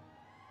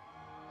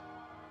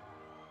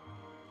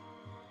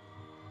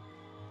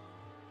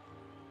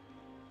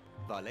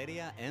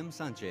 Valeria M.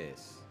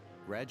 Sanchez,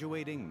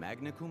 graduating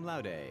magna cum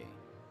laude.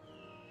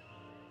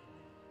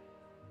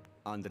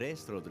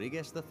 Andres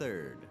Rodriguez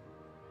III.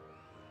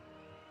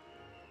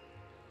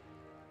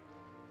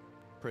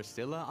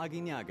 Priscilla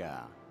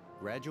Aguinaga,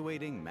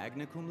 graduating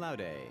magna cum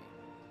laude.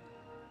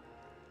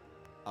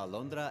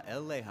 Alondra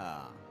L.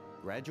 Leja,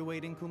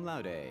 graduating cum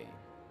laude.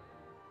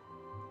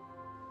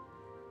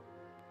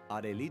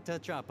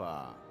 Adelita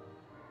Chapa.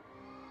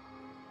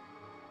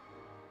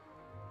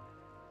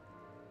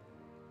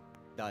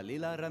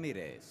 Dalila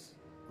Ramirez,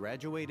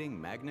 graduating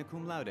magna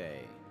cum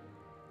laude.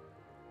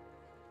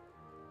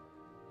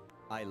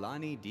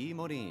 Ailani D.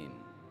 Morin,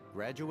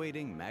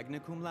 graduating magna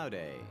cum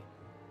laude.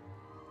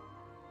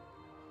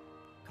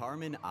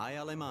 Carmen I.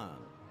 Aleman,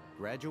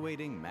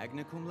 graduating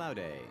magna cum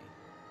laude.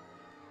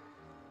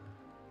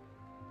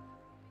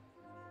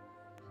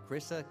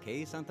 Krissa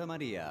K.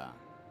 Santamaria,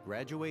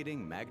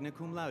 graduating magna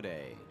cum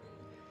laude.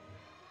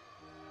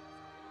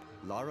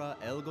 Lara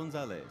L.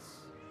 Gonzalez.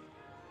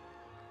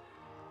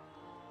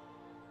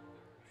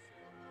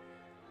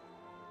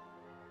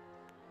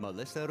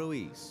 Melissa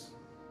Ruiz.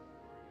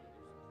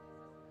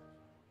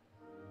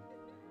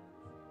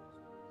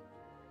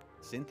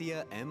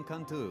 Cynthia M.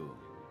 Cantu,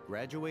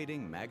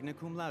 graduating magna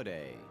cum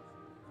laude.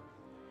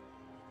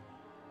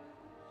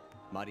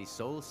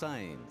 Marisol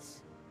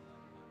Sainz.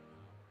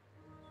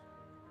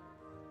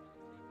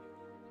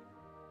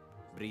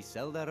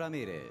 Briselda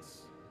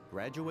Ramirez,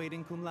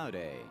 graduating cum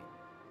laude.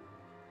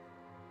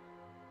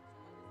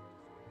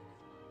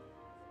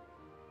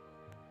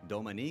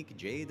 Dominique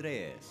J.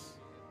 Reyes.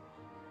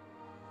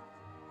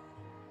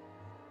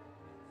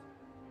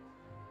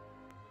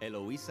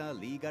 Eloisa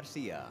Lee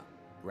Garcia,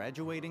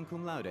 graduating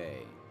cum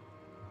laude.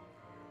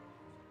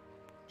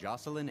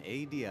 Jocelyn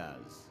A.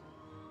 Diaz.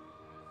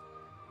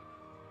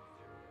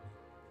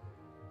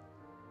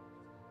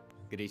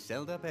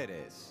 Griselda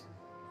Perez.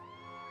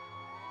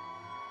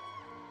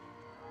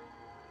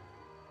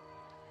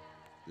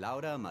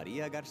 Laura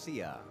Maria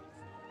Garcia.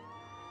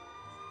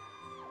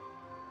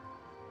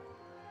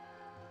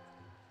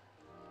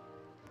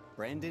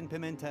 Brandon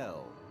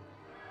Pimentel.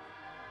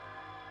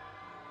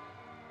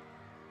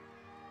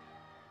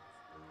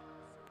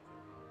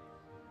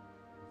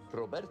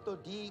 Roberto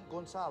D.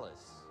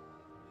 Gonzalez.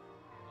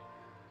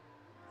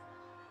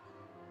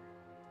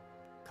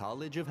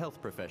 College of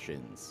Health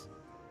Professions.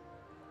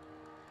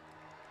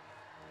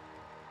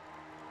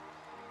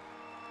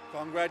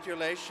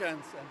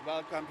 Congratulations and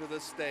welcome to the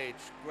stage,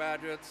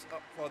 graduates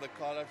for the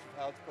College of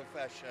Health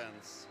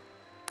Professions.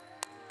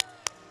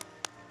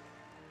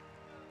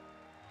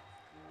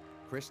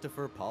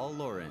 Christopher Paul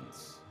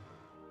Lawrence.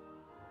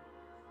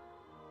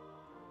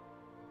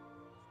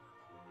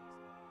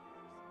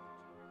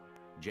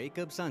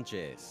 Jacob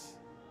Sanchez.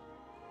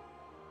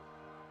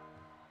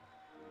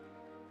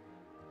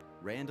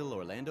 Randall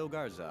Orlando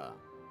Garza,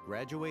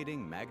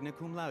 graduating magna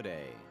cum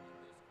laude.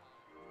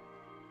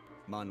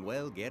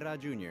 Manuel Guerra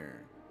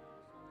Jr.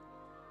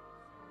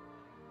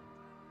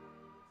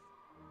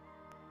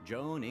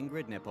 Joan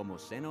Ingrid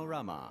Nepomuceno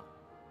Rama.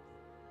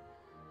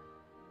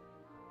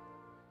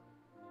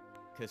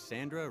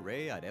 Cassandra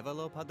Ray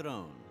Arevalo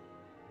Padron.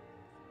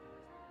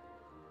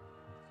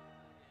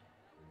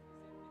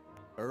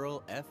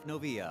 Earl F.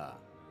 Novia.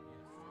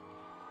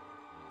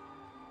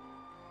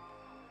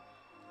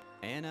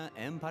 Anna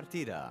M.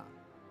 Partida.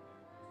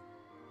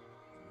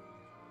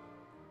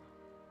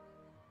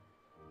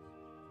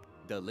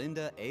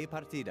 Delinda A.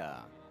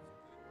 Partida.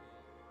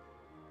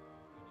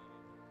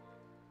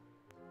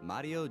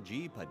 Mario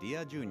G.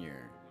 Padilla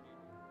Jr.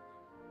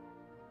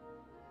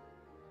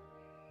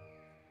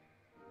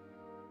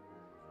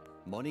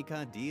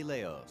 Monica D.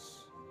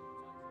 Leos.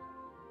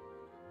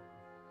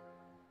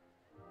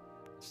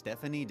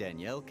 Stephanie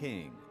Danielle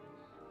King.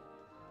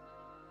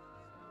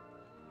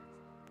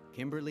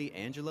 Kimberly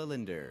Angela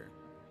Linder.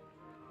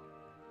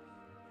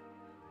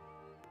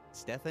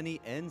 Stephanie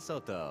N.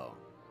 Soto.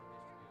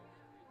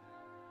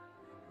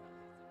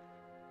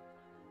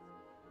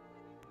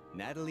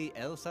 Natalie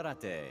L.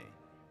 Sarate.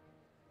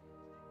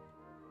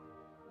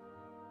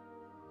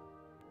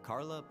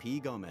 Carla P.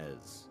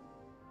 Gomez.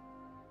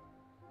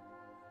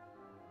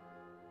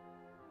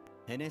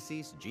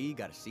 Genesis G.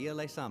 Garcia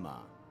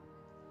Lezama.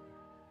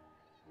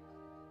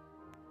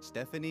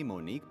 Stephanie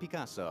Monique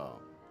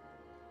Picasso.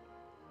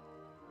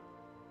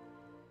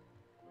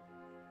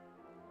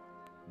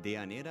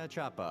 Deanira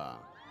Chapa.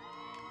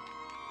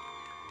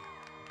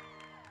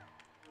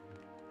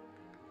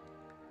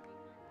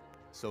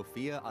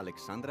 Sofia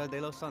Alexandra de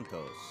los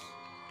Santos.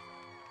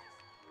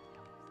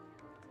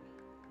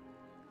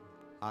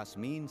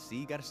 Asmin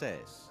C.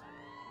 Garces.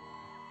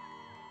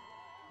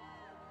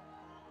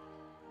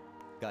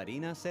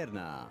 Karina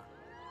Serna.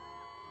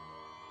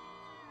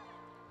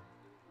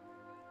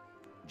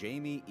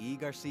 Jamie E.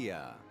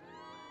 Garcia.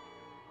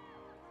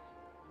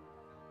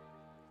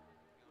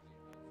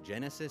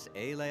 Genesis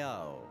A.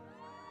 Leao.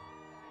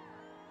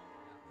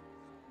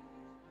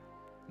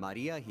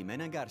 Maria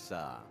Jimena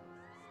Garza.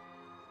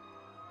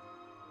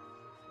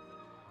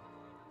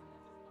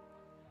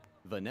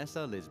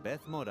 Vanessa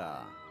Lisbeth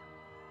Mora.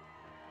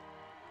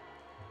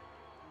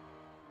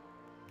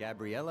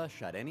 Gabriela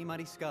Shareni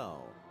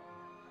Mariscal.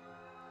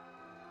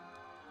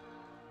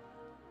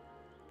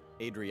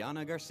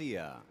 Adriana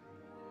Garcia.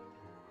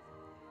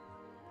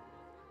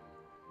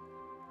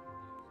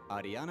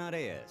 Ariana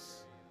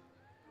Reyes.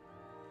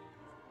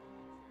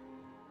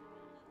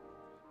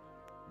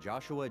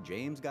 Joshua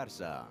James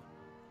Garza.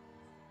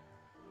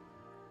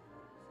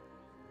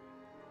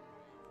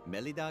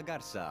 Melida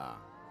Garza.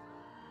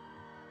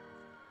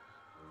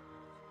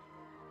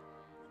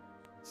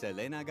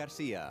 Selena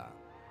Garcia.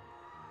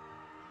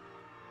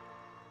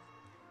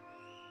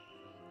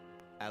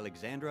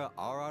 Alexandra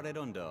R.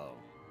 Arredondo.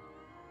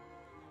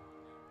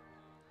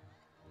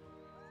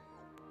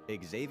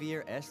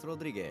 Xavier S.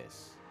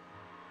 Rodriguez.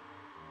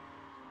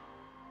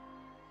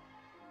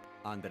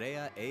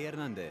 Andrea A.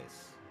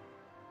 Hernandez.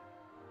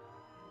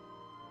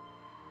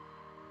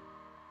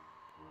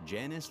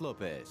 Janice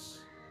Lopez.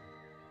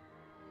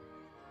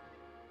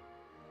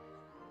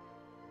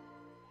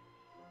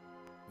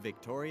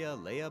 Victoria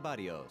Lea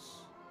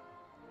Barrios.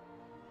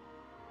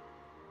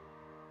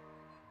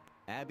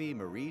 Abby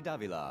Marie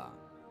Davila.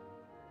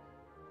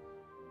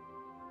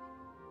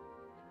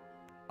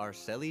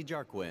 Arceli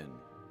Jarquin.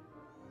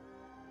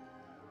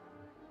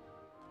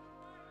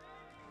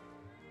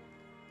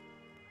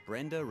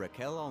 Brenda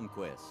Raquel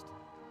Almquist.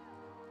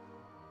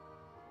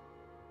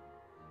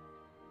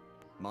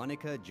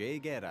 Monica J.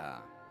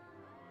 Guerra.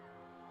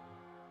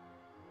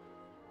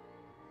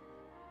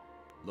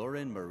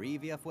 Lauren Marie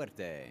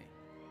Villafuerte.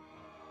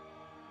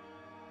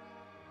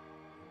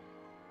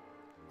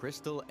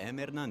 Crystal M.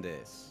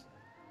 Hernandez.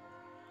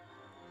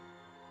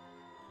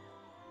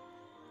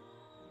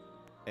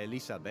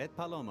 Elizabeth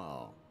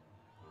Palomo.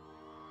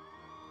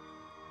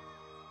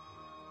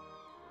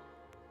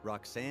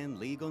 Roxanne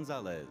Lee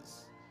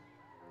Gonzalez.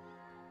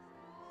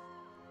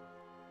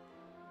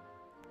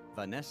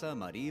 Vanessa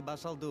Marie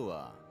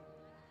Basaldua.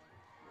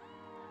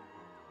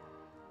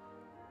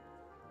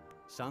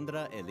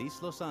 Sandra Elise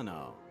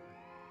Lozano.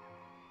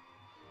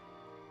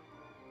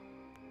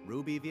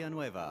 Ruby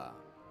Villanueva.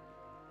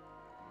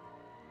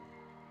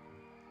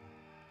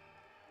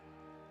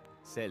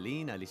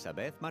 Celine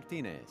Elizabeth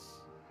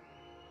Martinez.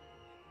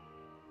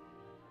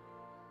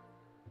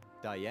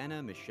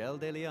 Diana Michelle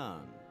De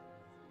Leon.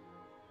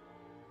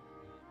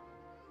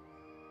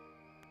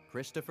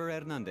 Christopher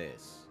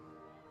Hernandez.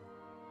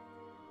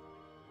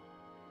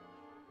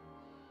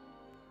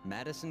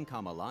 Madison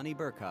Kamalani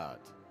Burkott.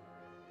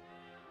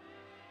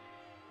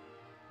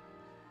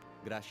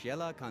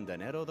 Graciela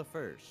Candanero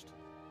I.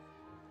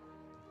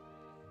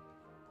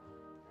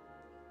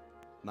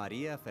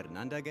 Maria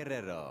Fernanda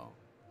Guerrero.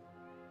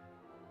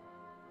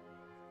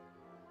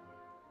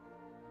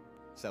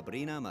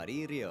 Sabrina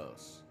Marie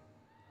Rios.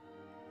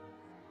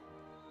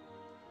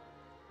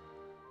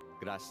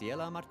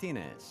 Graciela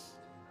Martinez.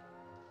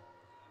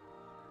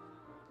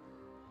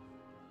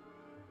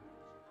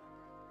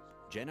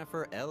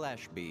 Jennifer L.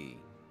 Ashby.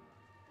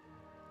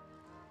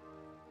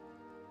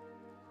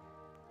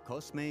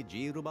 Cosme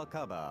G.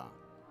 Rubalcaba.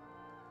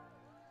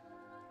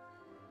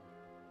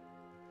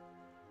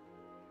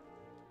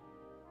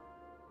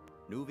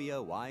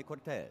 Nuvia Y.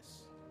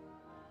 Cortez.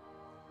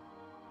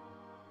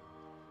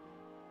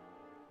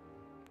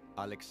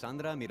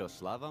 Alexandra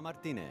Miroslava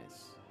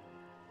Martinez.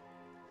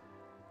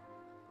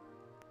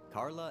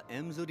 Carla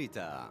M.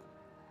 Zurita.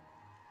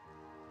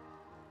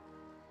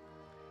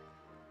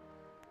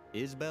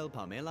 Isabel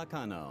Pamela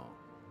Cano.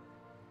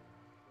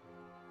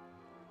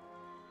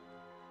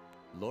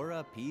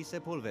 Laura P.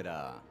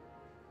 Sepulveda.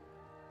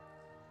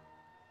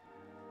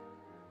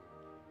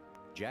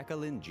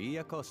 Jacqueline G.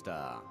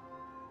 Acosta.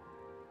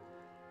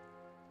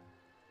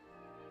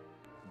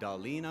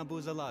 Darlene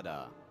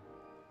Abuzalada.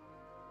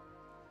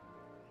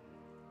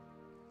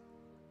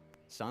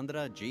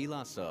 Sandra G.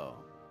 Lasso.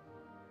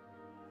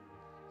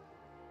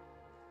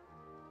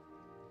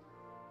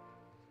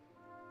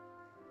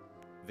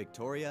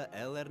 Victoria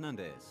L.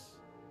 Hernandez.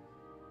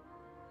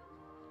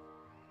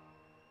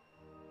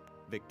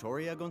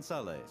 Victoria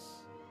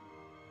Gonzalez.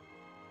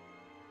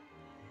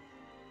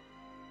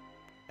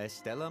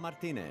 Estela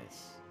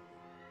Martinez.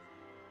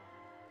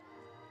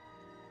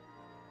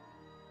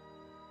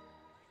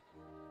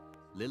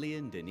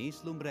 Lillian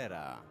Denise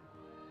Lumbrera.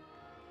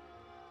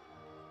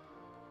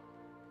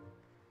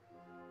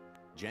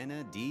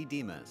 Jenna D.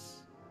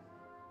 Demas.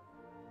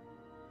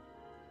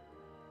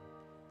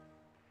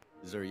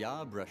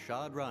 Zuryab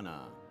Rashad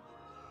Rana.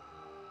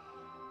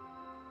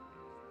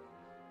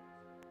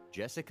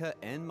 Jessica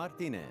N.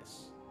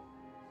 Martinez.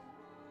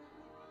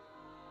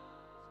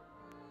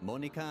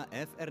 Monica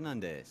F.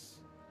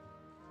 Hernandez.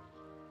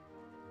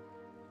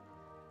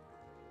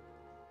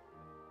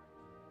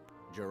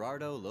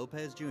 Gerardo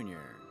Lopez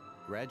Jr.,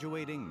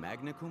 graduating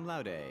magna cum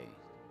laude.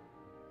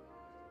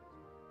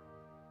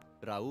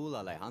 Raul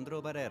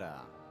Alejandro Barrera.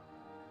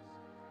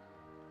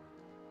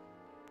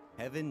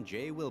 Heaven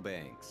J.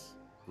 Wilbanks,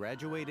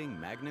 graduating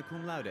magna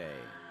cum laude.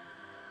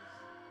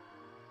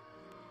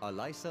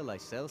 Alisa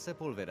Lysel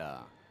Sepulveda,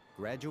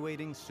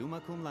 graduating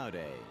summa cum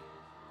laude.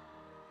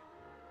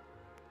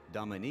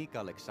 Dominique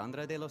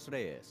Alexandra de los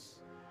Reyes,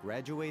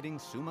 graduating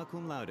summa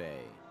cum laude.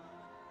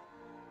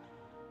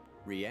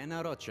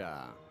 Rihanna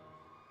Rocha.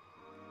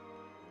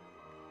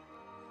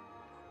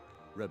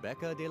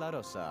 Rebecca de la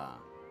Rosa,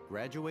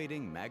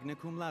 graduating magna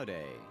cum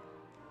laude.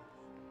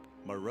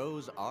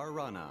 Marose R.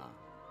 Rana.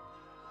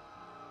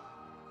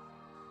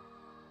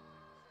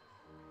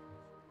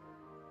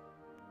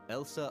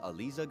 Elsa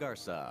Aliza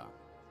Garza.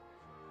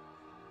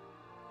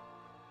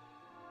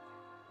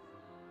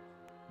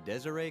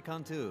 Desiree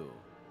Cantu.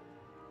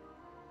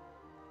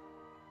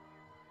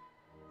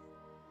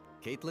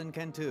 Caitlin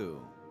Cantu.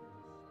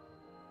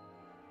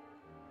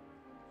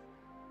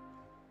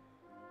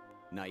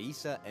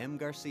 Naisa M.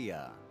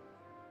 Garcia.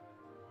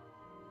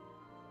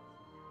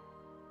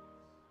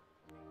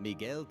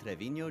 Miguel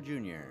Trevino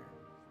Jr.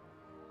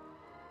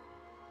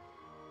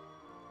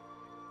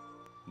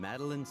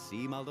 Madeline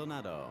C.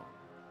 Maldonado.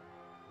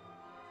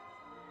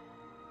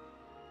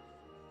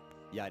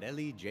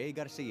 Yareli J.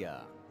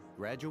 Garcia,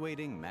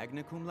 graduating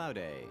magna cum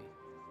laude.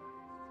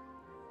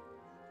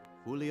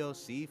 Julio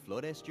C.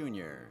 Flores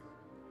Jr.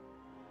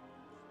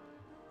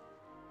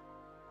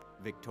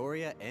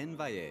 Victoria N.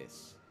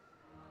 Valles.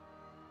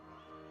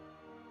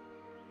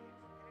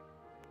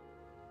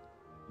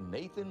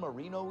 Nathan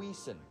Marino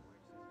Eason.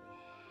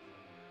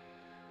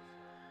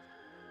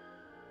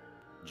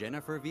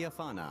 Jennifer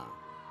Villafana.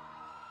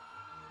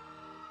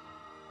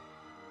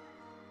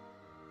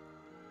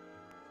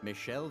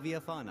 Michelle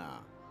Villafana.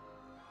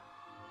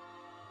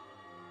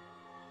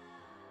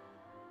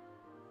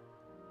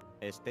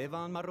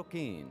 Esteban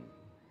Marroquin.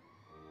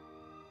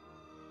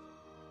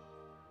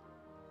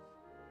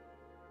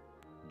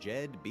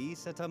 Jed B.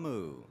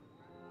 Setamu.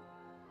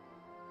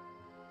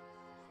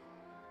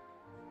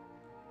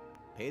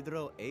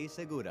 Pedro A.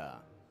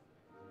 Segura.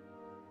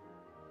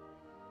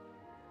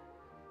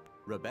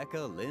 Rebecca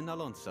Lynn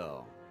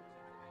Alonso.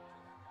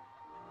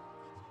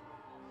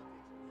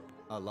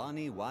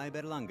 Alani Y.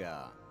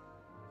 Berlanga.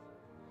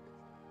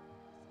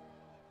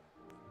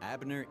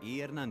 Abner E.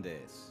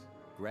 Hernandez,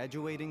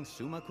 graduating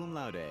summa cum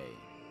laude.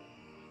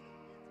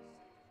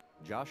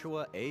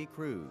 Joshua A.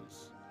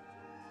 Cruz.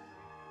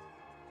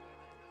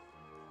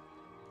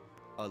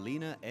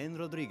 Alina N.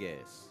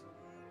 Rodriguez.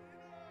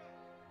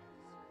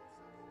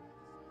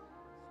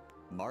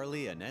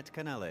 Marley Annette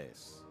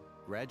Canales,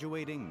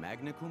 graduating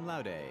magna cum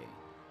laude.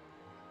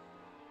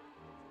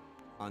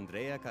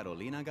 Andrea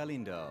Carolina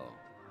Galindo,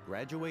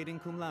 graduating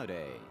cum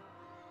laude.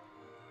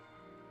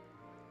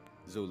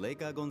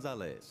 Zuleika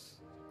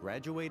Gonzalez,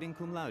 graduating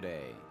cum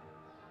laude.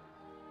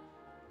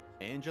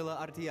 Angela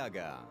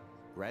Artiaga,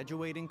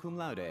 graduating cum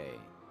laude.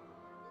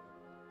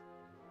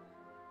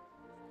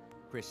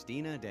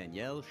 Christina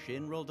Danielle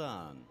Shin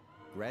Roldan,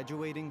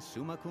 graduating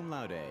summa cum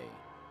laude.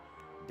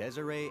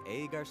 Desiree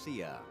A.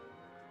 Garcia.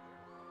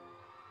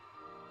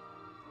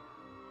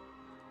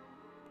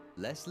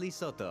 Leslie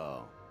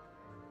Soto.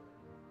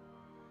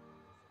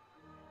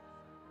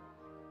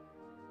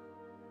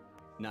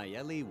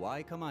 Nayeli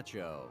Y.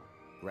 Camacho,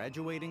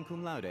 graduating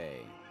cum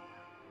laude.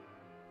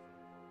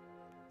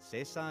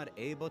 Cesar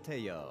A.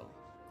 Botello,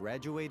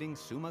 graduating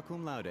summa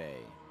cum laude.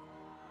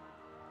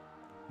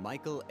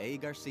 Michael A.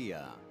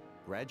 Garcia,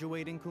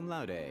 graduating cum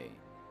laude.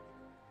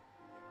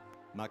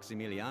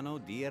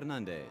 Maximiliano D.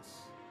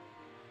 Hernandez.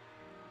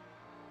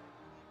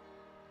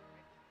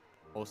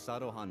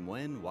 Osado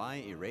Hanwen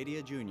Y.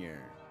 Iradia Jr.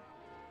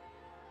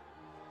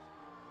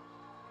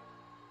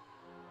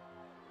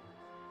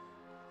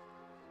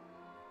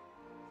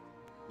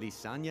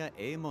 Lisania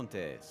A.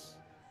 Montes.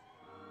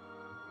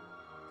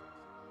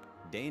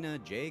 Dana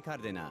J.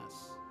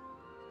 Cardenas.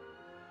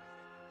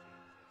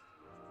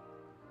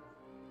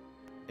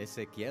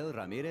 Ezequiel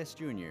Ramirez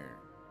Jr.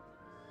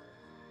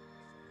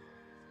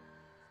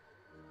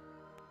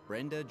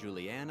 Brenda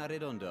Juliana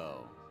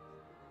Redondo.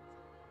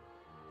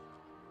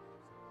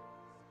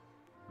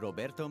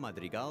 Roberto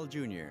Madrigal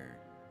Jr.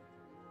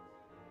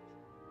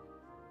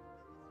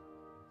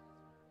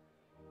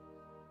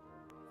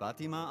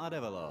 Fatima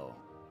Arevalo,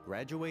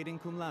 graduating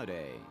cum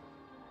laude.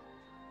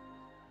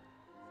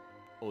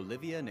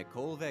 Olivia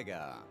Nicole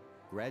Vega,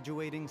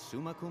 graduating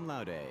summa cum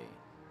laude.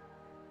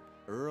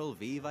 Earl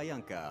V.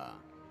 Vayanka.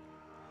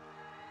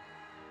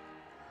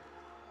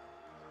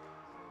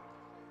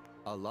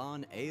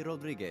 Alan A.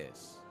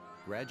 Rodriguez,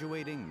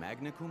 graduating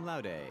magna cum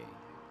laude.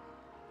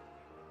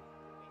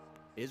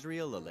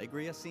 Israel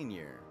Alegria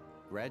Sr.,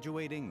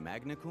 graduating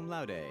magna cum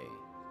laude.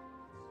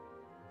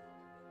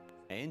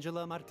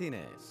 Angela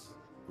Martinez,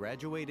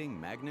 graduating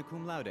magna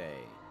cum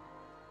laude.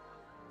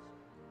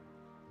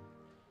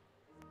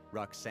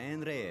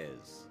 Roxanne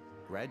Reyes,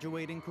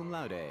 graduating cum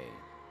laude.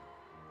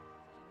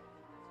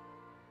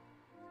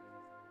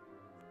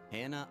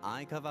 Hannah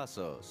I.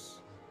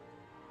 Cavazos.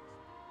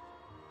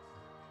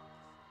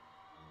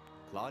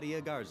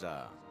 Claudia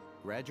Garza,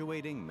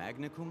 graduating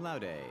magna cum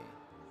laude.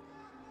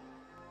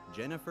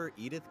 Jennifer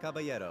Edith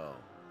Caballero,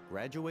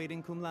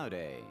 graduating cum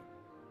laude.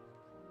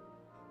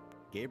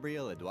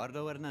 Gabriel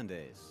Eduardo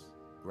Hernandez,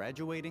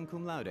 graduating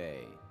cum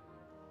laude.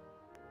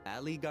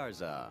 Ali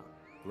Garza,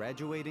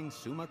 graduating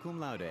summa cum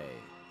laude.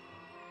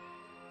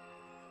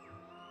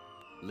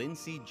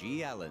 Lindsay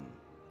G. Allen,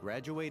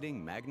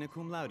 graduating magna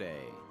cum laude.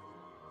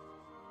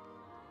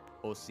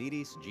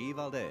 Osiris G.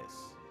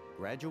 Valdez,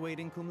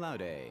 graduating cum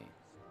laude.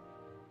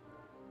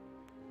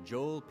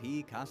 Joel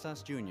P.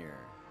 Casas Jr.,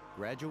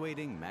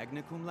 graduating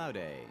magna cum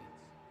laude.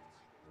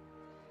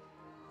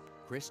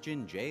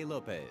 Christian J.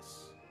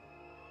 Lopez.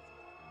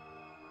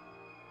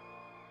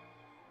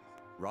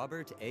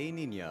 Robert A.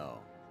 Nino.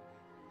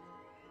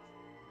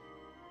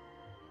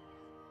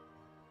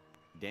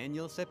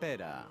 Daniel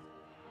Cepeda.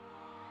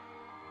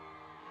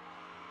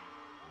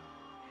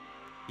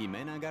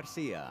 Jimena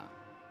Garcia.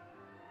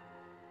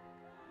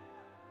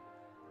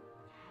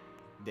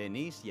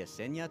 Denise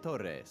Yesenia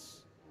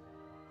Torres.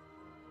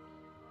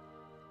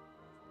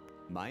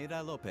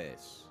 Mayra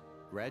Lopez,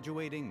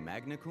 graduating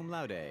magna cum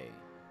laude.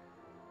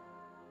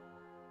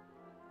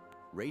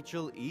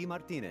 Rachel E.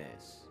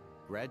 Martinez,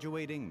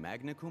 graduating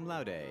magna cum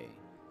laude.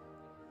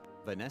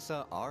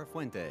 Vanessa R.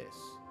 Fuentes.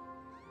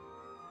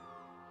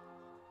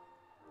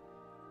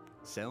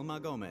 Selma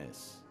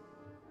Gomez.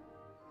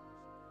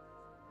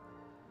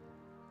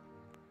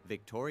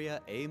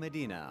 Victoria A.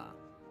 Medina.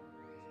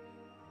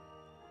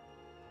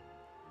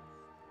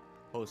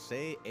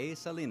 Jose A.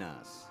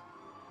 Salinas.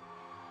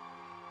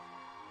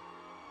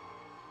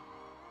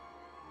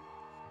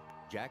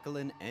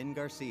 Jacqueline N.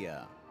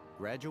 Garcia,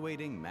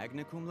 graduating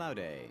magna cum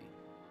laude.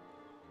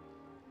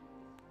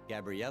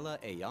 Gabriela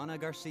Ayana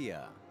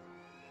Garcia.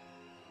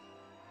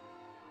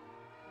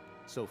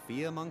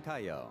 Sofia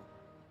Moncayo.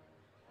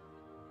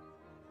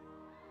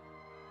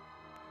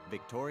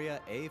 Victoria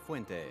A.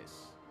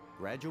 Fuentes,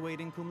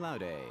 graduating cum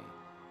laude.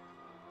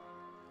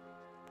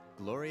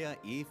 Gloria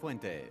E.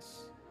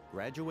 Fuentes,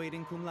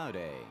 graduating cum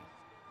laude.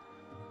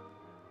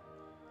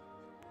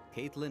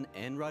 Caitlin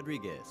N.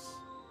 Rodriguez,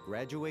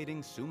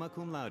 graduating summa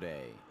cum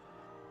laude.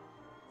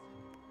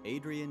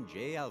 Adrian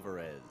J.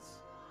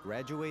 Alvarez,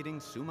 graduating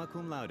summa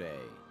cum laude.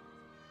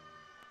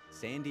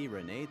 Sandy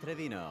Renee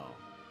Trevino.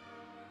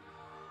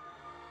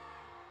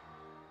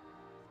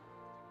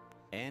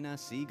 Anna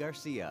C.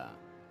 Garcia.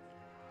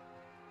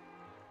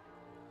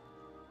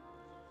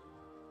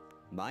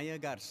 Maya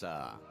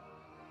Garza.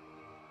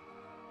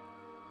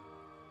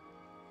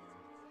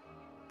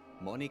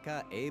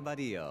 Monica A.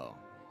 Badillo.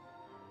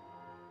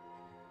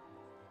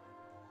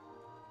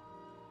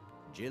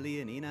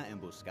 Jillianina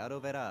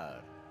Embuscado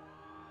Verar.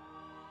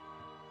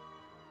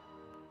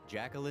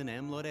 Jacqueline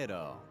M.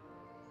 Loredo.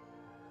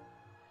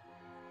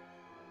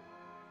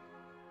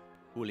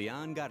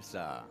 Julian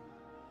Garza.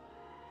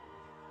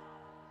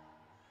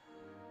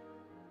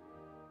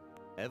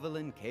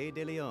 Evelyn K.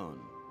 De Leon.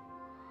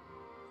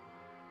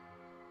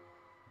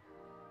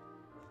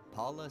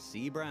 Paula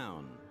C.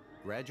 Brown,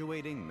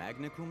 graduating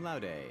magna cum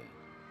laude.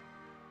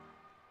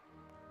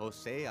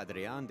 Jose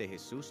Adrian de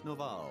Jesus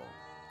Noval,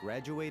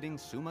 graduating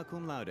summa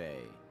cum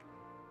laude.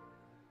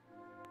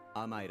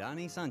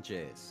 Amairani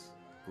Sanchez,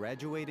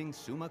 graduating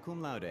summa cum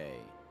laude.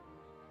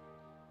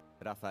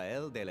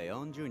 Rafael De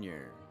Leon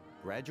Jr.,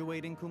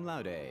 graduating cum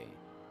laude.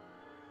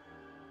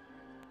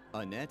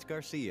 Annette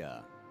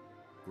Garcia,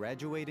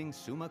 graduating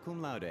summa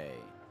cum laude.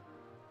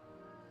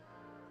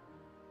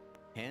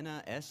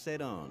 Hannah S.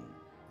 Sedon,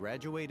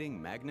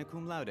 graduating magna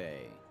cum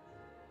laude.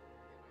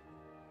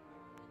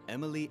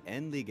 Emily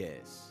N.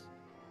 Ligues.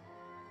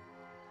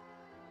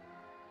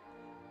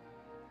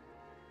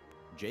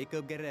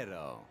 Jacob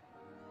Guerrero.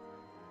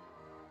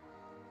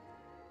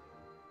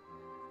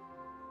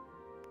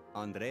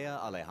 Andrea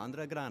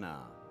Alejandra Grana.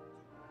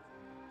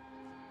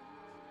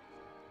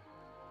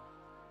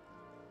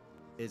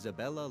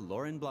 Isabella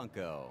Lauren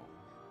Blanco.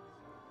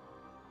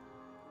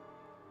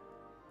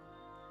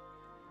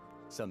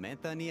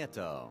 Samantha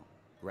Nieto,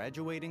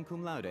 graduating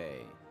cum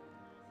laude.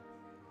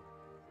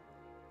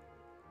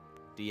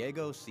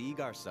 Diego C.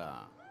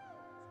 Garza.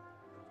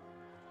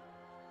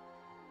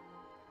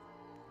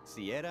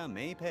 Sierra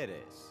May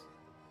Perez.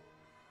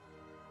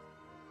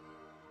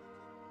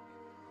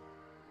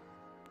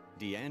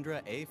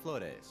 Deandra A.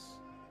 Flores,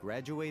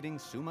 graduating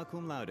summa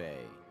cum laude.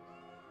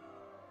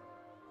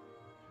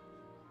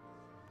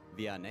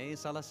 Vianney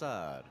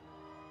Salazar.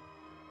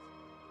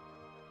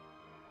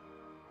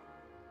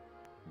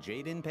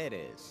 Jaden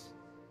Perez.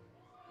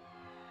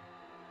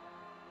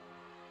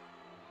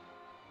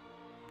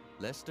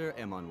 Lester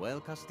Emmanuel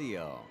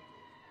Castillo.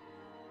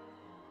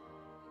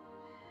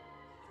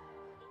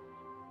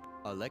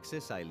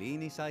 Alexis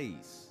Eileen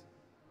Isais.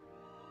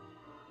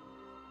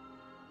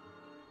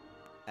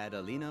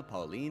 Adelina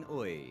Pauline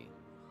Uy.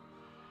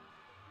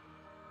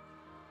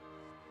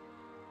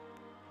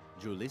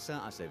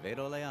 Julissa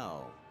Acevedo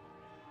Leal.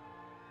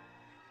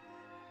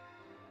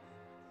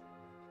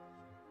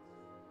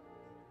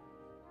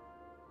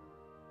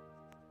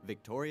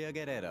 Victoria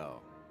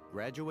Guerrero,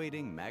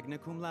 graduating magna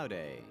cum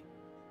laude.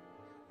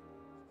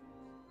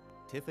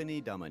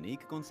 Tiffany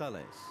Dominique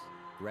Gonzalez,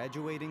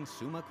 graduating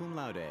summa cum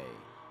laude.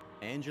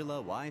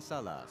 Angela Y.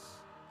 Salas.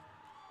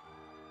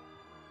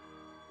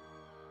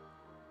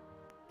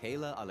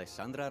 Kayla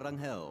Alessandra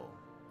Rangel,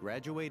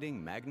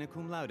 graduating magna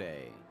cum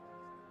laude.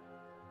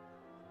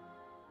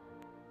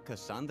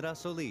 Cassandra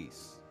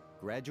Solis,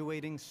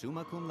 graduating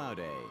summa cum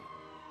laude.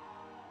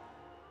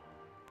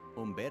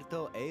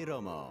 Humberto A.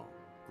 Romo,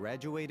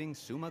 graduating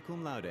summa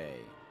cum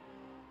laude.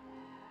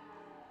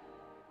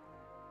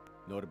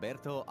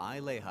 Norberto I.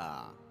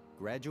 Leja,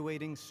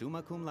 graduating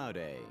summa cum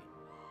laude.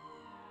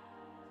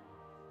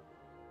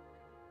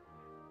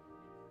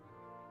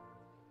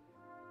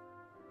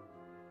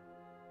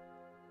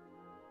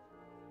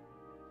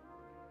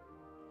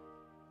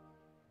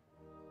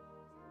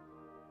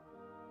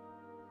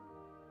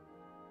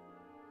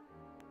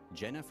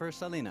 Jennifer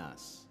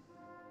Salinas.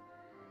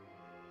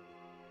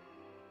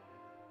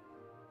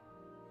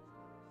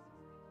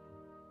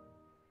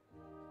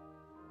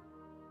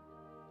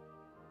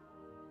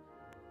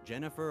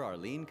 Jennifer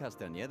Arlene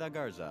Castañeda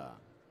Garza.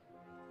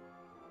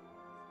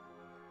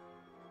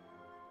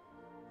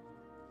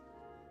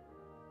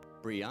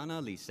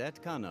 Brianna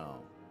Lisette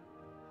Cano.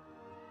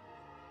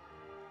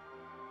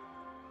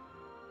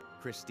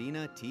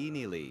 Christina T.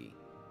 Neely.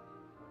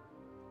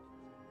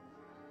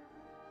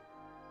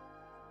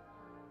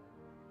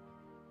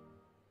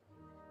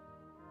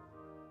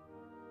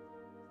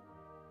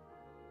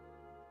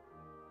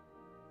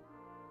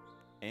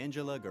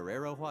 Angela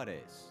Guerrero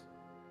Juarez.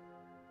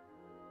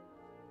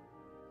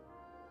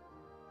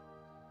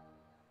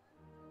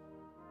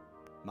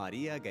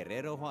 Maria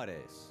Guerrero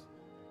Juarez.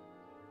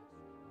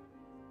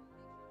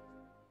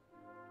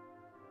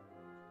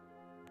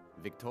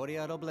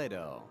 Victoria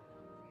Robledo.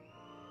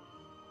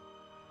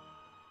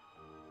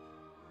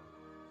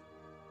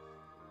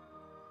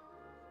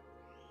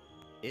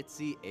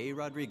 Itzi A.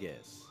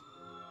 Rodriguez.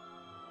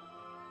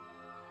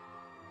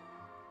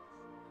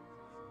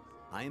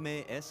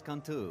 Jaime S.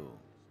 Cantu.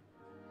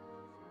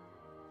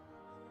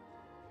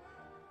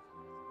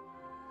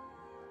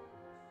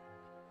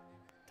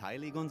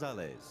 Tylee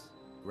Gonzalez,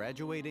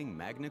 graduating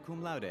magna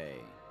cum laude.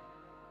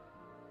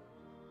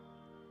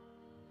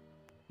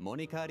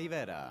 Monica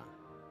Rivera.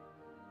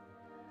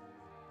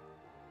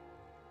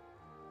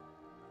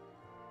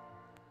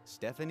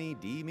 Stephanie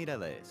D.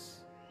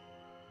 Mireles.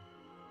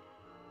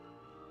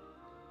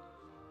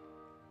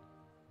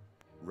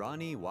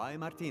 Ronnie Y.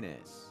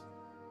 Martinez.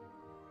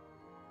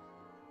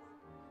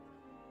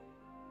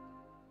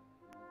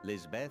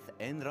 Lisbeth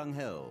N.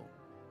 Rangel.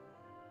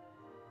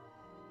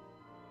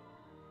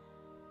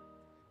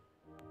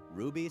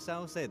 Ruby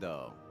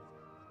Saucedo.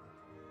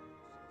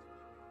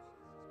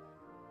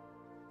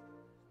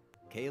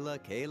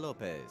 Kayla K.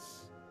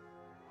 Lopez.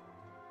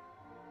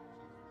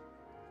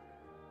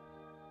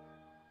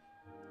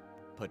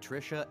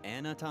 Patricia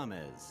Anna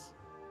Thomas.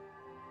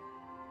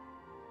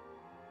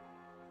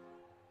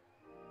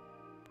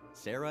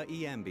 Sarah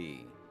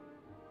Iambi.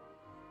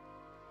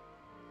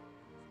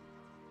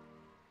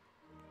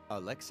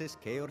 Alexis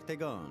K.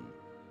 Ortegon.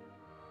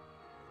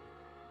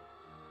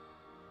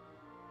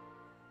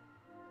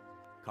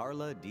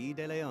 Carla D.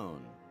 De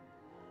Leon.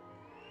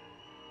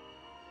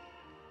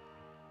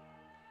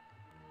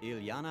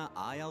 Ilyana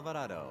I.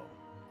 Alvarado,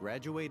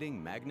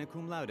 graduating magna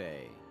cum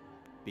laude.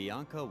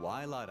 Bianca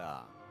Y.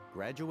 Lara,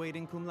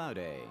 graduating cum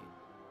laude.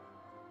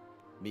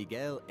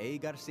 Miguel A.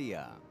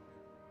 Garcia.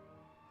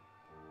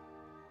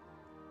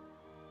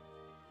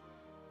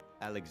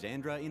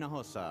 Alexandra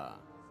Hinojosa,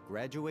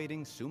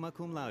 graduating summa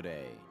cum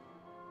laude.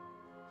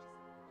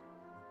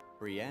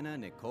 Brianna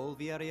Nicole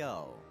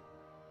Villarreal.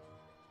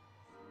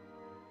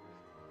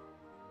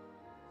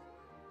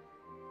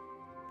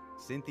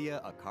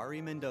 Cynthia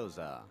Akari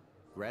Mendoza,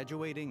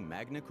 graduating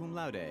magna cum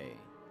laude.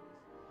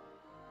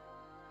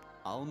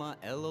 Alma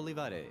L.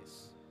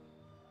 Olivares.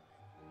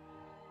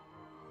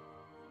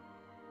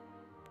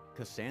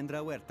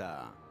 Cassandra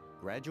Huerta,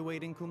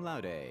 graduating cum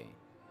laude.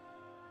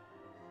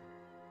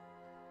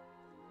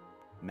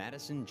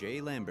 Madison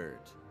J.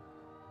 Lambert.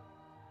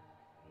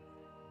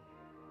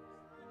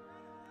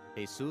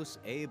 Jesus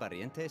A.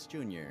 Barrientos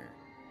Jr.,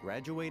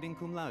 graduating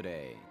cum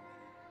laude.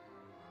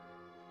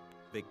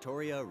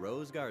 Victoria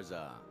Rose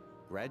Garza,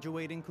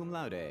 graduating cum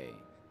laude.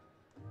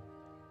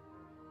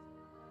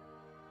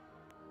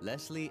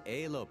 Leslie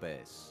A.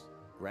 Lopez,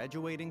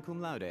 graduating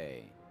cum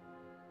laude.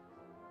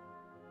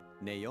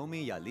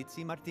 Naomi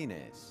Yalitzi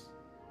Martinez.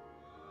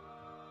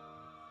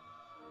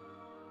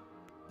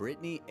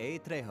 Brittany A.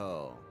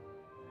 Trejo.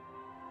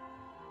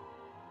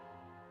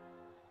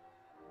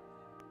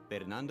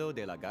 Fernando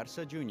de la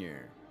Garza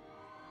Jr.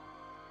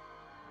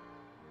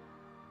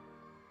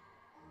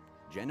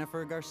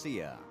 Jennifer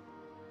Garcia.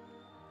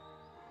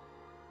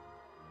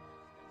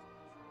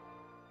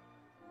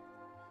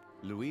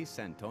 Luis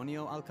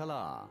Antonio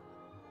Alcalá.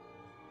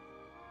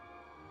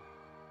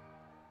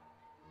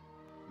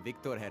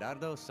 Victor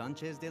Gerardo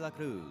Sanchez de la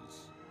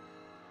Cruz.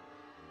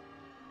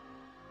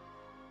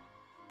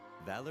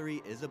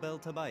 Valerie Isabel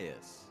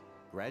Tobias,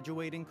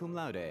 graduating cum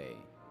laude.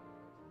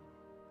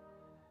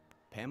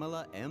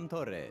 Pamela M.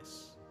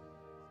 Torres.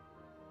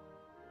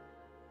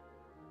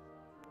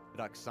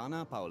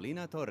 Roxana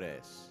Paulina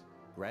Torres,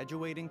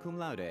 graduating cum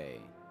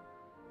laude.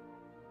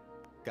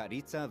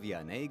 Caritza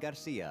Vianney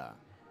Garcia.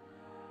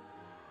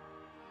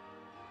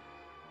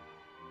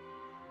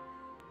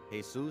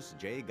 Jesus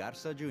J.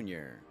 Garza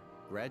Jr.,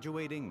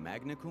 graduating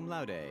magna cum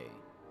laude.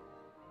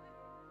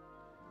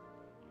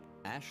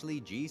 Ashley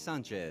G.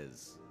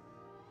 Sanchez.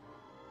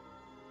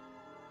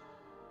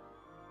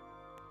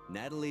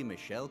 Natalie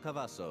Michelle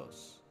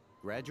Cavazos,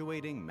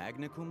 graduating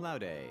magna cum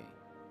laude.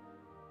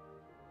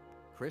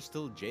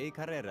 Crystal J.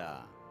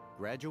 Carrera,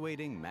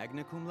 graduating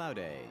magna cum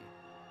laude.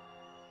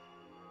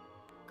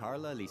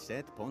 Carla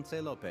Lisette Ponce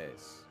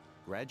Lopez,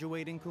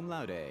 graduating cum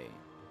laude.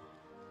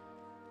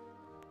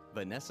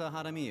 Vanessa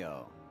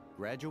Jaramillo,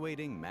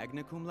 graduating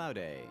magna cum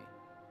laude.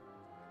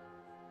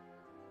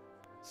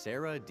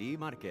 Sarah D.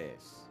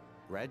 Marquez,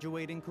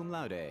 graduating cum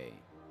laude.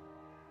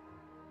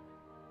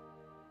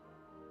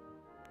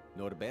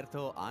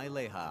 Norberto I.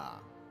 Leja,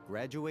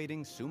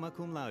 graduating summa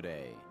cum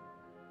laude.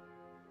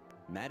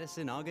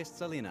 Madison August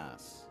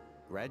Salinas,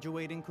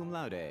 graduating cum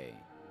laude.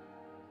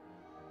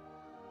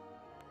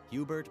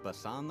 Hubert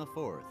Basan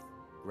IV,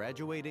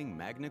 graduating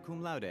magna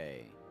cum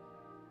laude.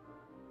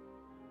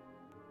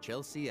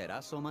 Chelsea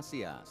Eraso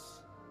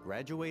Macias,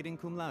 graduating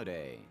cum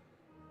laude.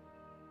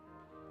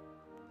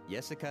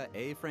 Jessica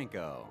A.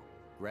 Franco,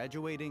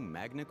 graduating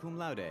magna cum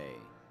laude.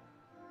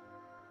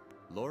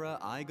 Laura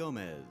I.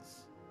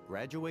 Gomez,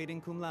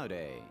 graduating cum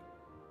laude.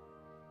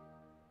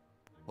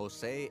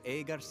 Jose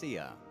A.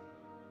 Garcia.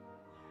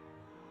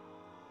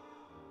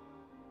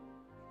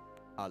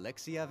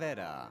 Alexia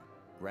Vera,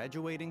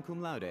 graduating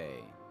cum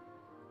laude.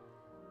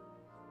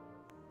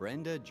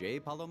 Brenda J.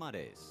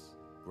 Palomares,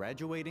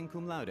 graduating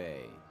cum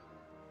laude.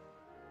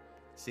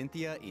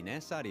 Cynthia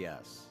Ines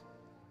Arias.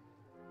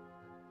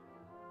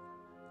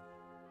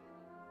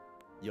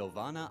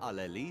 Giovanna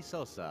Aleli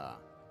Sosa,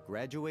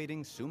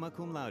 graduating summa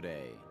cum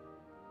laude.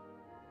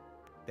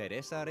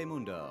 Teresa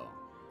Raimundo,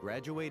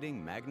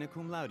 graduating magna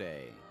cum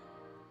laude.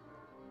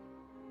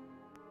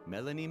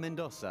 Melanie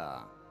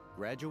Mendoza,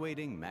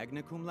 graduating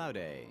magna cum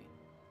laude.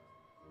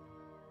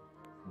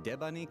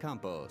 Debani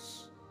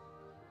Campos.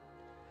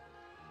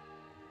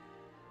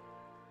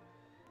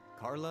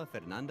 Carla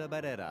Fernanda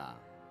Barrera,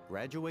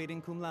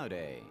 graduating cum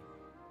laude.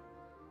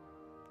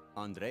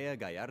 Andrea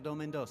Gallardo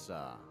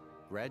Mendoza,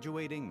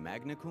 graduating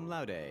magna cum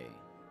laude.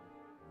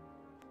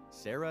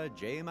 Sarah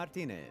J.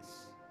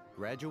 Martinez,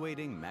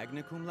 graduating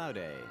magna cum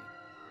laude.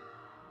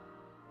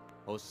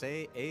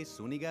 Jose A.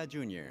 Zuniga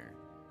Jr.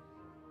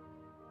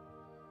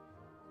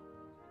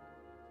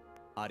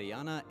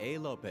 Ariana A.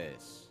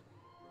 Lopez.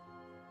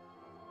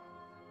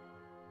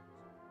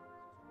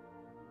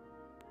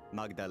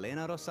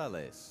 Magdalena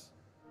Rosales.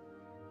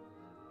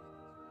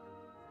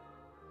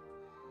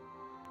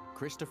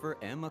 Christopher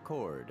M.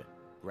 Accord,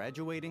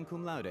 graduating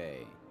cum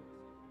laude.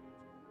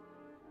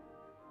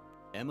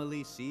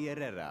 Emily C.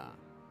 Herrera.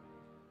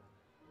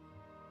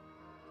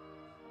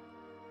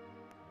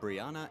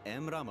 Brianna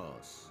M.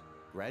 Ramos,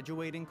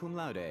 graduating cum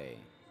laude.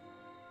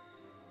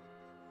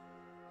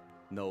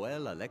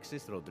 Noel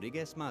Alexis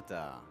Rodriguez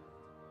Mata.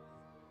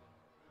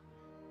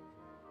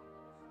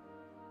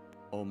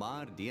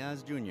 Omar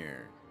Diaz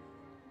Jr.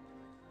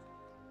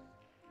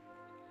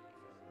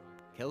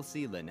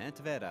 Kelsey Lynette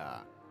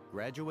Vera,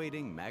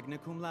 graduating magna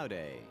cum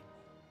laude.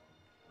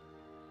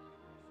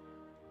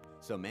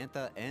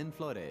 Samantha N.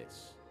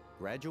 Flores,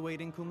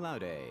 graduating cum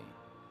laude.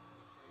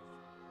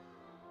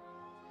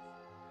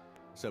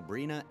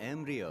 Sabrina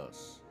M.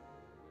 Rios.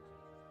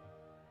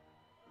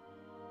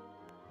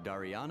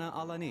 Dariana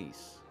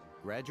Alanis,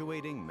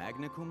 graduating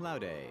magna cum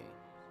laude.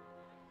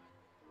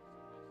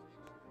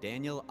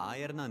 Daniel I.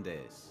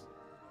 Hernandez.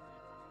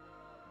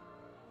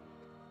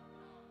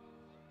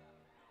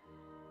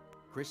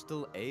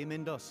 Crystal A.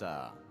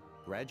 Mendoza,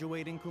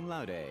 graduating cum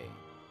laude.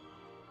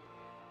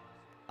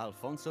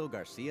 Alfonso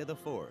Garcia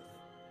IV,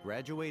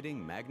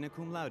 graduating magna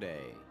cum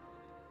laude.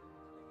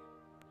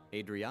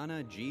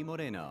 Adriana G.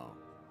 Moreno.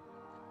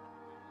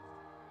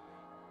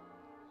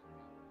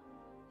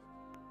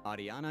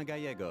 Ariana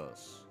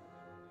Gallegos.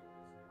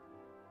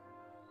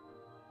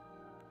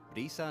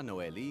 Brisa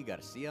Noeli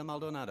Garcia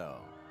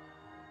Maldonado.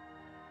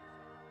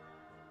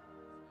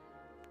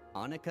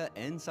 Anika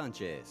N.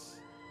 Sanchez.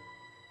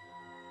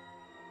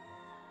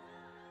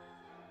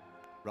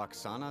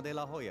 Roxana de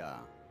la Hoya.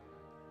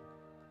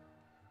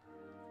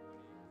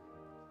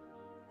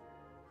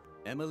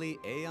 Emily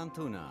A.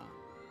 Antuna.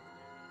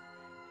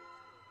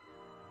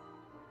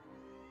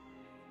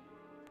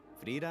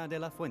 Frida de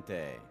la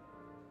Fuente.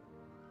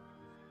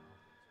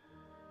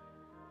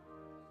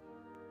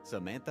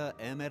 Samantha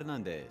M.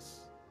 Hernandez.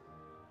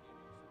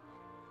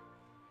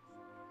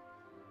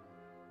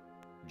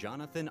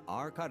 Jonathan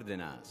R.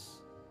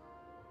 Cardenas.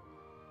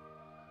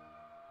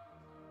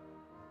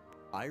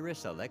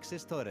 Iris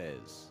Alexis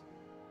Torres.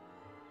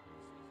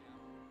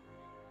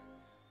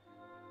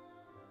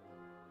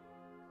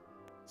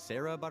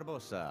 Sarah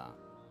Barbosa,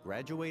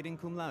 graduating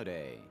cum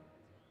laude.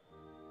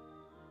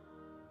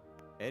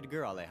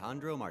 Edgar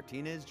Alejandro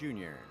Martinez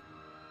Jr.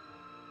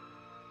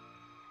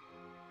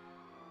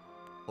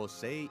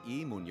 Jose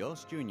E.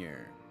 Munoz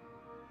Jr.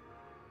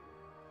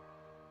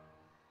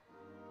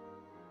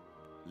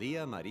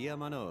 Leah Maria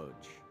Manoj,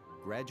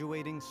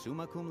 graduating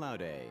summa cum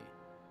laude.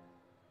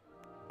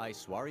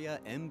 Aishwarya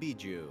M.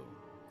 Biju,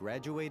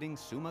 graduating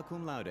summa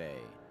cum laude.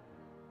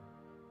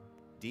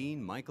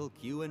 Dean Michael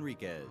Q.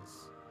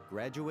 Enriquez,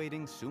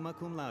 graduating summa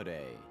cum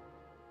laude.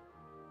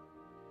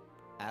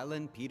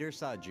 Alan Peter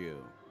Saju,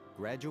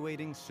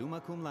 graduating summa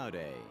cum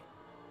laude.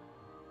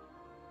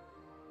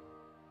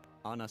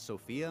 Ana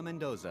Sofia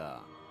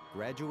Mendoza,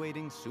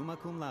 graduating summa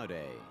cum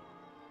laude.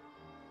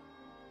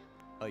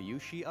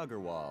 Ayushi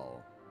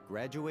Agarwal,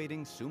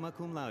 graduating summa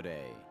cum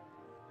laude.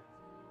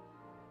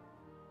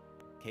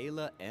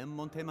 Kayla M.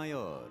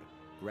 Montemayor,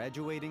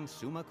 graduating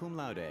summa cum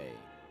laude.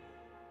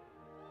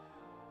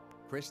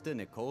 Krista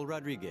Nicole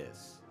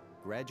Rodriguez,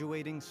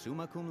 graduating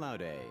summa cum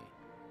laude.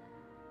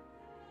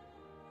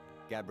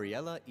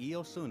 Gabriela E.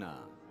 Osuna,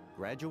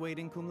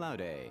 graduating cum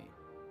laude.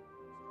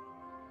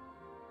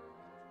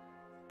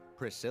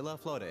 Priscilla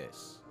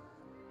Flores.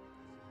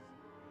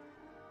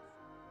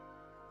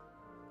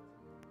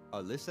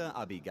 Alyssa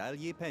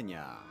Abigail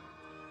Peña.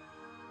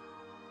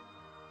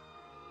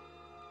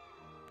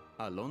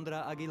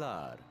 Alondra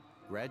Aguilar,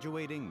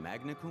 graduating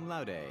magna cum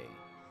laude.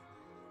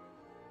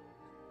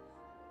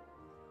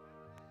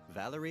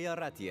 Valeria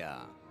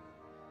Ratia.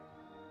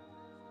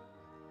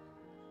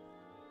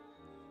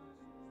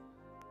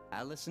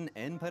 Allison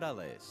N.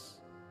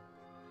 Perales.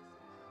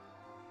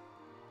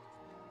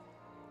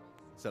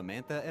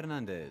 Samantha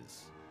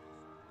Hernandez.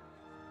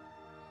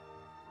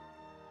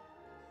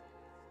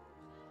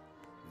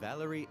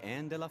 Valerie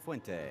Ann de la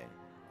Fuente,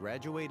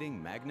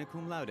 graduating magna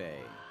cum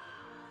laude.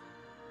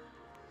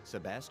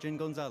 Sebastian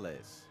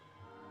Gonzalez.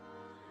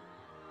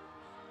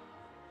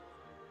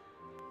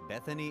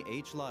 Bethany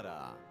H.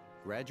 Lara,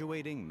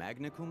 graduating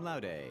magna cum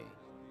laude.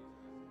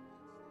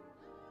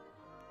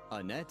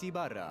 Annette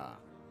Ibarra.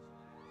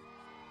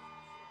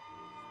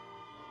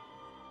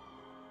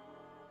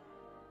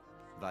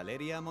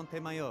 Valeria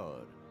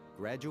Montemayor,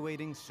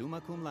 graduating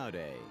summa cum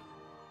laude.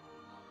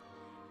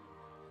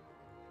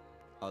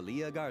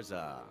 Alia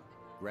Garza,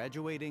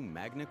 graduating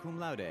magna cum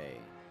laude.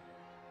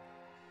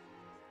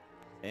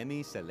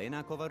 Emi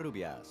Selena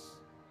Covarrubias.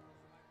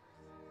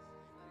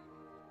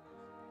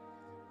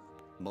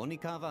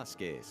 Monica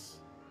Vasquez.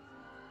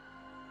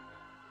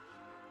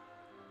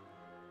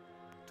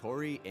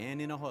 Tori Ann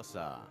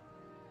Hinojosa.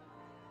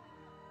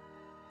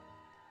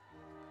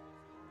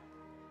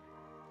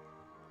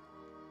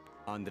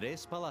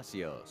 Andres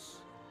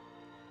Palacios.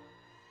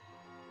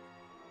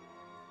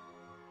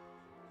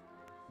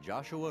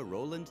 Joshua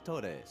Roland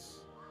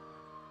Torres.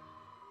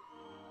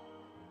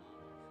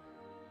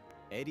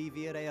 Eddie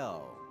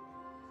Villarreal.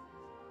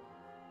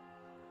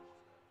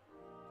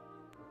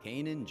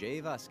 Kanan J.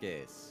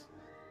 Vasquez.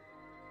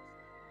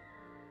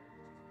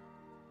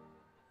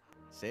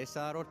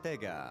 Cesar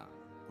Ortega,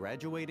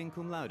 graduating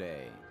cum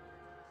laude.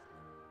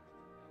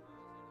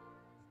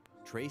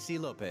 Tracy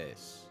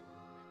Lopez.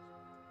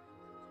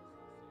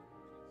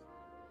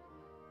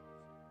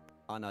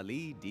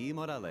 Anali D.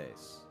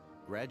 Morales,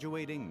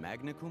 graduating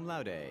magna cum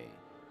laude.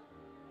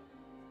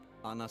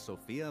 Ana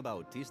Sofia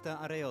Bautista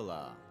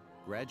Areola,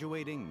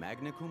 graduating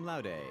magna cum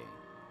laude.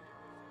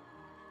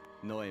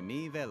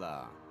 Noemi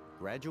Vela,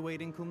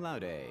 graduating cum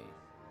laude.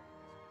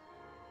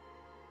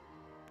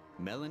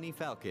 Melanie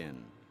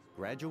Falcon,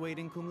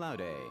 graduating cum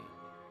laude.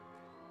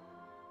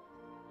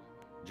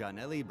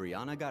 Janelli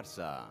Brianna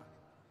Garza.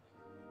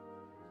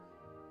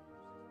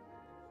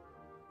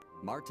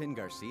 Martin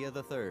Garcia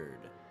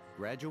III,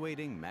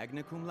 graduating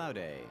magna cum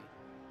laude.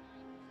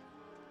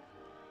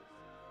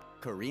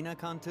 Karina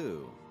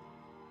Cantu.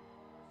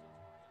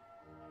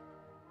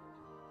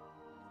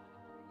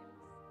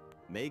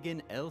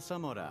 Megan L.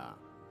 Zamora.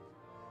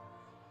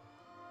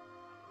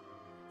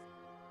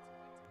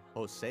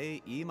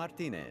 Jose E.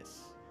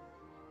 Martinez.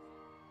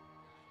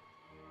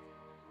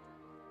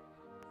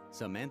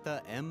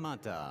 Samantha M.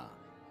 Mata.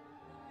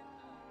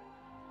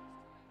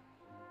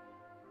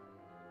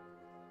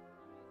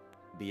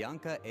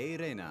 Bianca A.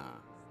 Reyna.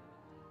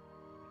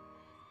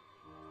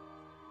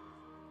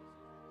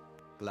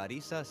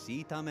 Clarissa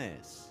C.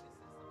 Tames.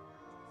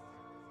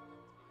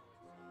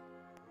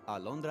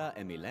 Alondra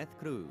Emileth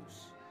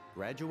Cruz,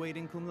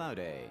 graduating cum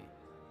laude.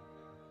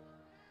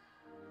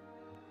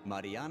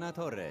 Mariana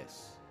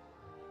Torres.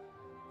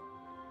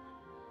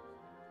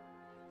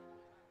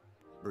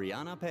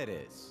 Brianna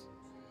Perez.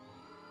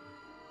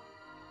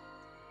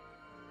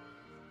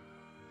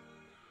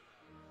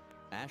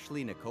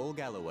 Ashley Nicole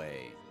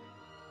Galloway.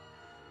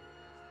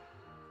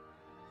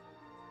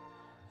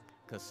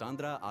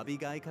 Cassandra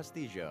Abigail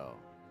Castillo.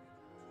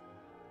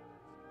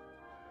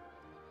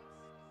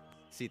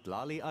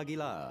 Citlali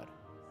Aguilar.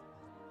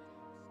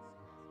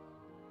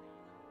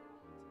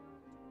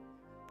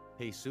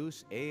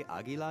 Jesus A.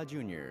 Aguilar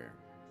Jr.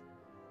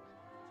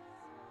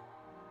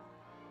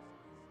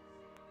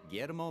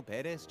 Guillermo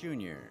Perez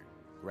Jr.,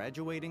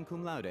 graduating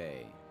cum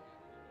laude.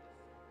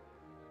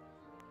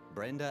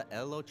 Brenda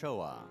L.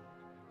 Ochoa.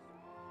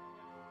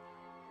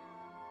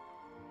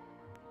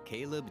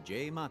 Caleb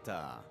J.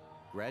 Mata,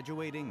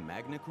 graduating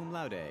magna cum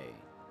laude.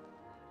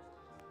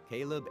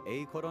 Caleb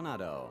A.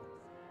 Coronado.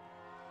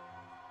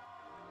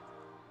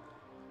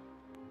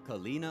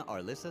 Kalina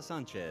Arlissa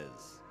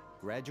Sanchez,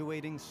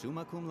 graduating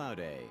summa cum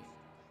laude.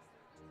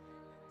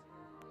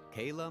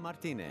 Kayla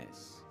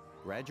Martinez,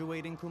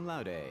 graduating cum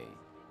laude.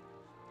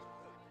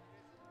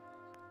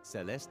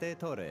 Celeste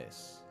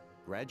Torres,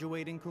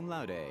 graduating cum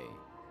laude.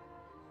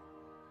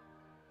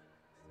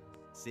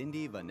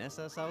 Cindy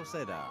Vanessa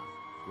Sauceda,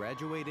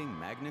 graduating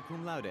magna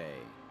cum laude.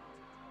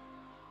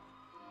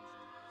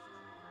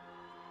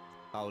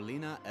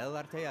 Paulina L.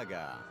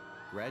 Arteaga,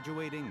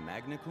 graduating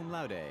magna cum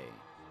laude.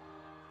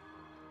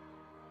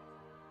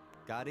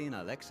 Karin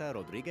Alexa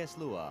Rodriguez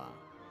Lua.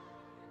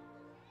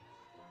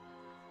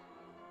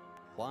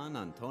 Juan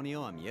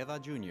Antonio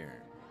Amieva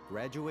Jr.,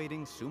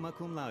 graduating summa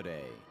cum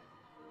laude.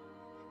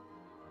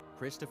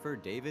 Christopher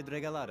David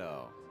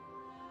Regalado.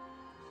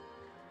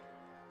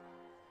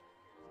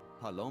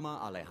 Paloma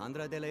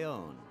Alejandra de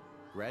Leon,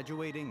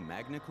 graduating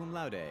magna cum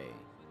laude.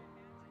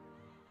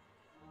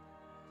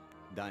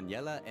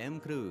 Daniela M.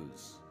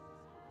 Cruz.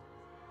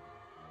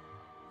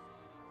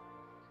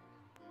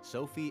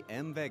 Sophie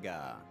M.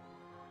 Vega.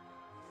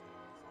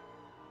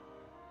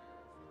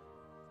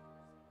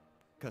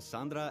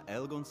 Cassandra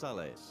L.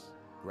 Gonzalez,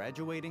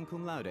 graduating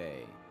cum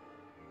laude.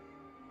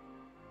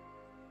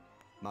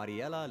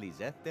 Mariela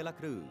Lizeth de la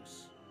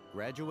Cruz,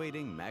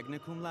 graduating magna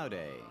cum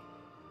laude.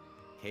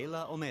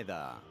 Kayla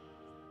Omeda.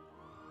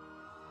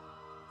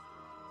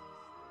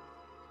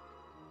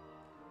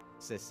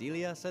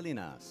 Cecilia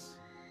Salinas.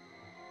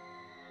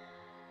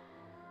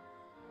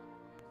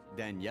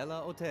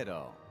 Daniela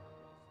Otero.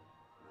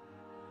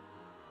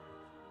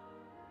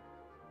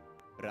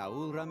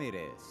 Raul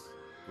Ramirez,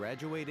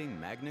 graduating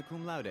magna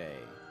cum laude.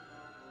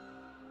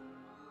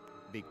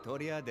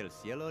 Victoria del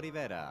Cielo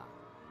Rivera.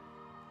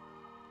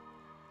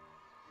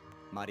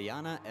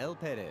 Mariana L.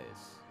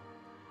 Perez.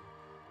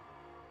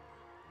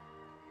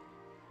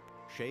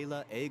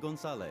 Sheila A.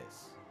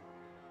 Gonzalez.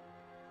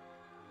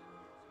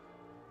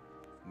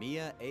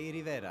 Mia A.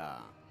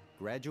 Rivera,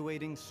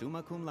 graduating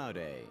summa cum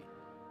laude.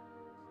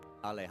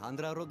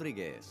 Alejandra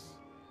Rodriguez,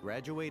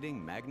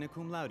 graduating magna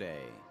cum laude.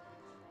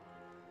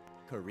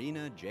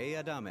 Karina J.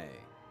 Adame,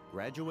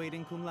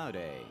 graduating cum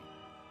laude.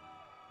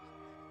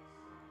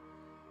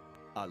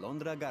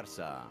 Alondra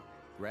Garza,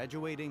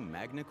 graduating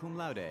magna cum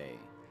laude.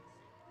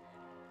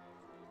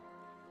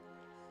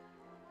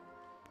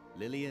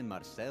 Lillian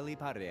Marceli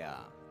Parria,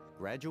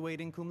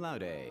 graduating cum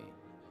laude.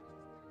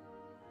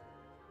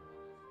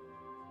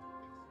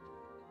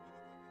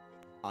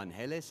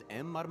 Angeles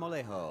M.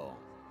 Marmolejo.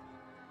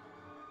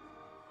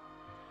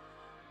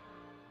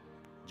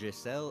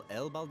 Giselle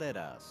L.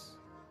 Balderas.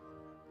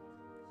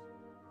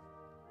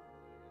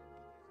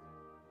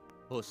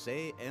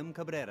 Jose M.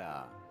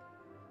 Cabrera.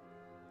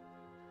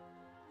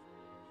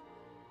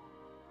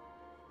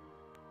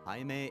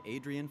 Jaime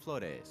Adrian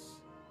Flores,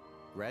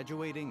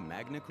 graduating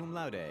magna cum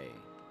laude.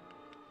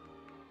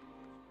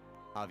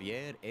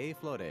 Javier A.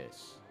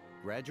 Flores,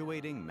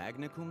 graduating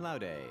magna cum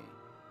laude.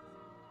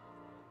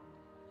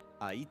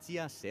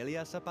 Aitzia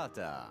Celia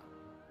Zapata.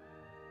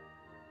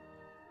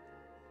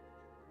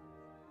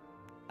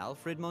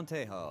 Alfred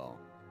Montejo.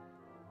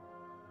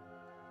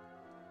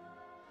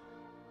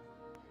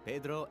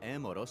 Pedro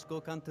M.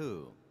 Orozco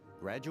Cantu,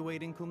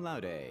 graduating cum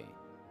laude.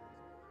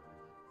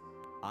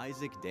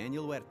 Isaac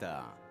Daniel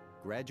Huerta,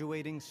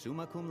 graduating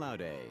summa cum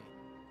laude.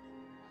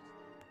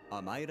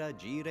 Amaira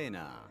G.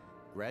 Reyna,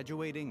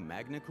 graduating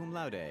magna cum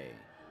laude.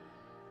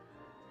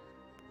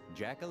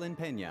 Jacqueline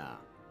Peña.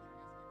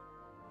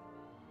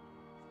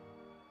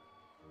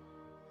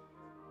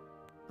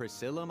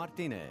 Priscilla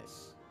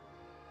Martinez.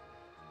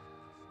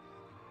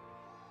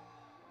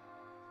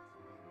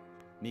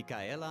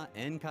 Micaela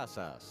N.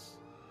 Casas.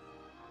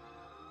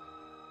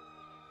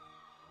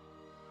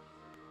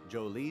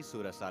 Jolie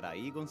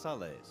Surasarai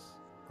Gonzalez,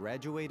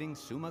 graduating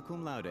summa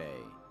cum laude.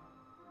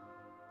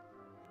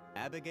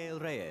 Abigail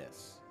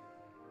Reyes.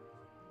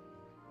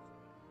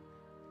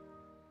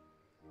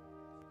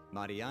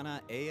 Mariana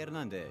A.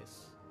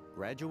 Hernandez,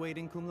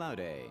 graduating cum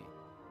laude.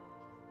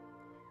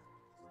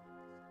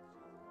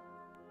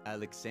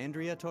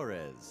 Alexandria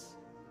Torres.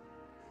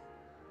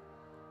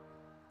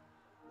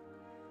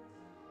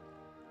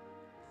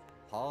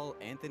 Paul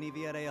Anthony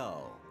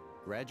Villarreal,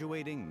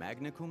 graduating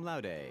magna cum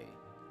laude.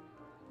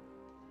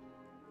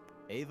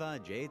 Eva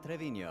J.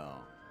 Trevino,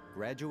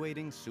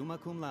 graduating summa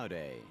cum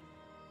laude.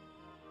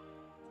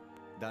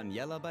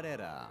 Daniela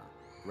Barrera,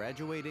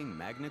 graduating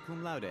magna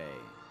cum laude.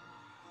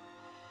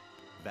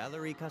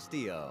 Valerie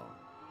Castillo.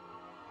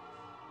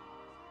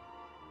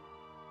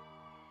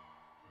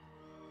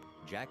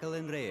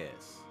 Jacqueline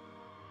Reyes.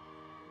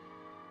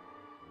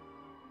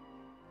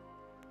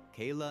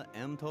 Kayla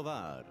M.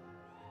 Tovar.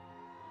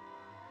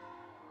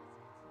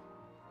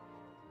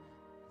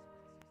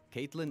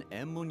 Caitlin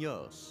M.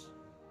 Munoz.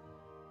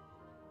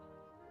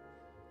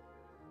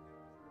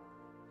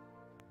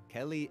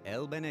 Kelly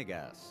L.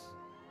 Benegas.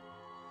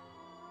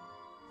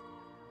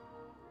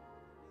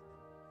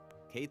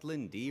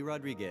 Caitlin D.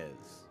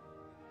 Rodriguez.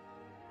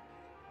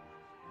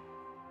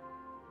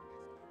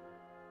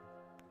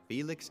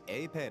 Felix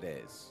A.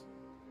 Perez.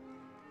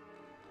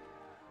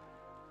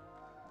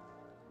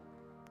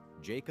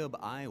 Jacob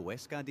I.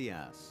 Huesca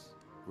Diaz,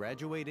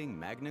 graduating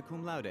magna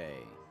cum laude.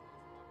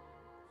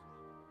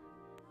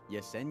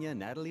 Yesenia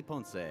Natalie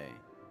Ponce,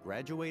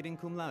 graduating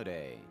cum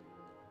laude.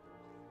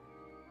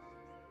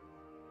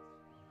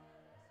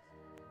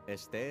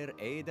 Esther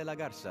A. de la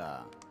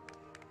Garza.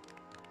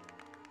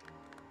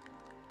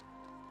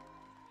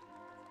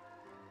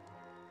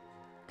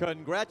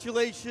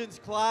 Congratulations,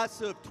 class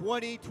of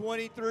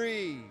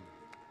 2023.